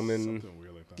 gentleman, Something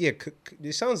weird like that. yeah,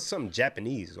 it sounds something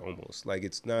Japanese almost, like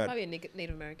it's not Probably a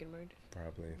Native American word.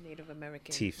 probably Native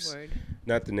American Chiefs. word.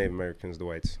 not the Native Americans, the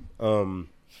whites.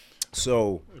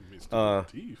 So It means the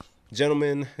teeth.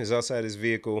 gentleman is outside his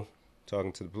vehicle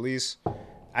talking to the police.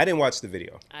 I didn't watch the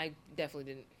video, I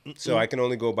definitely didn't. so I can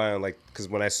only go by on because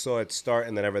when I saw it start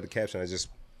and then I read the caption, I just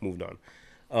moved on.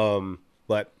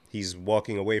 But he's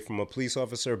walking away from a police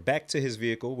officer back to his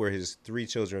vehicle where his 3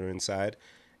 children are inside,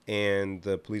 and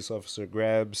the police officer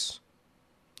grabs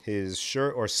his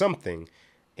shirt or something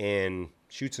and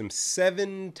shoots him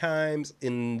 7 times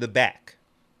in the back.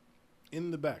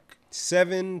 In the back.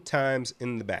 7 times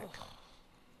in the back.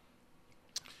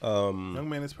 Young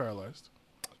man is paralyzed.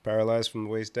 Paralyzed from the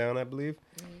waist down, I believe.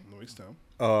 On the waist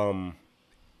down.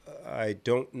 I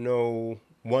don't know,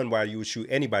 one, why you would shoot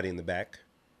anybody in the back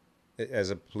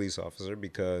as a police officer,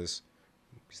 because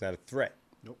he's not a threat.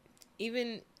 Nope.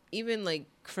 Even like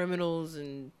criminals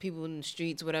and people in the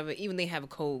streets, whatever, even they have a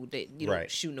code that you don't Right.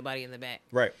 shoot nobody in the back.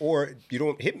 Right. Or you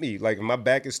don't hit me. Like, if my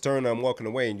back is turned, I'm walking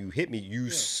away, and you hit me,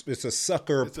 it's a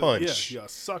sucker punch. Yeah,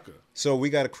 sucker. So we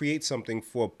got to create something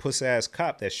for a puss-ass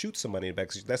cop that shoots somebody in the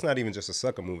back. That's not even just a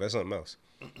sucker move. That's something else.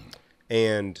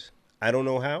 And I don't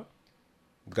know how.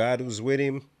 God was with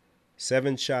him.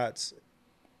 7 shots,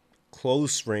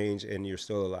 close range, and you're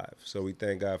still alive. So we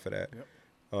thank God for that.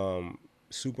 Yep.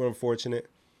 Super unfortunate.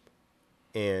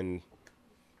 And,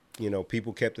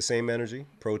 people kept the same energy,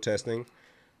 protesting.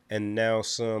 And now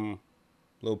some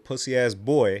little pussy-ass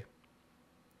boy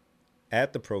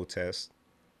at the protest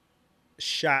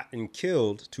shot and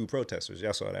killed 2 protesters.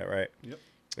 Y'all saw that, right? Yep.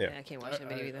 Yeah. I can't watch that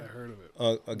video I either. heard of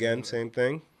it. Again, same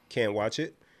thing. Can't watch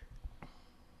it.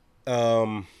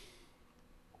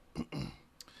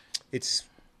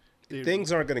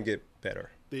 Things aren't going to get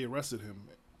better. They arrested him.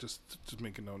 Just to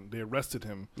make it known, they arrested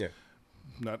him. Yeah.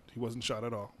 He wasn't shot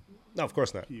at all. No, of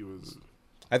course not. He was.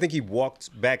 I think he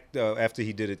walked back after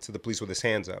he did it to the police with his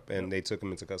hands up, and they took him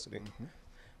into custody.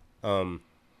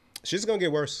 Shit's gonna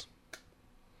get worse.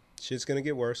 Shit's gonna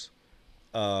get worse.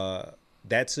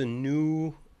 That's a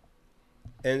new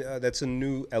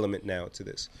element now to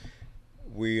this.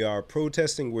 We are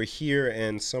protesting. We're here,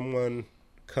 and someone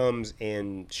comes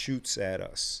and shoots at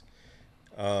us.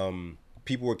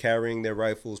 People were carrying their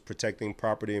rifles, protecting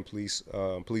property and police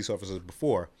officers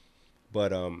before,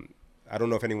 but I don't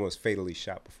know if anyone was fatally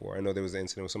shot before. I know there was an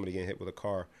incident with somebody getting hit with a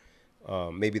car.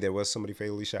 Maybe there was somebody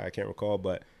fatally shot. I can't recall,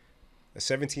 but a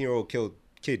 17-year-old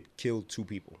kid killed 2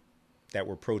 people that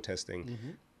were protesting.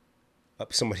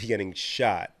 Somebody getting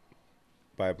shot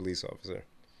by a police officer.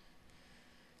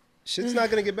 Shit's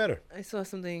not gonna get better. I saw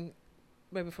something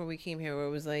right before we came here where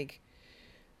it was like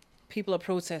people are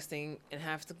protesting and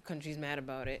half the country's mad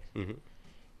about it.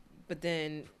 But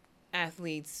then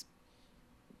athletes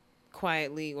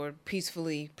quietly or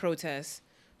peacefully protest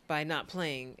by not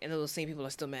playing, and those same people are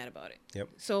still mad about it. Yep.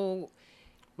 So,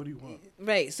 What do you want?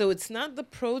 right. So it's not the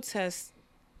protest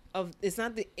it's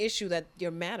not the issue that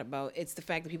you're mad about. It's the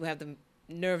fact that people have the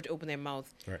nerve to open their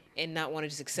mouth Right. and not want to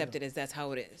just accept it as that's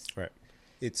how it is. Right.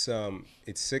 It's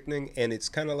sickening, and it's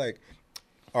kind of like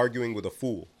arguing with a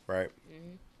fool, right?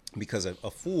 Because a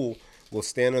fool will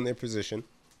stand on their position,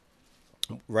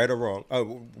 right or wrong,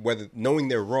 whether knowing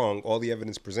they're wrong, all the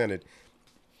evidence presented,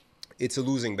 it's a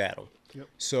losing battle. Yep.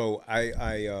 So I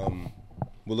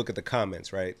will look at the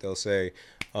comments, right? They'll say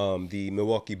the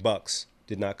Milwaukee Bucks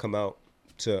did not come out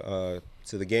to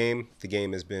the game. The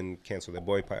game has been canceled. They're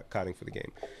boycotting for the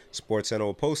game. SportsCenter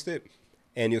will post it,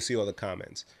 and you'll see all the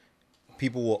comments.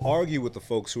 People will argue with the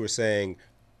folks who are saying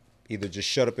either just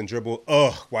shut up and dribble,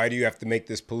 why do you have to make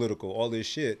this political, all this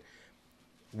shit.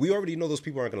 We already know those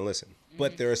people aren't going to listen.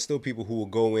 But there are still people who will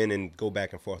go in and go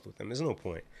back and forth with them. There's no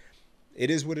point. It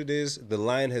is what it is. The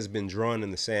line has been drawn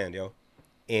in the sand, yo.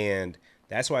 And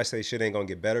that's why I say shit ain't going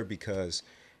to get better, because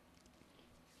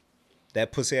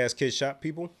that pussy ass kid shot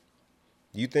people.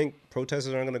 You think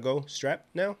protesters aren't going to go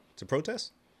strapped now to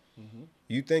protest? Mm-hmm.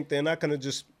 You think they're not going to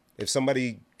just, if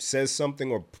somebody says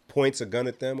something or points a gun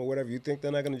at them or whatever, you think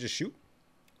they're not going to just shoot?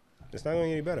 It's not going to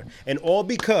get any better. And all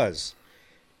because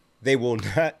they will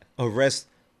not arrest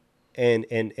and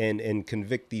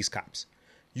convict these cops.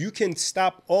 You can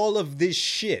stop all of this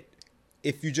shit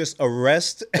if you just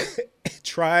arrest,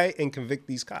 try and convict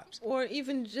these cops. Or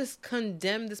even just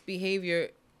condemn this behavior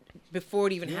before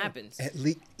it even happens. At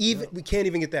least, we can't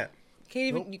even get that.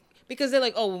 Can't even because they're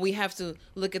like, oh, well, we have to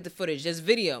look at the footage. There's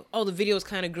video. Oh, the video is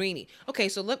kind of grainy. Okay,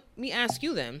 so let me ask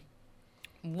you then,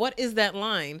 what is that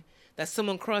line that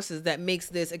someone crosses that makes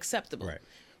this acceptable? Right.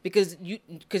 Because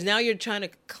now you're trying to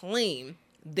claim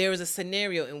there is a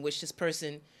scenario in which this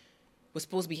person was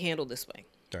supposed to be handled this way.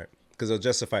 Right. Because they'll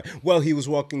justify, well, he was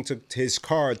walking to his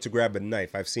car to grab a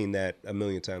knife. I've seen that a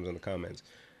million times in the comments.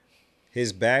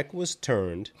 His back was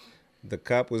turned. The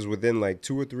cop was within like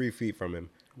 2 or 3 feet from him.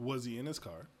 Was he in his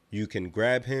car? You can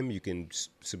grab him. You can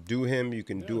subdue him. You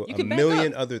can do You a can back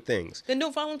million up. other things. Then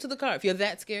don't follow him to the car. If you're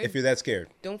that scared, If you're that scared.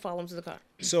 don't follow him to the car.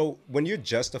 So when you're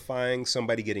justifying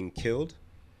somebody getting killed,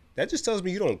 that just tells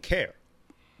me you don't care.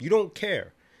 You don't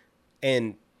care.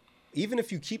 And even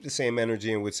if you keep the same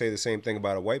energy and would say the same thing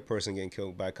about a white person getting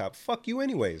killed by a cop, fuck you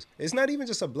anyways. It's not even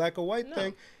just a black or white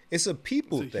thing. It's a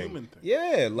people It's a thing. human thing.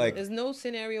 Yeah, like There's no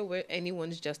scenario where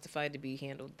anyone's justified to be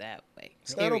handled that way.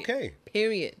 it's not okay.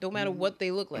 Period. No matter what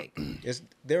they look like.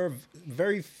 There are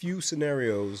very few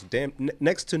scenarios,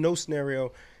 next to no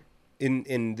scenario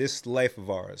in this life of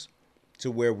ours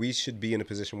to where we should be in a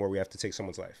position where we have to take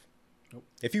someone's life. Nope.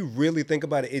 If you really think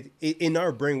about it, in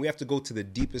our brain, we have to go to the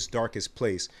deepest, darkest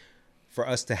place for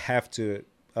us to have to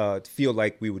feel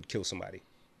like we would kill somebody.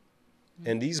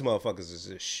 And these motherfuckers is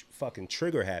just fucking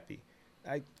trigger happy.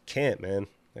 I can't, man.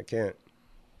 I can't.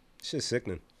 It's just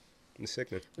sickening. It's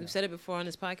sickening. We've said it before on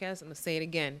this podcast. I'm going to say it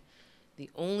again. The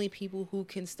only people who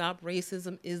can stop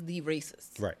racism is the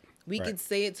racists. Right. We right. could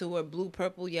say it to her blue,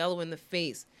 purple, yellow in the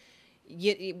face.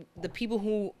 Yet the people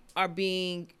who are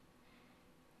being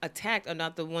attacked are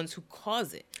not the ones who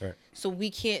cause it. Right. So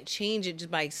we can't change it just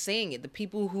by saying it. The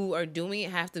people who are doing it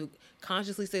have to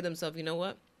consciously say to themselves, you know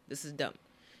what? This is dumb.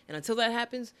 And until that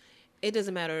happens, it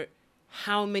doesn't matter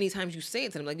how many times you say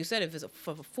it to them. Like you said, if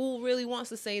a fool really wants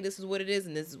to say this is what it is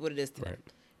and this is what it is to them.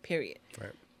 Period.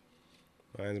 Right.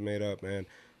 Mine's made up, man.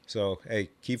 So, hey,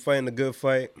 keep fighting the good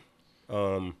fight.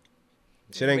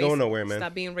 Shit ain't going nowhere, man.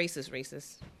 Stop being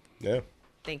racist. Yeah.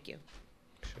 Thank you.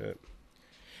 Shit.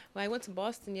 Well, I went to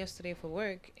Boston yesterday for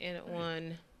work, and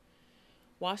on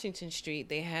Washington Street,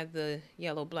 they had the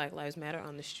yellow Black Lives Matter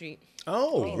on the street.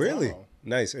 Oh, really? wow.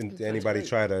 Nice. And anybody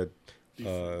try to...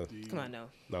 Come on, no.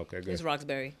 Okay, good. It's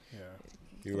Roxbury. Yeah.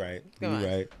 You're right. Come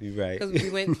on. You're right. Because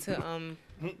we went to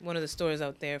one of the stores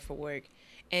out there for work.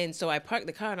 And so I parked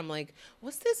the car, and I'm like,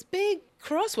 what's this big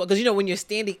crosswalk? Because, when you're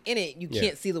standing in it, you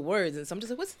can't see the words. And so I'm just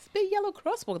like, what's this big yellow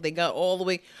crosswalk? They got all the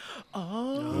way. Oh,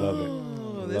 Love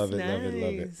it. that's Love it, nice. love it,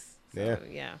 love it. So,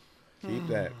 yeah. Keep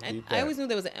that. And Keep that. I always knew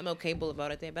there was an MLK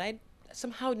Boulevard out there, but I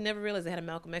somehow never realized they had a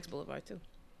Malcolm X Boulevard, too.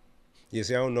 Yeah,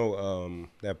 see, I don't know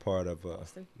that part of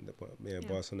Boston?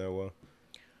 Boston that well.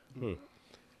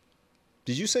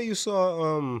 Did you say you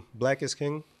saw Black is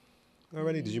King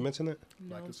already? Did you mention that?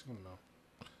 Black is King, no.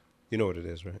 You know what it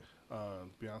is, right?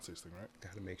 Beyonce's thing, right?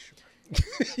 Gotta make sure.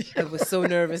 I was so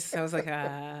nervous. I was like,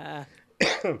 ah.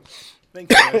 Thank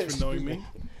you guys for knowing me.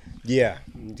 Yeah.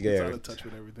 It's Yeah. out of touch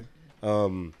with everything.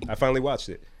 I finally watched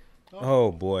it.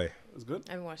 Oh boy. It's good.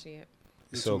 I haven't watched it yet.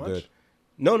 It's Is it so too good. much?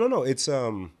 No.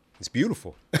 It's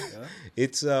beautiful. Yeah.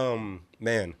 It's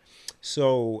man.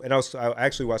 So I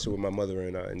actually watched it with my mother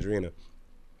and Andrina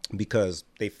because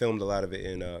they filmed a lot of it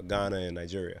in Ghana and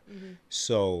Nigeria. Mm-hmm.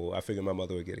 So I figured my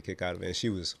mother would get a kick out of it, and she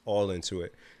was all into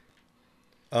it.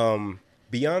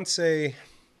 Beyonce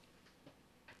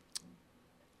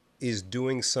is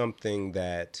doing something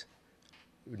that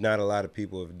not a lot of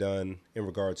people have done in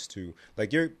regards to,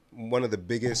 like, you're one of the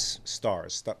biggest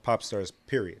stars, pop stars,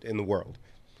 period, in the world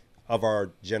of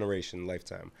our generation,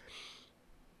 lifetime.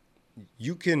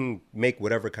 You can make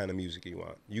whatever kind of music you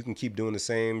want. You can keep doing the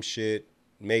same shit,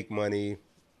 make money,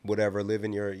 whatever, live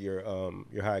in your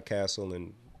high castle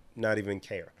and not even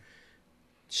care.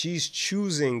 She's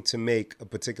choosing to make a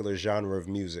particular genre of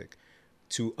music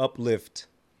to uplift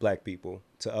Black people,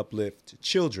 to uplift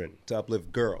children, to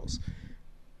uplift girls.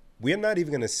 We're not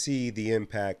even going to see the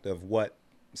impact of what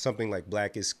something like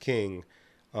Black is King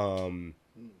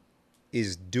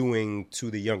is doing to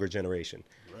the younger generation.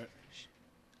 Right.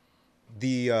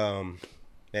 The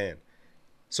man,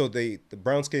 so the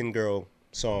brown skinned girl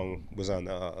song was on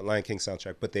the Lion King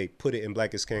soundtrack, but they put it in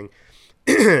Black is King,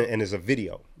 and there's a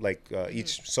video. Like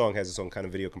each song has its own kind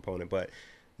of video component, but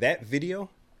that video,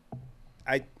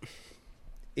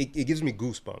 it gives me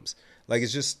goosebumps. Like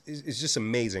it's just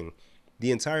amazing.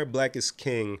 The entire Black is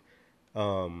King.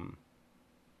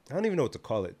 I don't even know what to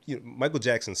call it. Michael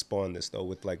Jackson spawned this though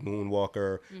with like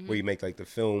Moonwalker, where you make like the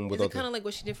film with. Is it kind of like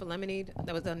what she did for Lemonade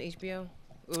that was on HBO?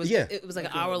 It was like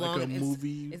an hour long. Like a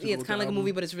movie. It's kind of like a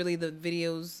movie, but it's really the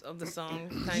videos of the song,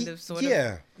 kind of, sort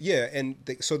of. Yeah, and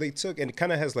so they took, and it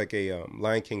kind of has like a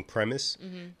Lion King premise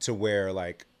to where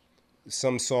like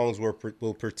some songs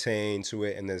will pertain to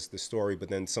it, and there's the story, but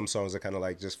then some songs are kind of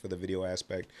like just for the video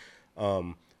aspect.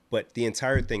 But the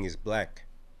entire thing is black.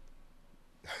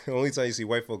 The only time you see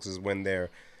white folks is when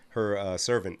they're her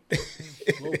servant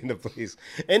in the place,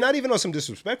 and not even on some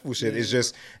disrespectful shit. It's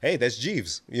just, hey, that's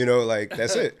Jeeves, like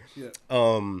that's it.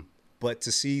 But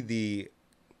to see the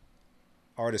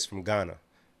artists from Ghana,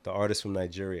 the artists from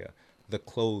Nigeria, the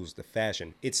clothes, the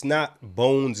fashion, it's not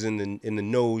bones in the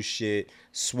nose shit,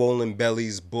 swollen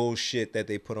bellies bullshit that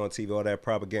they put on TV, all that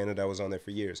propaganda that was on there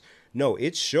for years. No,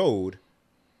 it showed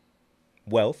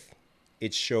wealth.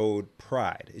 It showed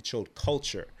pride. It showed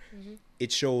culture.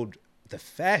 It showed the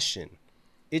fashion.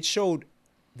 It showed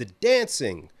the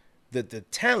dancing, the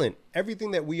talent,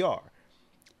 everything that we are.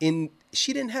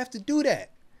 She didn't have to do that.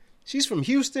 She's from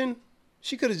Houston.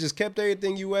 She could have just kept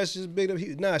everything U.S. just big up.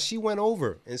 Nah, she went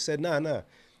over and said, nah.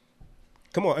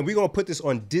 Come on, and we're gonna put this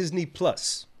on Disney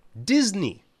Plus.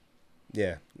 Disney.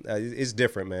 Yeah, it's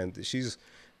different, man.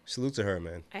 Salute to her,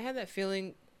 man. I had that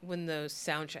feeling when the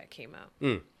soundtrack came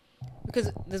out.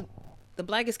 Because the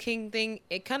Black is King thing,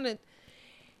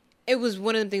 it was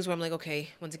one of the things where I'm like, okay,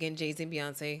 once again, Jay-Z and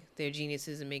Beyonce, they're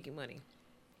geniuses in making money.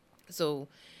 So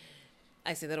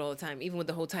I say that all the time, even with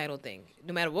the whole Tidal thing.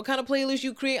 No matter what kind of playlist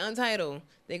you create on Tidal,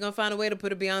 they're going to find a way to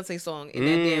put a Beyonce song in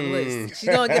that damn list. She's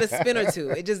going to get a spin or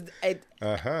two.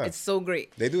 It's so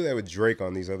great. They do that with Drake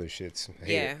on these other shits.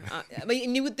 Yeah.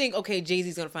 And you would think, okay,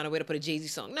 Jay-Z's going to find a way to put a Jay-Z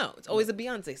song. No, it's always a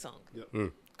Beyonce song.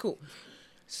 Yep. Cool.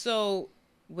 So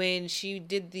when she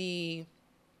did the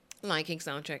Lion King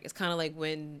soundtrack, it's kind of like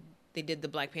when they did the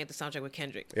Black Panther soundtrack with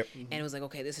Kendrick. Yep. And it was like,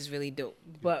 okay, this is really dope.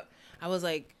 But I was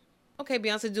like, okay,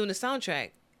 Beyonce doing the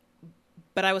soundtrack.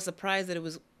 But I was surprised that it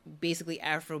was basically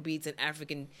Afro beats and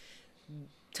African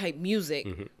type music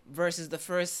versus the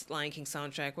first Lion King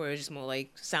soundtrack where it was just more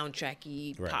like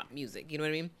soundtracky pop music. You know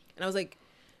what I mean? And I was like,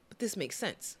 but this makes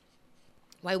sense.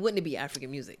 Why wouldn't it be African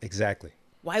music? Exactly.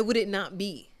 Why would it not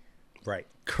be? Right.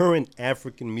 Current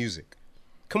African music.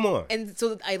 Come on. And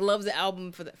so I love the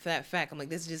album for that fact. I'm like,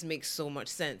 this just makes so much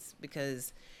sense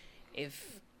because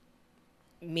if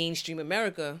mainstream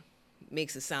America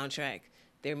makes a soundtrack,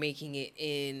 they're making it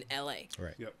in LA.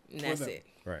 Right. Yep. And that's it.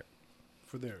 Right.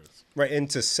 For theirs. Right. And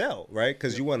to sell, right?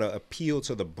 Because you want to appeal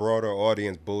to the broader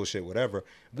audience, bullshit, whatever.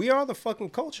 We are the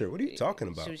fucking culture. What are you talking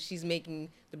about? So she's making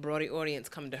the broader audience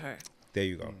come to her. There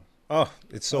you go. Oh,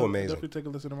 it's so amazing. Definitely take a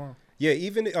listen tomorrow. Yeah,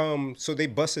 even so they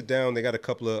bust it down. They got a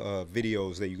couple of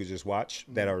videos that you could just watch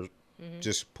that are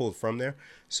just pulled from there.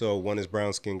 So one is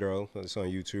Brown Skin Girl. It's on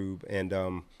YouTube,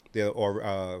 and they're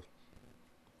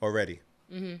already.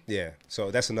 Yeah, so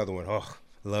that's another one. Oh,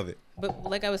 love it. But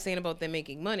like I was saying about them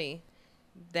making money,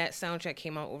 that soundtrack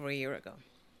came out over a year ago.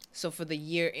 So for the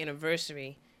year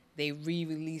anniversary, they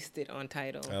re-released it on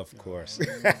Tidal. Of course.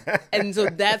 And so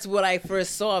that's what I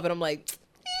first saw of it. I'm like,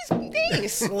 they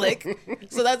slick.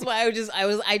 So that's why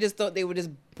I just thought they were just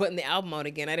putting the album out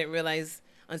again. I didn't realize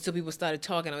until people started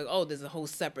talking, I'm like, oh, there's a whole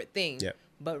separate thing. Yeah.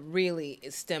 But really,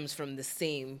 it stems from the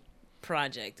same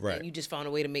project. Right. And you just found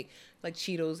a way to make, like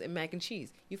Cheetos and mac and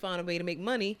cheese. You found a way to make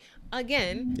money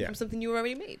again from something you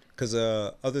already made. Because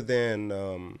other than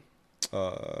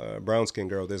Brown Skin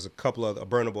Girl, there's a couple of a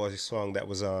Burna Boy song that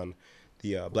was on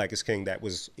the Black is King that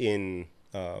was in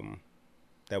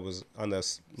that was on the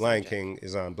Lion King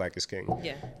is on Black is King.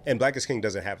 Yeah. And Black is King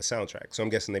doesn't have a soundtrack, so I'm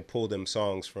guessing they pulled them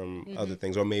songs from other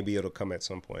things, or maybe it'll come at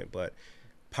some point. But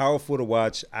powerful to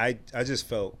watch. I just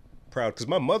felt proud because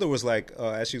my mother was like,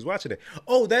 as she was watching it,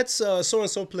 oh, that's so and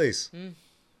so place.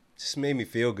 Just made me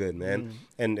feel good, man.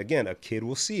 And again, a kid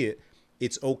will see it.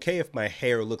 It's okay if my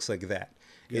hair looks like that.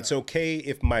 Yeah. It's okay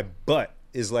if my butt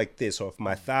is like this, or if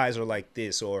my thighs are like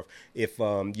this, or if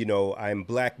I'm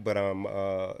black but I'm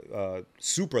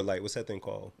super light. What's that thing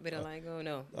called? Vitiligo?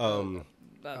 No.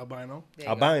 Albino.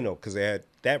 Albino, because they had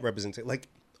that representation. Like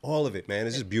all of it, man.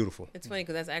 It's just beautiful. It's funny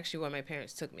because that's actually where my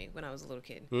parents took me when I was a little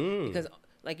kid. Because,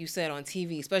 like you said, on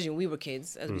TV, especially when we were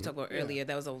kids, as we talked about earlier,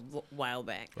 that was a while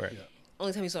back. Right.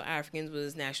 Only time you saw Africans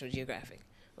was National Geographic.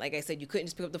 like I said, you couldn't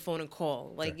just pick up the phone and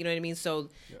call. Like, you know what I mean? So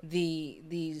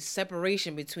the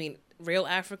separation between real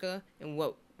Africa and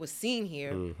what was seen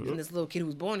here, and this little kid who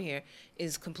was born here,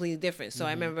 is completely different. So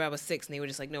I remember I was 6, and they were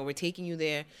just like, no, we're taking you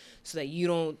there so that you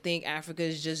don't think Africa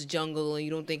is just jungle, and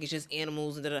you don't think it's just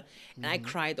animals, and da-da. And I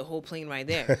cried the whole plane ride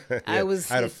there. I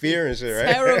had a fear and shit,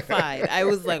 right? Terrified. I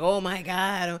was like, oh my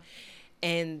God.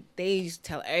 And they used to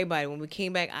tell everybody when we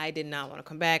came back, I did not want to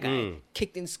come back. I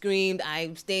kicked and screamed,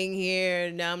 I'm staying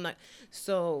here. Now I'm not.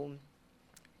 So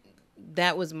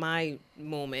that was my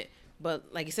moment.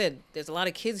 But like I said, there's a lot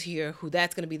of kids here who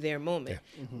that's going to be their moment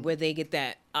where they get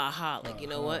that aha, like, you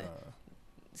know what?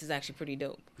 This is actually pretty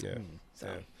dope. Yeah. So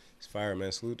it's fire,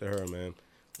 man. Salute to her, man.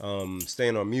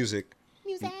 Staying on music.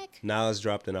 Nas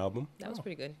dropped an album. That was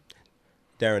pretty good.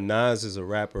 Darren Nas is a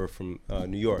rapper from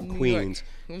New York, Queens.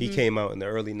 He came out in the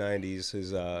early 90s.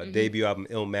 His debut album,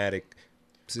 Illmatic,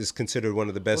 is considered one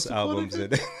of the best albums. One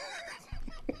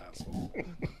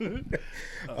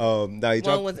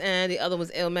was the other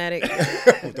was Illmatic.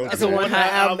 Don't one high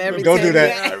album every Don't time. do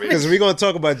that, because we're going to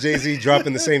talk about Jay-Z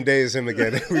dropping the same day as him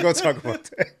again. We're going to talk about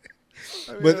that.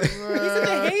 But He's such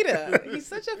a hater. He's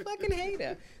such a fucking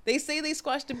hater. They say they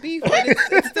squashed the beef, but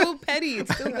it's still petty.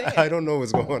 It's still there. I don't know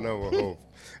what's going on with Hov.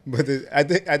 But I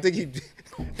think he...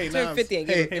 Hey, Turned Nas, 50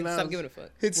 and Nas, stop giving a fuck.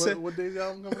 what day's the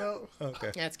album coming out?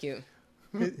 Okay. That's cute.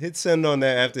 Hit send on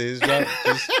that after his drop.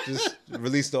 Just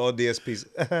release the all DSPs.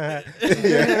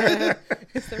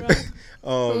 It's the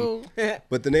rock.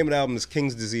 But the name of the album is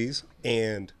King's Disease,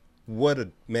 and what a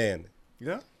man.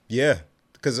 Yeah. Yeah,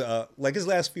 because like his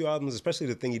last few albums, especially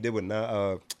the thing he did with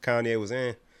Kanye was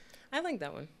I like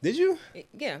that one. Did you?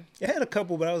 Yeah. It had a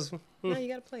couple, but I was. No, you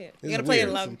gotta play it. This You gotta is play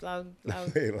it weird. loud.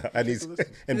 I need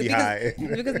and be because, high.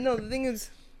 because no, the thing is,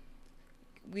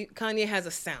 Kanye has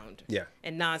a sound. Yeah.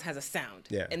 And Nas has a sound.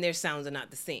 Yeah. And their sounds are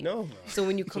not the same. No. So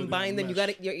when you combine them,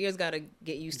 your ears gotta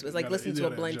get used to it. It's like listening to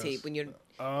a blend adjust. tape when you're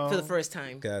for the first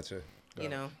time. Gotcha. You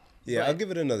know. Yeah, But- I'll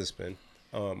give it another spin.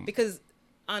 Because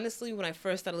honestly, when I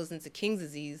first started listening to King's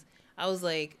Disease, I was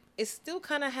like, it still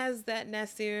kind of has that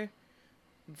Nasir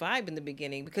vibe in the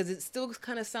beginning because it still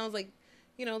kind of sounds like,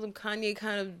 you know, them Kanye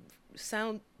kind of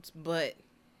sounds, but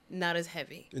not as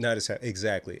heavy. Not as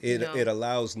exactly. It No. it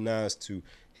allows Nas to,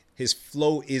 his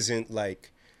flow isn't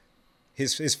like,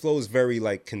 his flow is very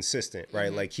like consistent,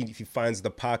 right? Like he finds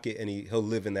the pocket and he'll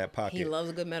live in that pocket. He loves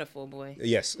a good metaphor, boy.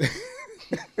 Yes.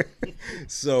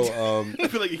 So I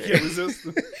feel like you can't resist.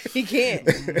 He can't.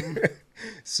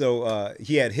 so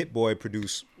he had Hit Boy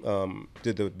produce,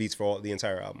 did the beats for the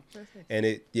entire album, and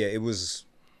it was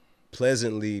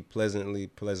pleasantly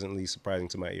surprising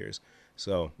to my ears.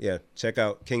 So yeah, check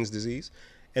out King's Disease,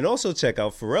 and also check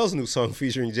out Pharrell's new song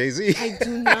featuring Jay-Z. I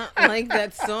do not like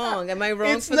that song. Am I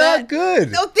wrong It's for not that?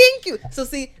 good. No, thank you. So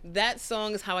see, that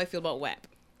song is how I feel about WAP.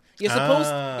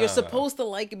 You're supposed to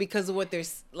like it because of what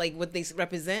what they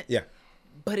represent. Yeah.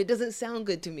 But it doesn't sound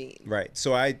good to me. Right.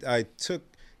 So I took,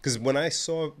 because when I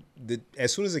saw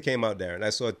as soon as it came out there, and I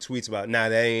saw tweets about, nah,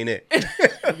 that ain't it.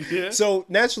 Yeah. So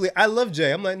naturally, I love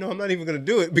Jay. I'm like, no, I'm not even gonna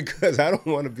do it because I don't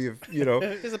want to be,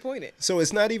 Disappointed. So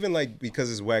it's not even like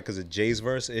because it's whack because of Jay's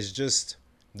verse. It's just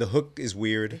the hook is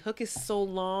weird. Hook is so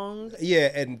long.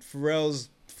 Yeah, and Pharrell's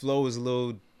flow is a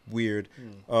little weird.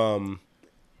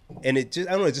 And it just,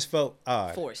 I don't know, it just felt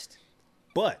odd. Forced.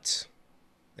 But,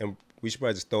 and we should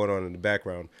probably just throw it on in the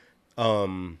background.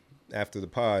 After the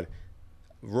pod,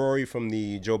 Rory from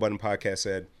the Joe Budden podcast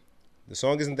said, the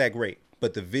song isn't that great,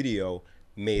 but the video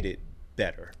made it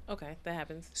better. Okay, that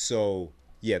happens. So,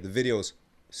 yeah, the video is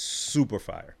super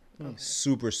fire. Okay.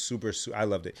 Super, I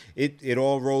loved it. It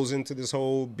all rolls into this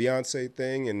whole Beyonce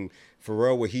thing, and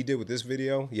Pharrell, what he did with this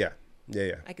video, yeah.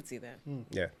 I could see that.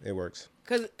 Yeah, it works.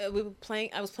 Because I was playing,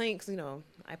 because,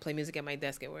 I play music at my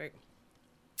desk at work.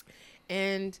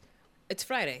 And it's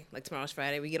Friday. Like, tomorrow's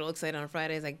Friday. We get all excited on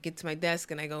Fridays. I get to my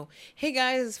desk and I go, hey,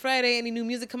 guys, it's Friday. Any new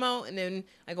music come out? And then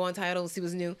I go on Tidal and see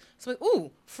what's new. So I'm like, ooh,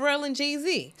 Pharrell and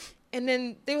Jay-Z. And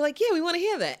then they were like, yeah, we want to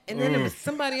hear that. And then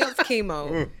somebody else came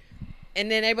out. And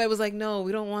then everybody was like, no,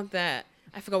 we don't want that.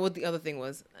 I forgot what the other thing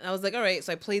was. And I was like, all right.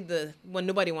 So I played the one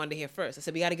nobody wanted to hear first. I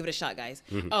said, we got to give it a shot, guys.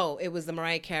 Oh, it was the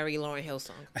Mariah Carey, Lauryn Hill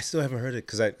song. I still haven't heard it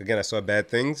because I saw Bad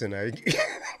Things and I...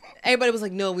 Everybody was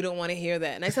like, no, we don't want to hear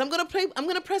that. And I said, I'm going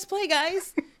to press play,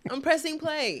 guys. I'm pressing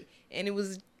play. And it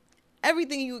was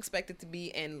everything you expect it to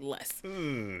be and less.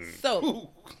 So,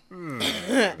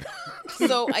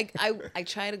 so I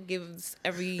try to give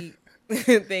every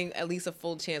thing at least a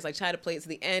full chance. I tried to play it to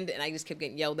the end and I just kept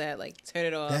getting yelled at, like, turn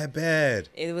it off. That bad.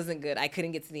 It wasn't good. I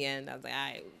couldn't get to the end. I was like, all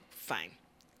right, fine.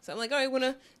 So I'm like, all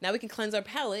right, now we can cleanse our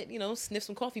palate, sniff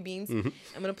some coffee beans. I'm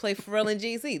going to play Pharrell and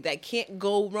Jay-Z. That can't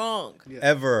go wrong. Yeah.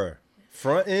 Ever.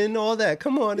 Front end, all that.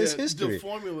 Come on, it's history. The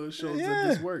formula shows that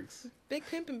this works. Big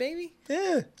pimping, baby.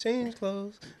 Yeah, change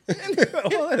clothes.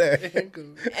 All that.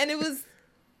 And it was,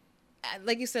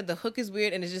 like you said, the hook is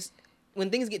weird, and it's just, when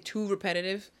things get too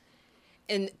repetitive,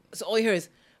 and so all you hear is,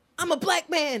 I'm a black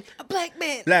man, a black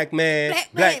man. Black man.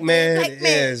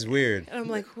 Yeah, it's weird. And I'm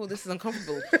like, oh, this is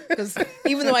uncomfortable. Because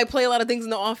even though I play a lot of things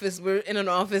in the office, we're in an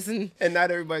office and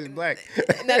not everybody's black.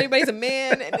 Not everybody's a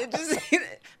man. And it just,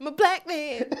 I'm a black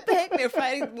man.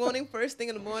 Friday morning, first thing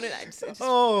in the morning.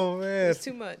 Oh, man. It's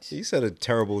too much. You said a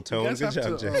terrible tone. Good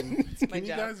job, Jay. Can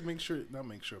you guys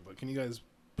but can you guys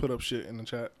put up shit in the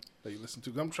chat that you listen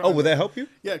to? I'm trying. Will that help you?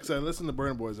 Yeah, because I listened to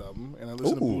Burna Boy's album and I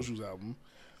listened to Buju's album.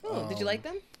 Oh, did you like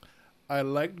them? I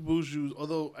liked Buju's,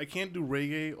 although I can't do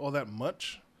reggae all that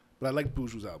much, but I liked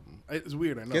Buju's album. It's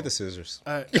weird, I know. Get the scissors.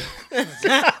 Come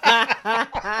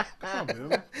on,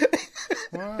 man.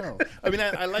 Wow. I mean,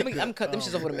 I like it. I'm cutting them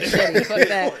shit off with a machete. Fuck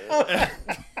that.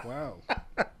 Wow.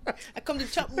 I come to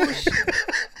chop bush.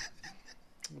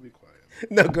 I'll be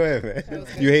quiet. No, go ahead, man.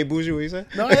 You hate Buju, what you say?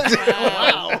 No,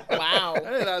 Wow. I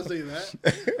did not say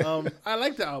that. I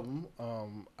like the album.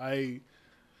 I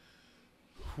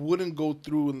wouldn't go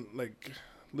through and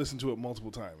listen to it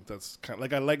multiple times. That's kind of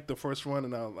like I like the first one,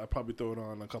 and I'll probably throw it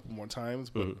on a couple more times.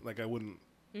 But I wouldn't.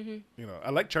 I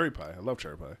like Cherry Pie. I love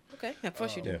Cherry Pie. Okay, of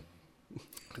course you do.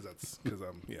 Because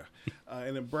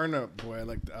and then Burna Boy, I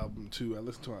like the album too. I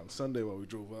listened to it on Sunday while we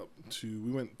drove up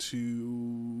we went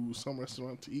to some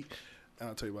restaurant to eat. And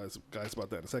I'll tell you guys about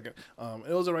that in a second.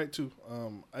 It was alright too.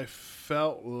 I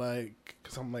felt like,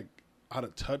 because I'm out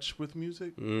of touch with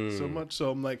music so much,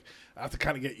 so I'm I have to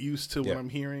kind of get used to what I'm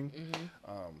hearing.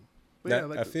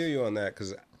 I feel you on that,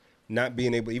 because not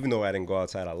being able, even though I didn't go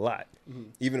outside a lot,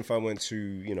 even if I went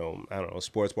to, I don't know, a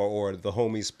sports bar or the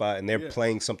homie spot and they're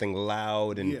playing something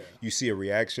loud and you see a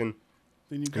reaction,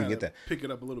 then you kind of pick it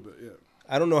up a little bit.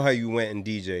 I don't know how you went and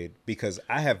DJ'd, because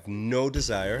I have no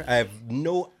desire. I have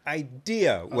no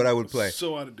idea what I would play.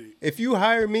 So out of date. If you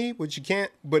hire me, which you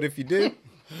can't, but if you did,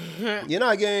 you're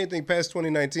not getting anything past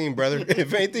 2019, brother.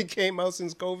 If anything came out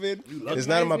since COVID, it's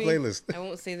not on my playlist. I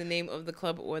won't say the name of the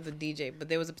club or the DJ, but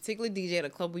there was a particular DJ at a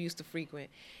club we used to frequent,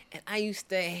 and I used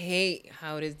to hate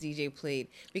how this DJ played,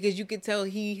 because you could tell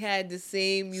he had the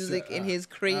same music in his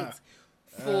crates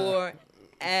forever.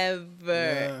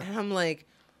 And I'm like,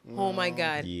 oh my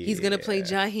God, he's going to play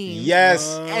Jaheim.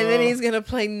 Yes. And then he's going to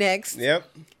play Next. Yep.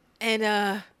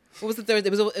 And what was the third?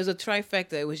 It was a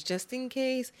trifecta. It was Just In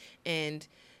Case and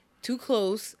Too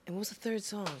Close. And what was the third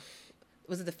song?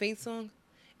 Was it the Faith song?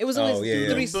 It was only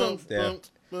three songs. Yeah.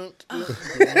 And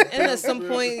at some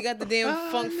point, you got the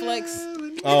damn Funk Flex.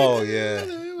 Oh, yeah.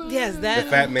 Yes, that. The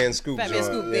Fat Man Scoop. Fat Man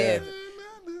Scoop, yeah.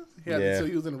 So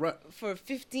he was in a rut. For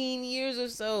 15 years or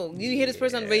so. You hear this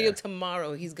person on the radio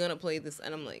tomorrow, he's going to play this.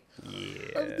 And I'm like,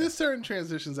 There's certain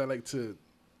transitions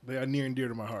they are near and dear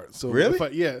to my heart. So really?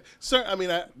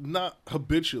 Not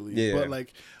habitually, but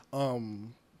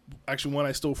actually one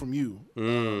I stole from you.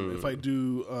 If I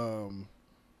do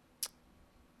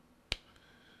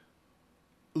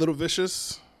Little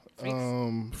Vicious,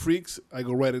 Freaks, I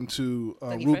go right into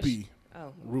Rupee.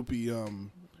 Oh. Rupee,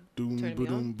 doom,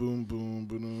 boom, boom, boom,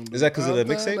 boom. Is that because of the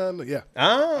mixtape? Yeah.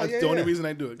 That's the only reason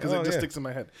I do it, because it just sticks in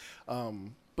my head.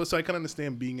 But so I can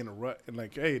understand being in a rut and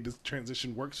hey, this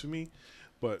transition works for me.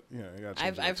 But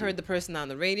I've heard the person on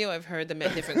the radio. I've heard them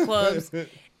at different clubs, and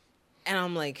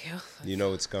I'm like, you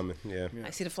know it's coming. Yeah. I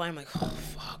see the flyer. I'm like, oh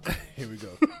fuck. Here we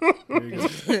go.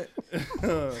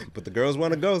 But the girls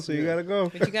want to go, so you gotta go.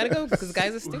 But you gotta go, because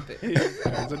guys are stupid.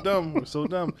 Guys are dumb. We're so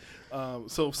dumb.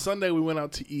 So Sunday we went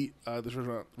out to eat this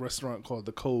restaurant called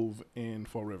The Cove in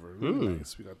Fall River. Really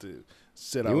nice. We got to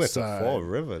sit outside. You went to Fall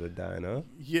River to dine, huh?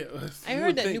 Yeah. I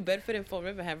heard that New Bedford and Fall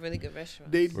River have really good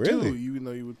restaurants. They really? do, even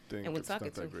though you would think and it's not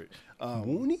that too. great.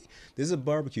 Mooney? There's a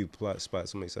barbecue spot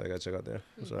somebody said I gotta check out there.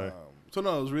 I'm sorry. So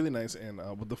no, it was really nice. And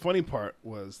but the funny part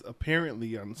was,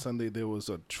 apparently on Sunday there was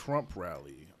a Trump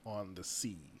rally on the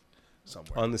sea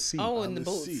somewhere. On the sea. Oh, on in the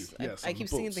boats. Sea. Yes, I keep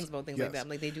seeing things about things like that. I'm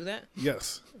like, they do that?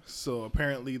 Yes. So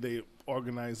apparently they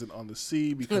organized it on the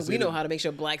sea because we know how to make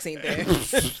sure blacks ain't there.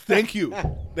 Thank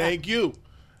you.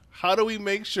 How do we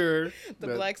make sure the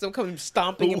blacks don't come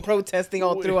stomping and protesting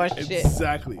all through our shit?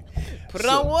 Exactly. Put it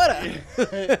on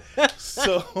water.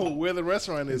 So where the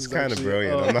restaurant is, it's kind of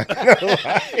brilliant. I'm not gonna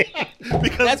lie.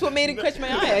 Because that's what made it catch my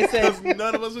eye. I said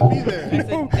none of us would be there. I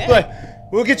said,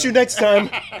 we'll get you next time.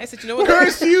 I said, you know what?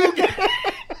 Curse you!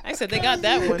 I said they got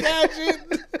that one.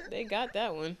 Imagine. They They got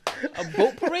that one. A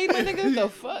boat parade, my nigga? The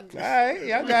fuck? All right,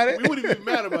 y'all got We it. wouldn't even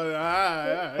be mad about it.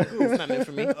 All right, cool. It's not meant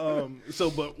for me.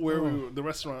 But where we were, the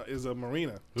restaurant is a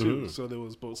marina too, so there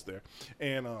was boats there,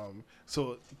 and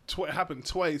so it happened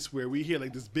twice where we hear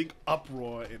like this big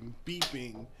uproar and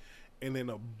beeping, and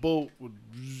then a boat would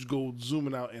just go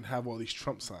zooming out and have all these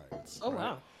Trump signs. Oh,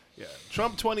 wow. Yeah,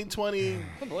 Trump 2020.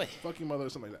 Oh, boy. Fuck your mother or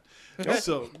something like that.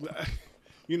 So,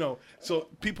 so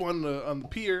people on the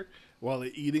pier while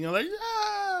they're eating are like,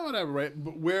 whatever, right?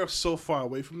 But we're so far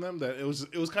away from them that it was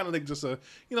kind of like just a,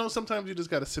 sometimes you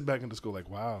just got to sit back and just go like,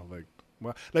 wow, like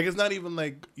it's not even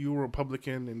like you're a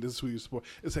Republican and this is who you support.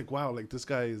 It's like, wow, like this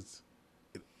guy is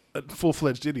a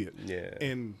full-fledged idiot. Yeah.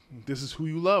 And this is who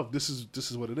you love. This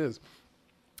is what it is.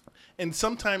 And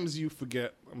sometimes you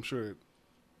forget, I'm sure,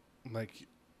 like,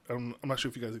 I'm not sure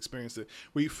if you guys experienced it,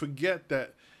 where you forget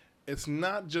that it's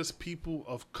not just people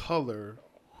of color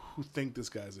who think this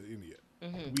guy's an idiot.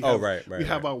 Mm-hmm. We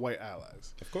have our white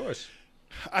allies. Of course.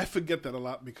 I forget that a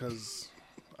lot because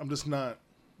I'm just not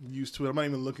used to it. I'm not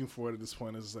even looking for it at this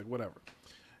point. It's just like, whatever.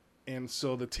 And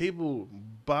so the table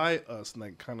by us,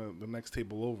 like kind of the next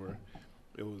table over,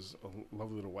 it was a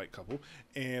lovely little white couple,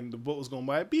 and the boat was going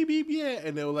by, beep, beep, yeah.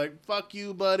 And they were like, fuck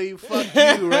you, buddy, fuck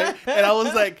you, right? And I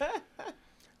was like...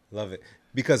 Love it.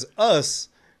 Because us,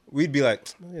 we'd be like,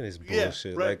 look at this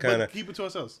bullshit. Right. Like, kind of... keep it to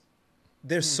ourselves.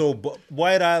 They're so...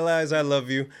 white allies, I love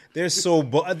you. They're so...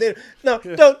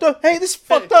 don't. Hey, this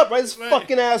fucked up, right? This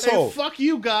fucking asshole. Hey, fuck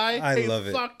you, guy. I love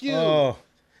it. Fuck you. Oh,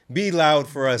 be loud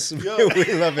for us. We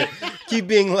love it. Keep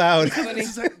being loud.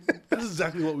 This is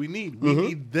exactly what we need. We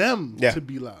need them to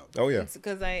be loud. Oh, yeah. It's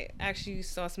because I actually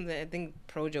saw something. I think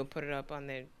Projo put it up on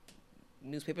their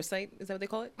newspaper site. Is that what they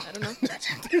call it? I don't know.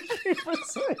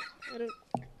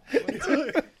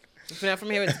 If not from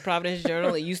here, it's Providence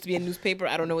Journal. It used to be a newspaper.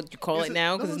 I don't know what you call it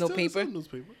now because there's no paper.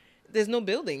 There's no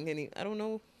building. I don't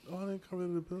know. Oh, they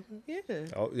covered the building? Yeah.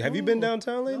 Oh, have you been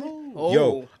downtown lately? Oh.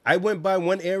 Yo, I went by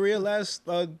one area this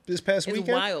past It's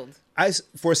weekend. wild.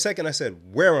 For a second, I said,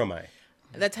 where am I?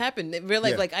 That's happened. Real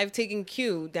life, Yeah. like I've taken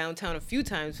Q downtown a few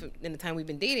times in the time we've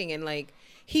been dating, and like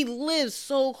he lives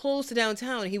so close to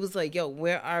downtown. He was like, "Yo,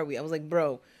 where are we?" I was like,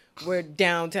 "Bro, we're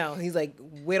downtown." He's like,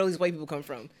 "Where do all these white people come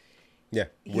from?" Yeah.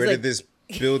 He's Where like- did this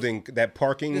building, that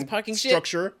parking, This parking shit?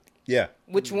 structure? Yeah.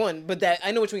 Which one? But that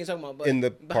I know which one you're talking about. But In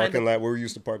the behind parking lot where we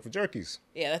used to park for jerkies.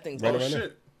 Yeah, that thing's Right all around there.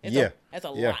 shit. It's Yeah. that's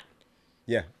a Yeah. lot.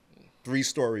 Yeah. 3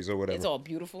 stories or whatever. It's all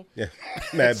beautiful. Yeah.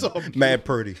 Mad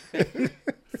purdy.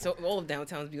 So all of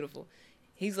downtown's beautiful.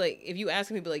 He's like, if you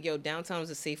ask him, he'd be like, "Yo, downtown is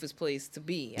the safest place to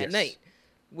be at Yes. night."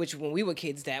 Which when we were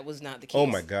kids, that was not the case. Oh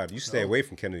my God. You stay away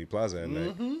from Kennedy Plaza at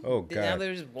night. Oh Now God.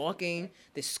 they're just walking.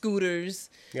 There's scooters.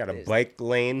 You got a bike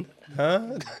lane.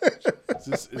 Huh?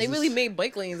 They really made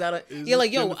bike lanes out of. You're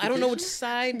like, yo, I don't know which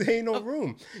side. There ain't no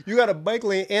room. You got a bike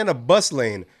lane and a bus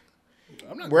lane.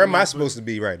 Where am I supposed to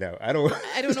be right now? I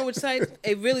don't know which side.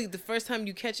 It really, the first time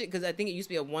you catch it, because I think it used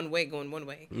to be a one-way going one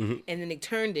way, and then they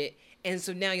turned it, and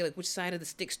so now you're like, which side of the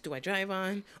sticks do I drive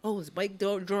on? Oh, it's bike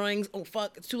drawings. Oh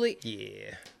fuck, it's too late.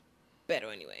 Yeah.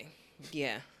 Better anyway.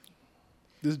 Yeah.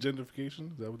 This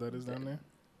gentrification, is that what that is down there?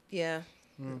 Yeah.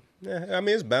 Yeah, I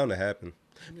mean, it's bound to happen.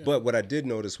 Yeah. But what I did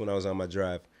notice when I was on my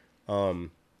drive,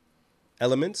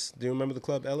 Elements. Do you remember the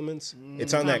club Elements?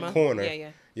 It's on that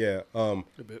corner. Yeah.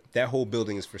 That whole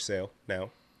building is for sale now.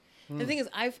 The thing is,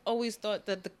 I've always thought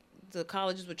that the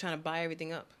colleges were trying to buy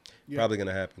everything up. Probably going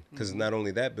to happen. Because not only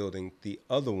that building, the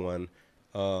other one,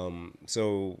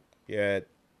 so you had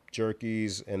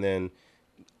Jerky's and then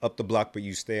up the block, but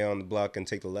you stay on the block and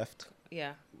take the left.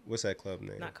 Yeah. What's that club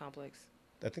name? Not Complex.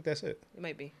 I think that's it. It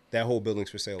might be. That whole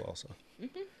building's for sale also.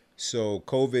 Mm-hmm. So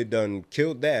COVID done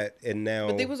killed that, and now...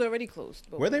 But they was already closed.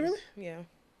 Were they really? Yeah.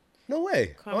 No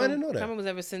way. Carmen, I didn't know that. Carmen was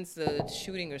ever since the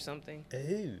shooting or something. Oh.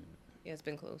 Yeah, it's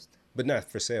been closed. But not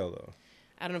for sale, though.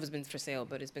 I don't know if it's been for sale,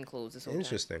 but it's been closed this whole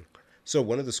Interesting. time. So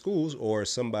one of the schools or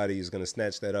somebody is going to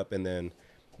snatch that up, and then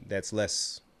that's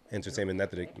less entertainment.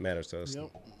 Not that it matters to us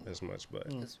as much, but...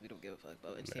 Because we don't give a fuck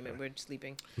about entertainment. We're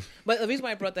sleeping. But the reason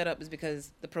why I brought that up is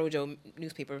because the Projo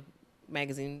newspaper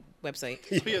magazine website.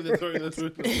 That's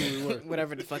what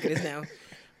whatever the fuck it is now.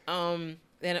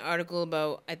 They had an article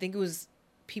about, I think it was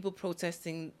people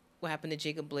protesting what happened to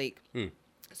Jacob Blake.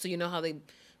 So you know how they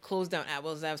closed down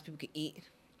Atwell's Labs, people could eat?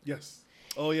 Yes.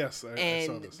 Oh, yes. I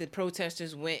saw this. The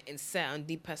protesters went and sat on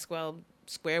Deep Pasquale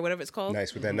Square, whatever it's called.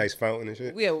 Nice, with that nice fountain and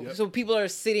shit. Yeah, so people are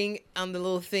sitting on the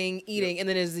little thing eating, and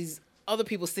then there's these other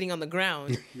people sitting on the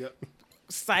ground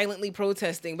silently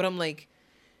protesting. But I'm like,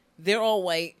 they're all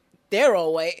white. They're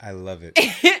all white. I love it.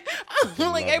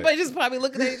 Like everybody just probably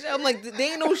looking at each other. I'm like, there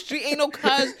ain't no street, ain't no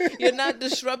cars. You're not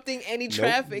disrupting any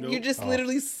traffic. Nope. You're just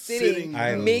literally sitting,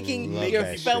 making your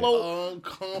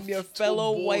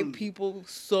fellow white people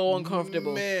so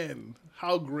uncomfortable. Man,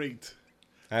 how great.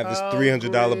 I have this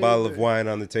 $300 bottle of wine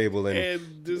on the table, and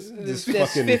this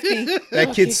fucking 50.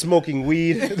 that kid smoking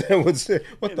weed. That was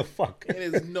what the fuck. and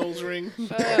his nose ring.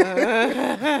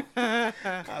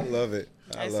 I love it.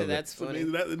 I love said it. that's So funny.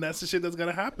 that's the shit that's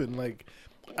gonna happen. Like,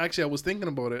 actually, I was thinking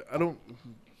about it.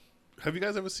 Have you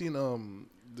guys ever seen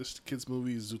this kid's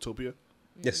movie Zootopia?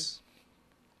 Yes.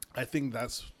 I think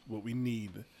that's what we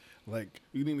need. Like,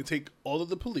 you need to take all of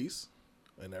the police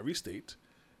in every state,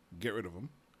 get rid of them,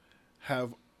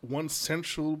 have one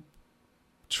central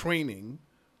training,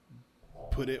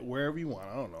 put it wherever you want.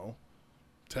 I don't know.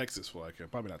 Texas, for like,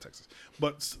 probably not Texas,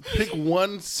 but pick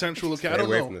one central location. I don't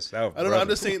away know. from the South, I don't know. I'm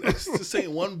brother. just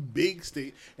saying one big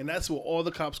state, and that's where all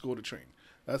the cops go to train.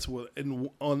 That's what,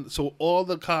 so all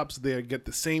the cops there get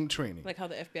the same training. Like how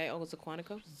the FBI goes to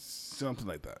Quantico. Something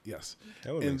like that, yes.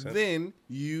 That would And make sense. then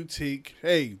you take,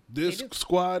 hey, this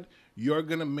squad, you're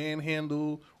going to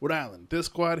manhandle Rhode Island. This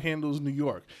squad handles New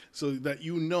York. So that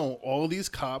you know all these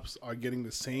cops are getting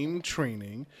the same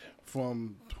training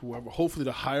from whoever. Hopefully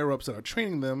the higher-ups that are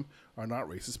training them are not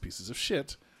racist pieces of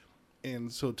shit.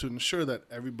 And so to ensure that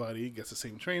everybody gets the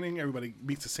same training, everybody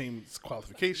meets the same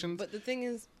qualifications. But the thing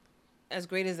is, as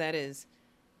great as that is,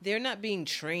 they're not being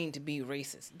trained to be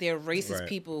racist. They're racist Right.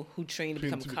 people who train to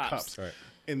become to be cops. Right.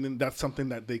 And then that's something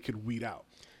that they could weed out.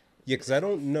 Yeah, because I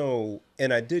don't know,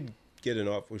 and I did get an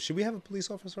offer. Should we have a police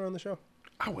officer on the show?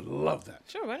 I would love that.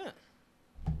 Sure, why not?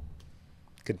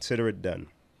 Consider it done.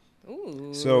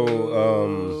 Ooh. So,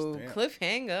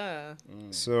 Cliffhanger.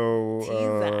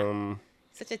 So,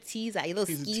 Such a teaser. You little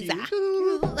He's a skeezer.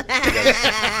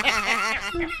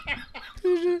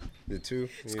 the two.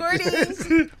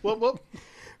 Squirting. What?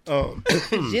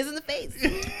 Jizz in the face.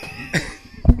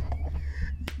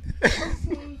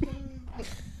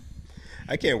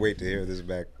 I can't wait to hear this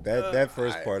back. That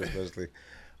first part especially.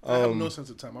 I have no sense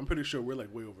of time. I'm pretty sure we're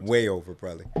like way over time. Way over,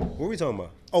 probably. What were we talking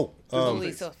about? Oh,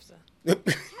 Police officer.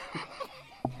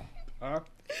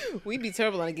 We'd be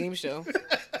terrible on a game show.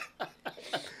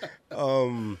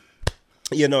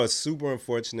 yeah, no, it's super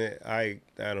unfortunate. I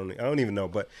don't even know,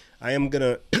 but I am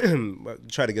gonna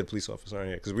try to get a police officer on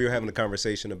here because we were having a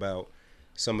conversation about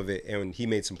some of it, and he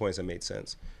made some points that made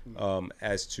sense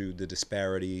as to the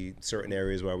disparity, certain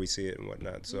areas where we see it and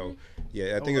whatnot. So,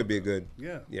 yeah, I think it would be a good,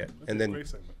 Yeah. yeah, That'd be and a then great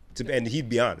segment. and he'd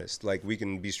be honest, like we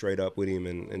can be straight up with him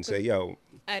and say, yo,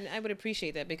 And I would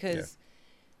appreciate that because,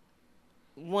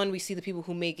 one, we see the people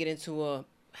who make it into a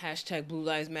hashtag Blue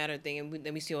Lives Matter thing, and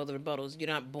then we see all the rebuttals. You're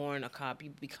not born a cop; you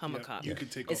become a cop. You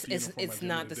could take off the uniform at it's the end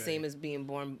not of the the same day. as being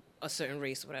born a certain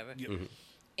race or whatever. Yep.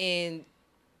 And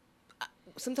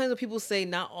sometimes when people say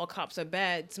not all cops are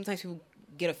bad, sometimes people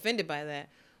get offended by that.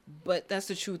 But that's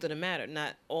the truth of the matter.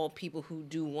 Not all people who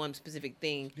do one specific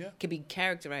thing can be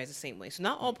characterized the same way. So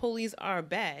not all police are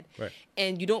bad. Right.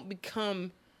 And you don't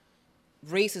become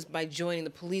racist by joining the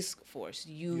police force.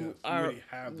 You you are already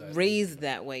have that. raised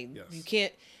that way. Yes. You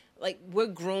can't, like, we're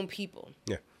grown people.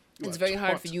 yeah, It's are very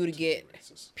hard taught for you to to get be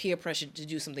racist. peer pressure to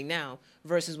do something now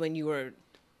versus when you were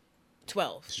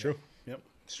 12. it's true, Yep.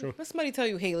 it's true. Let somebody tell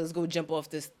you, hey, let's go jump off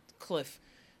this cliff.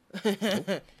 I'm cool.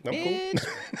 Bitch.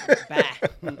 Bye.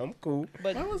 I'm cool.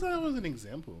 But That was an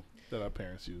example that our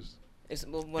parents used. it's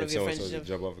one If of your someone friends. says to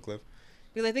jump off a cliff,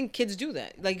 Because I think kids do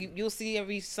that. Like, you'll see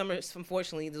every summer,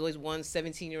 unfortunately, there's always one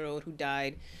 17-year-old who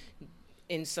died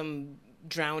in some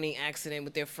drowning accident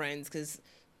with their friends because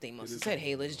they must have said,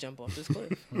 hey, let's jump off this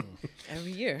cliff.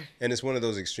 Every year. and it's one of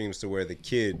those extremes to where the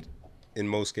kid, in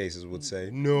most cases, would say,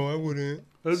 "No, I wouldn't."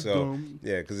 That's so dumb.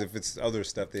 yeah, because if it's other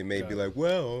stuff, they may be Got like,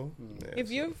 "Well." yeah, If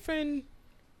so- your friend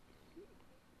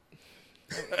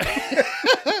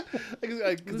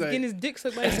was getting his dick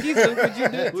sucked by a skeezer, would you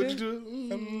do it What'd too?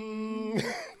 you do?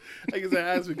 I guess I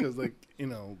asked because, like,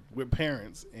 we're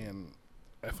parents, and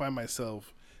I find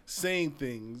myself saying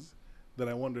things that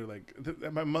I wonder, like,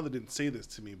 my mother didn't say this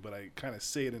to me, but I kind of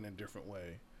say it in a different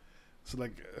way. So,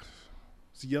 like, I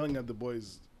was yelling at the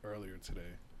boys earlier today,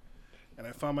 and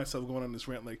I found myself going on this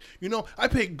rant, like, I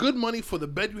pay good money for the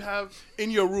bed you have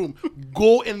in your room.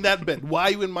 Go in that bed. Why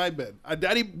are you in my bed?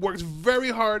 Daddy works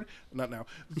very hard, not now,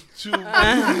 to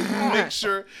make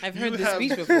sure. I've heard you this have-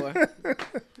 speech before.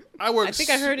 I work. I think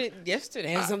I heard it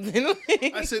yesterday or something.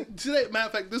 I said today. Matter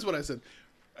of fact, this is what I said.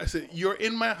 I said, you're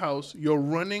in my house. You're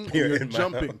running. You're You're in my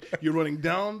jumping. You're running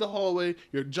down the hallway.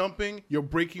 You're jumping. You're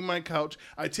breaking my couch.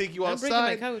 I take you I'm breaking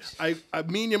my outside. couch.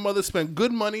 Me and your mother spent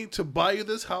good money to buy you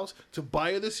this house, to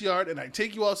buy you this yard, and I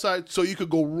take you outside so you could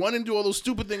go run and do all those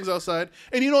stupid things outside,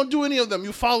 and you don't do any of them.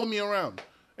 You follow me around.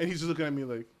 And he's just looking at me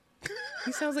like...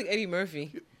 He sounds like Eddie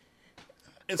Murphy.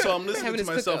 And so I'm listening Having to his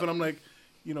myself, cookup. and I'm like,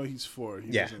 you know, he's 4.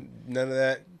 He Yeah, doesn't... none of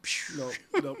that.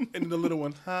 No. And the little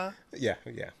one, huh? Yeah.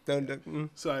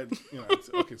 So I, I'd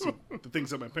say, okay, so the things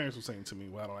that my parents were saying to me,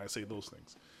 why don't I say those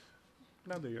things?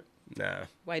 Not there yet. Nah.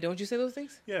 Why don't you say those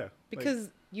things? Yeah. Because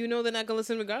you know they're not gonna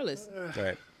listen regardless.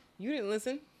 Right. You didn't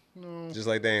listen, Just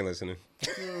like they ain't listening.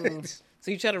 so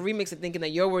you try to remix it, thinking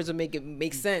that your words will make it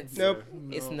make sense. Nope.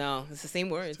 It's the same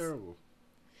words. Terrible.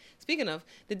 Speaking of,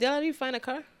 did Daddy find a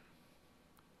car?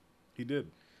 He did.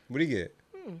 What do you get?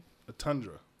 A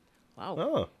Tundra. Wow.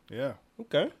 Oh, Yeah.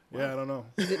 okay. Yeah, I don't know.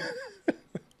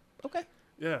 Okay.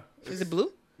 Yeah. Is it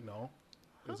blue? No.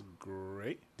 It's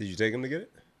great. Did you take him to get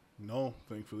it? No,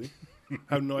 thankfully.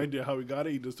 I have no idea how he got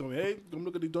it. He just told me, hey, come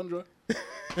look at the Tundra.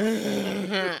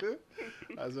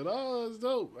 I said, oh, that's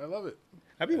dope. I love it.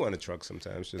 I be wanting a truck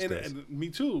sometimes, just 'cause. And me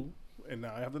too. And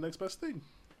now I have the next best thing.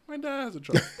 My dad has a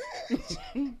truck.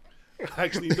 I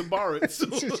actually need to borrow it. So.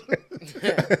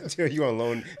 You on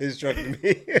loan his truck to me?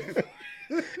 Hey,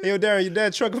 yo, Darren, your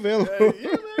dad's truck available? Yeah,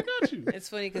 man, I got you. It's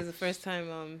funny because the first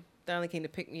time Darling came to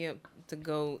pick me up to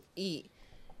go eat,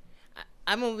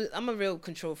 I'm a real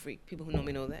control freak. People who know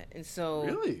me know that. And so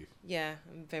Really? yeah,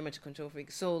 I'm very much a control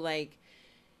freak. So like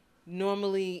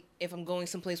normally if I'm going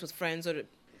someplace with friends or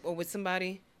with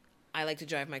somebody, I like to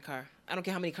drive my car. I don't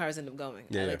care how many cars end up going.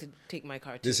 I Yeah. like to take my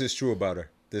car too. This is true about her.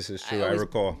 This is true. I always-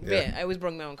 recall. Yeah, I always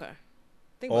bring my own car.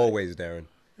 Think about it. Always, Darren.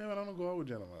 Yeah, but I don't go out with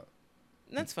Jen a lot.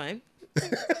 That's fine.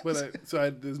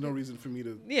 But there's no reason for me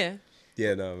to. Yeah.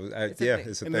 Yeah, no. It's a Yeah, thing.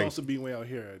 it's a And thing. also being way out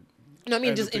here. No, I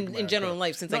mean I just don't take in my general car.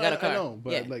 life since No, I got a car. I know,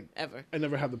 but yeah, like ever. I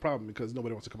never have the problem because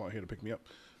nobody wants to come out here to pick me up.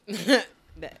 That.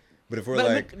 But if we're But,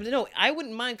 like, but no, I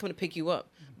wouldn't mind coming to pick you up,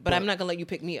 but I'm not gonna let you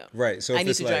pick me up. right, so I if need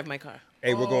it's to like, drive my car.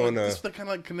 hey, we're going It's to, kind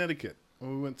of like Connecticut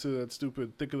when we went to that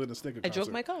stupid Thicker Than a Snicker I concert.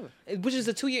 drove my car, which is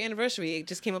a 2-year anniversary. It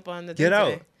just came up on the Get thing out.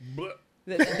 today. But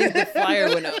I think the flyer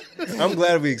went up. I'm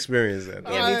glad we experienced that.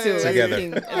 though. Yeah, me too.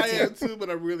 Together. I am too, but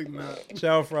I'm really not.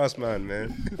 Ciao, Frostman,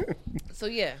 man. So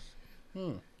yeah,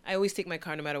 I always take my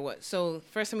car no matter what. So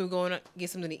first time we were going to get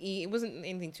something to eat, it wasn't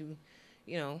anything too,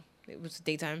 it was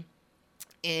daytime,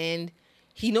 and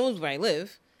he knows where I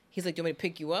live. He's like, "Do you want me to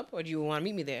pick you up, or do you want to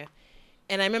meet me there?"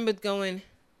 And I remember going,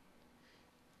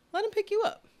 "Let him pick you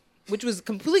up," which was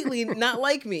completely not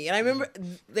like me. And I remember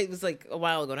it was like a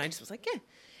while ago, and I just was like, "Yeah."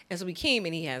 And so we came,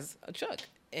 and he has a truck,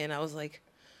 and I was like,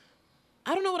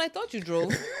 "I don't know what I thought you drove,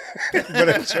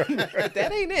 that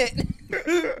ain't it."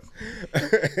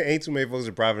 Ain't too many folks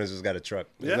in Providence who's got a truck.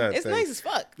 Yeah. not a It's thing. nice as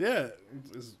fuck. Yeah.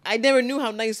 I never knew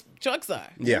how nice trucks are.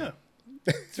 Yeah.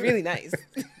 It's really nice.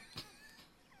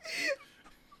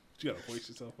 You gotta hoist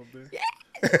yourself up there.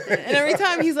 And every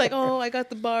time he's like, "Oh, I got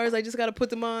the bars. I just got to put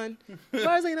them on."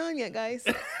 Bars ain't on yet, guys.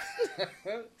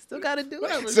 Still got to do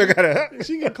it. So gotta.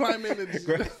 She can climb in and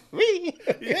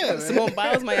yeah, man. Simone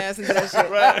Biles my ass into that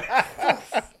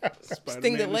shit.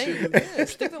 Sting the Spider-Man and landing. Yeah,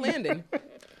 stick the landing.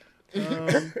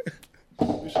 shit.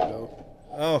 We should go.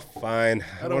 Oh, fine.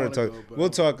 I don't want wanna to talk. go, but- We'll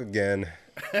talk again.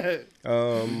 We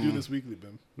do this weekly,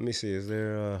 Ben. Let me see. Is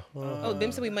there? Oh,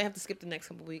 Bim said we might have to skip the next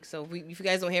couple weeks. So if you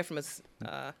guys don't hear from us,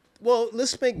 Well,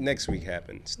 let's make next week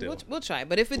happen. Still. we'll try.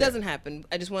 But if it doesn't happen,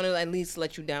 I just want to at least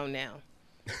let you down now.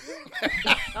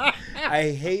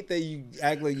 I hate that you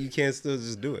act like you can't still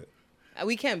just do it.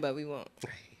 We can, but we won't.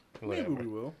 Maybe we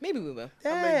will. Maybe we will.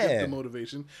 I may get the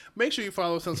motivation. Make sure you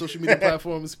follow us on social media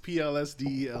platforms: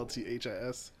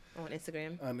 PLSDELTHIS On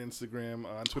Instagram. on Instagram,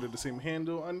 on Twitter, the same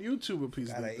handle. On YouTube,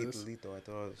 please God, I do ate this. Lito. I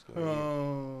thought I was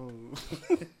going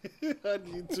On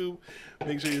YouTube,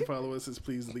 make sure you follow us as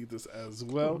Please Delete This as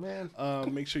well.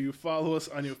 Make sure you follow us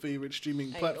on your favorite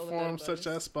streaming I ate all the platforms butters.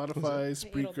 such as Spotify, ate all the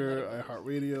Spreaker, butters.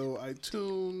 iHeartRadio,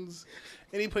 iTunes,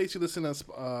 any place you listen to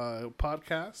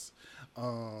podcasts.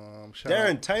 Shout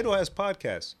Darren, out Title has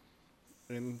podcasts.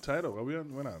 in Tidal. We're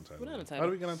not on Tidal. We're not on How Tidal.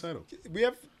 do we get on Tidal?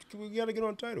 We gotta get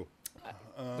on Title.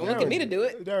 Don't look at me to do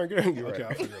it. Darren, get on. Okay,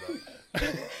 I'll figure it out.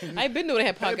 I've been doing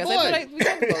a podcast. boy. I thought we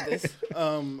talked about this.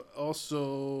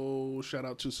 Also, shout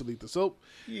out to Salute the Soap.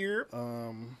 Here.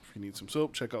 If you need some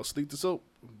soap, check out Sleep the Soap.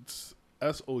 It's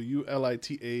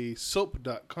SOULITA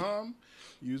soap.com.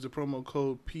 Use the promo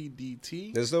code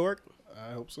PDT. Does it still work?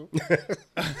 I hope so.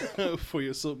 For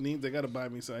your soap needs. They got to buy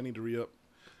me, so I need to re up.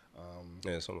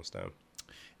 Yeah, it's almost time.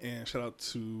 And shout out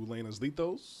to Lena's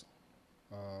Litos.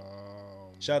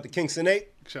 Shout out to Kingston 8.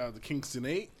 Shout out to Kingston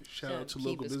 8. Shout out to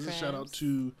local Keeper's business. Shout out Crabs.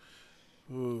 to.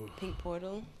 Pink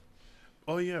Portal.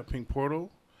 Oh yeah, Pink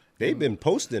Portal. They've been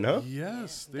posting, huh?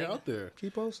 Yes, they're out there.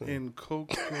 Keep posting. And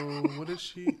Coco, what is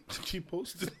she? Keep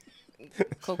posting.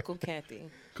 Coco Kathy.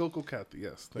 Coco Kathy,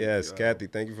 yes. Thank Yes, you. Kathy,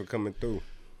 thank you for coming through.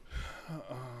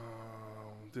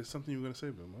 There's something you were gonna say,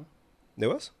 Bill, huh? There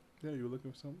was? Yeah, you were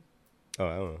looking for something. Oh,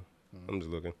 I don't know. I'm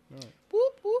just looking.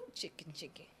 Whoop whoop. Chicken.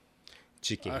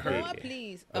 Chicken. I heard- Oh,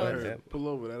 please. I I like Oh, heard, that. pull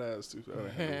over that ass too.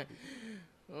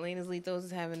 Elena's Litos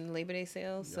is having a Labor Day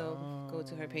sale, so go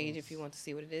to her page if you want to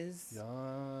see what it is.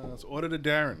 Yes. Order the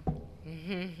Darren.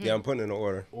 Yeah, I'm putting in an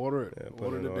order. Order it. Yeah, put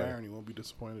Order it the in order. Darren. You won't be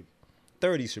disappointed.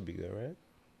 30 should be good, right?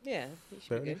 Yeah, you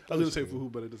should be good. I was gonna say for who,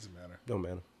 but it doesn't matter. Don't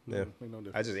matter. Yeah. Make no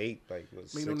difference. I just ate like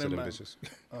 6 Make no of damn them matter. bitches.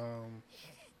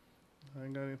 I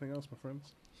ain't got anything else, my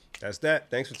friends. That's that.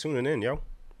 Thanks for tuning in, yo.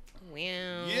 Wow.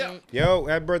 Yeah. Yo,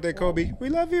 happy birthday, Kobe. We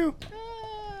love you.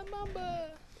 Ah,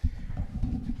 Mamba.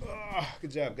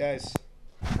 Good job, guys.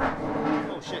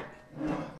 Oh, shit.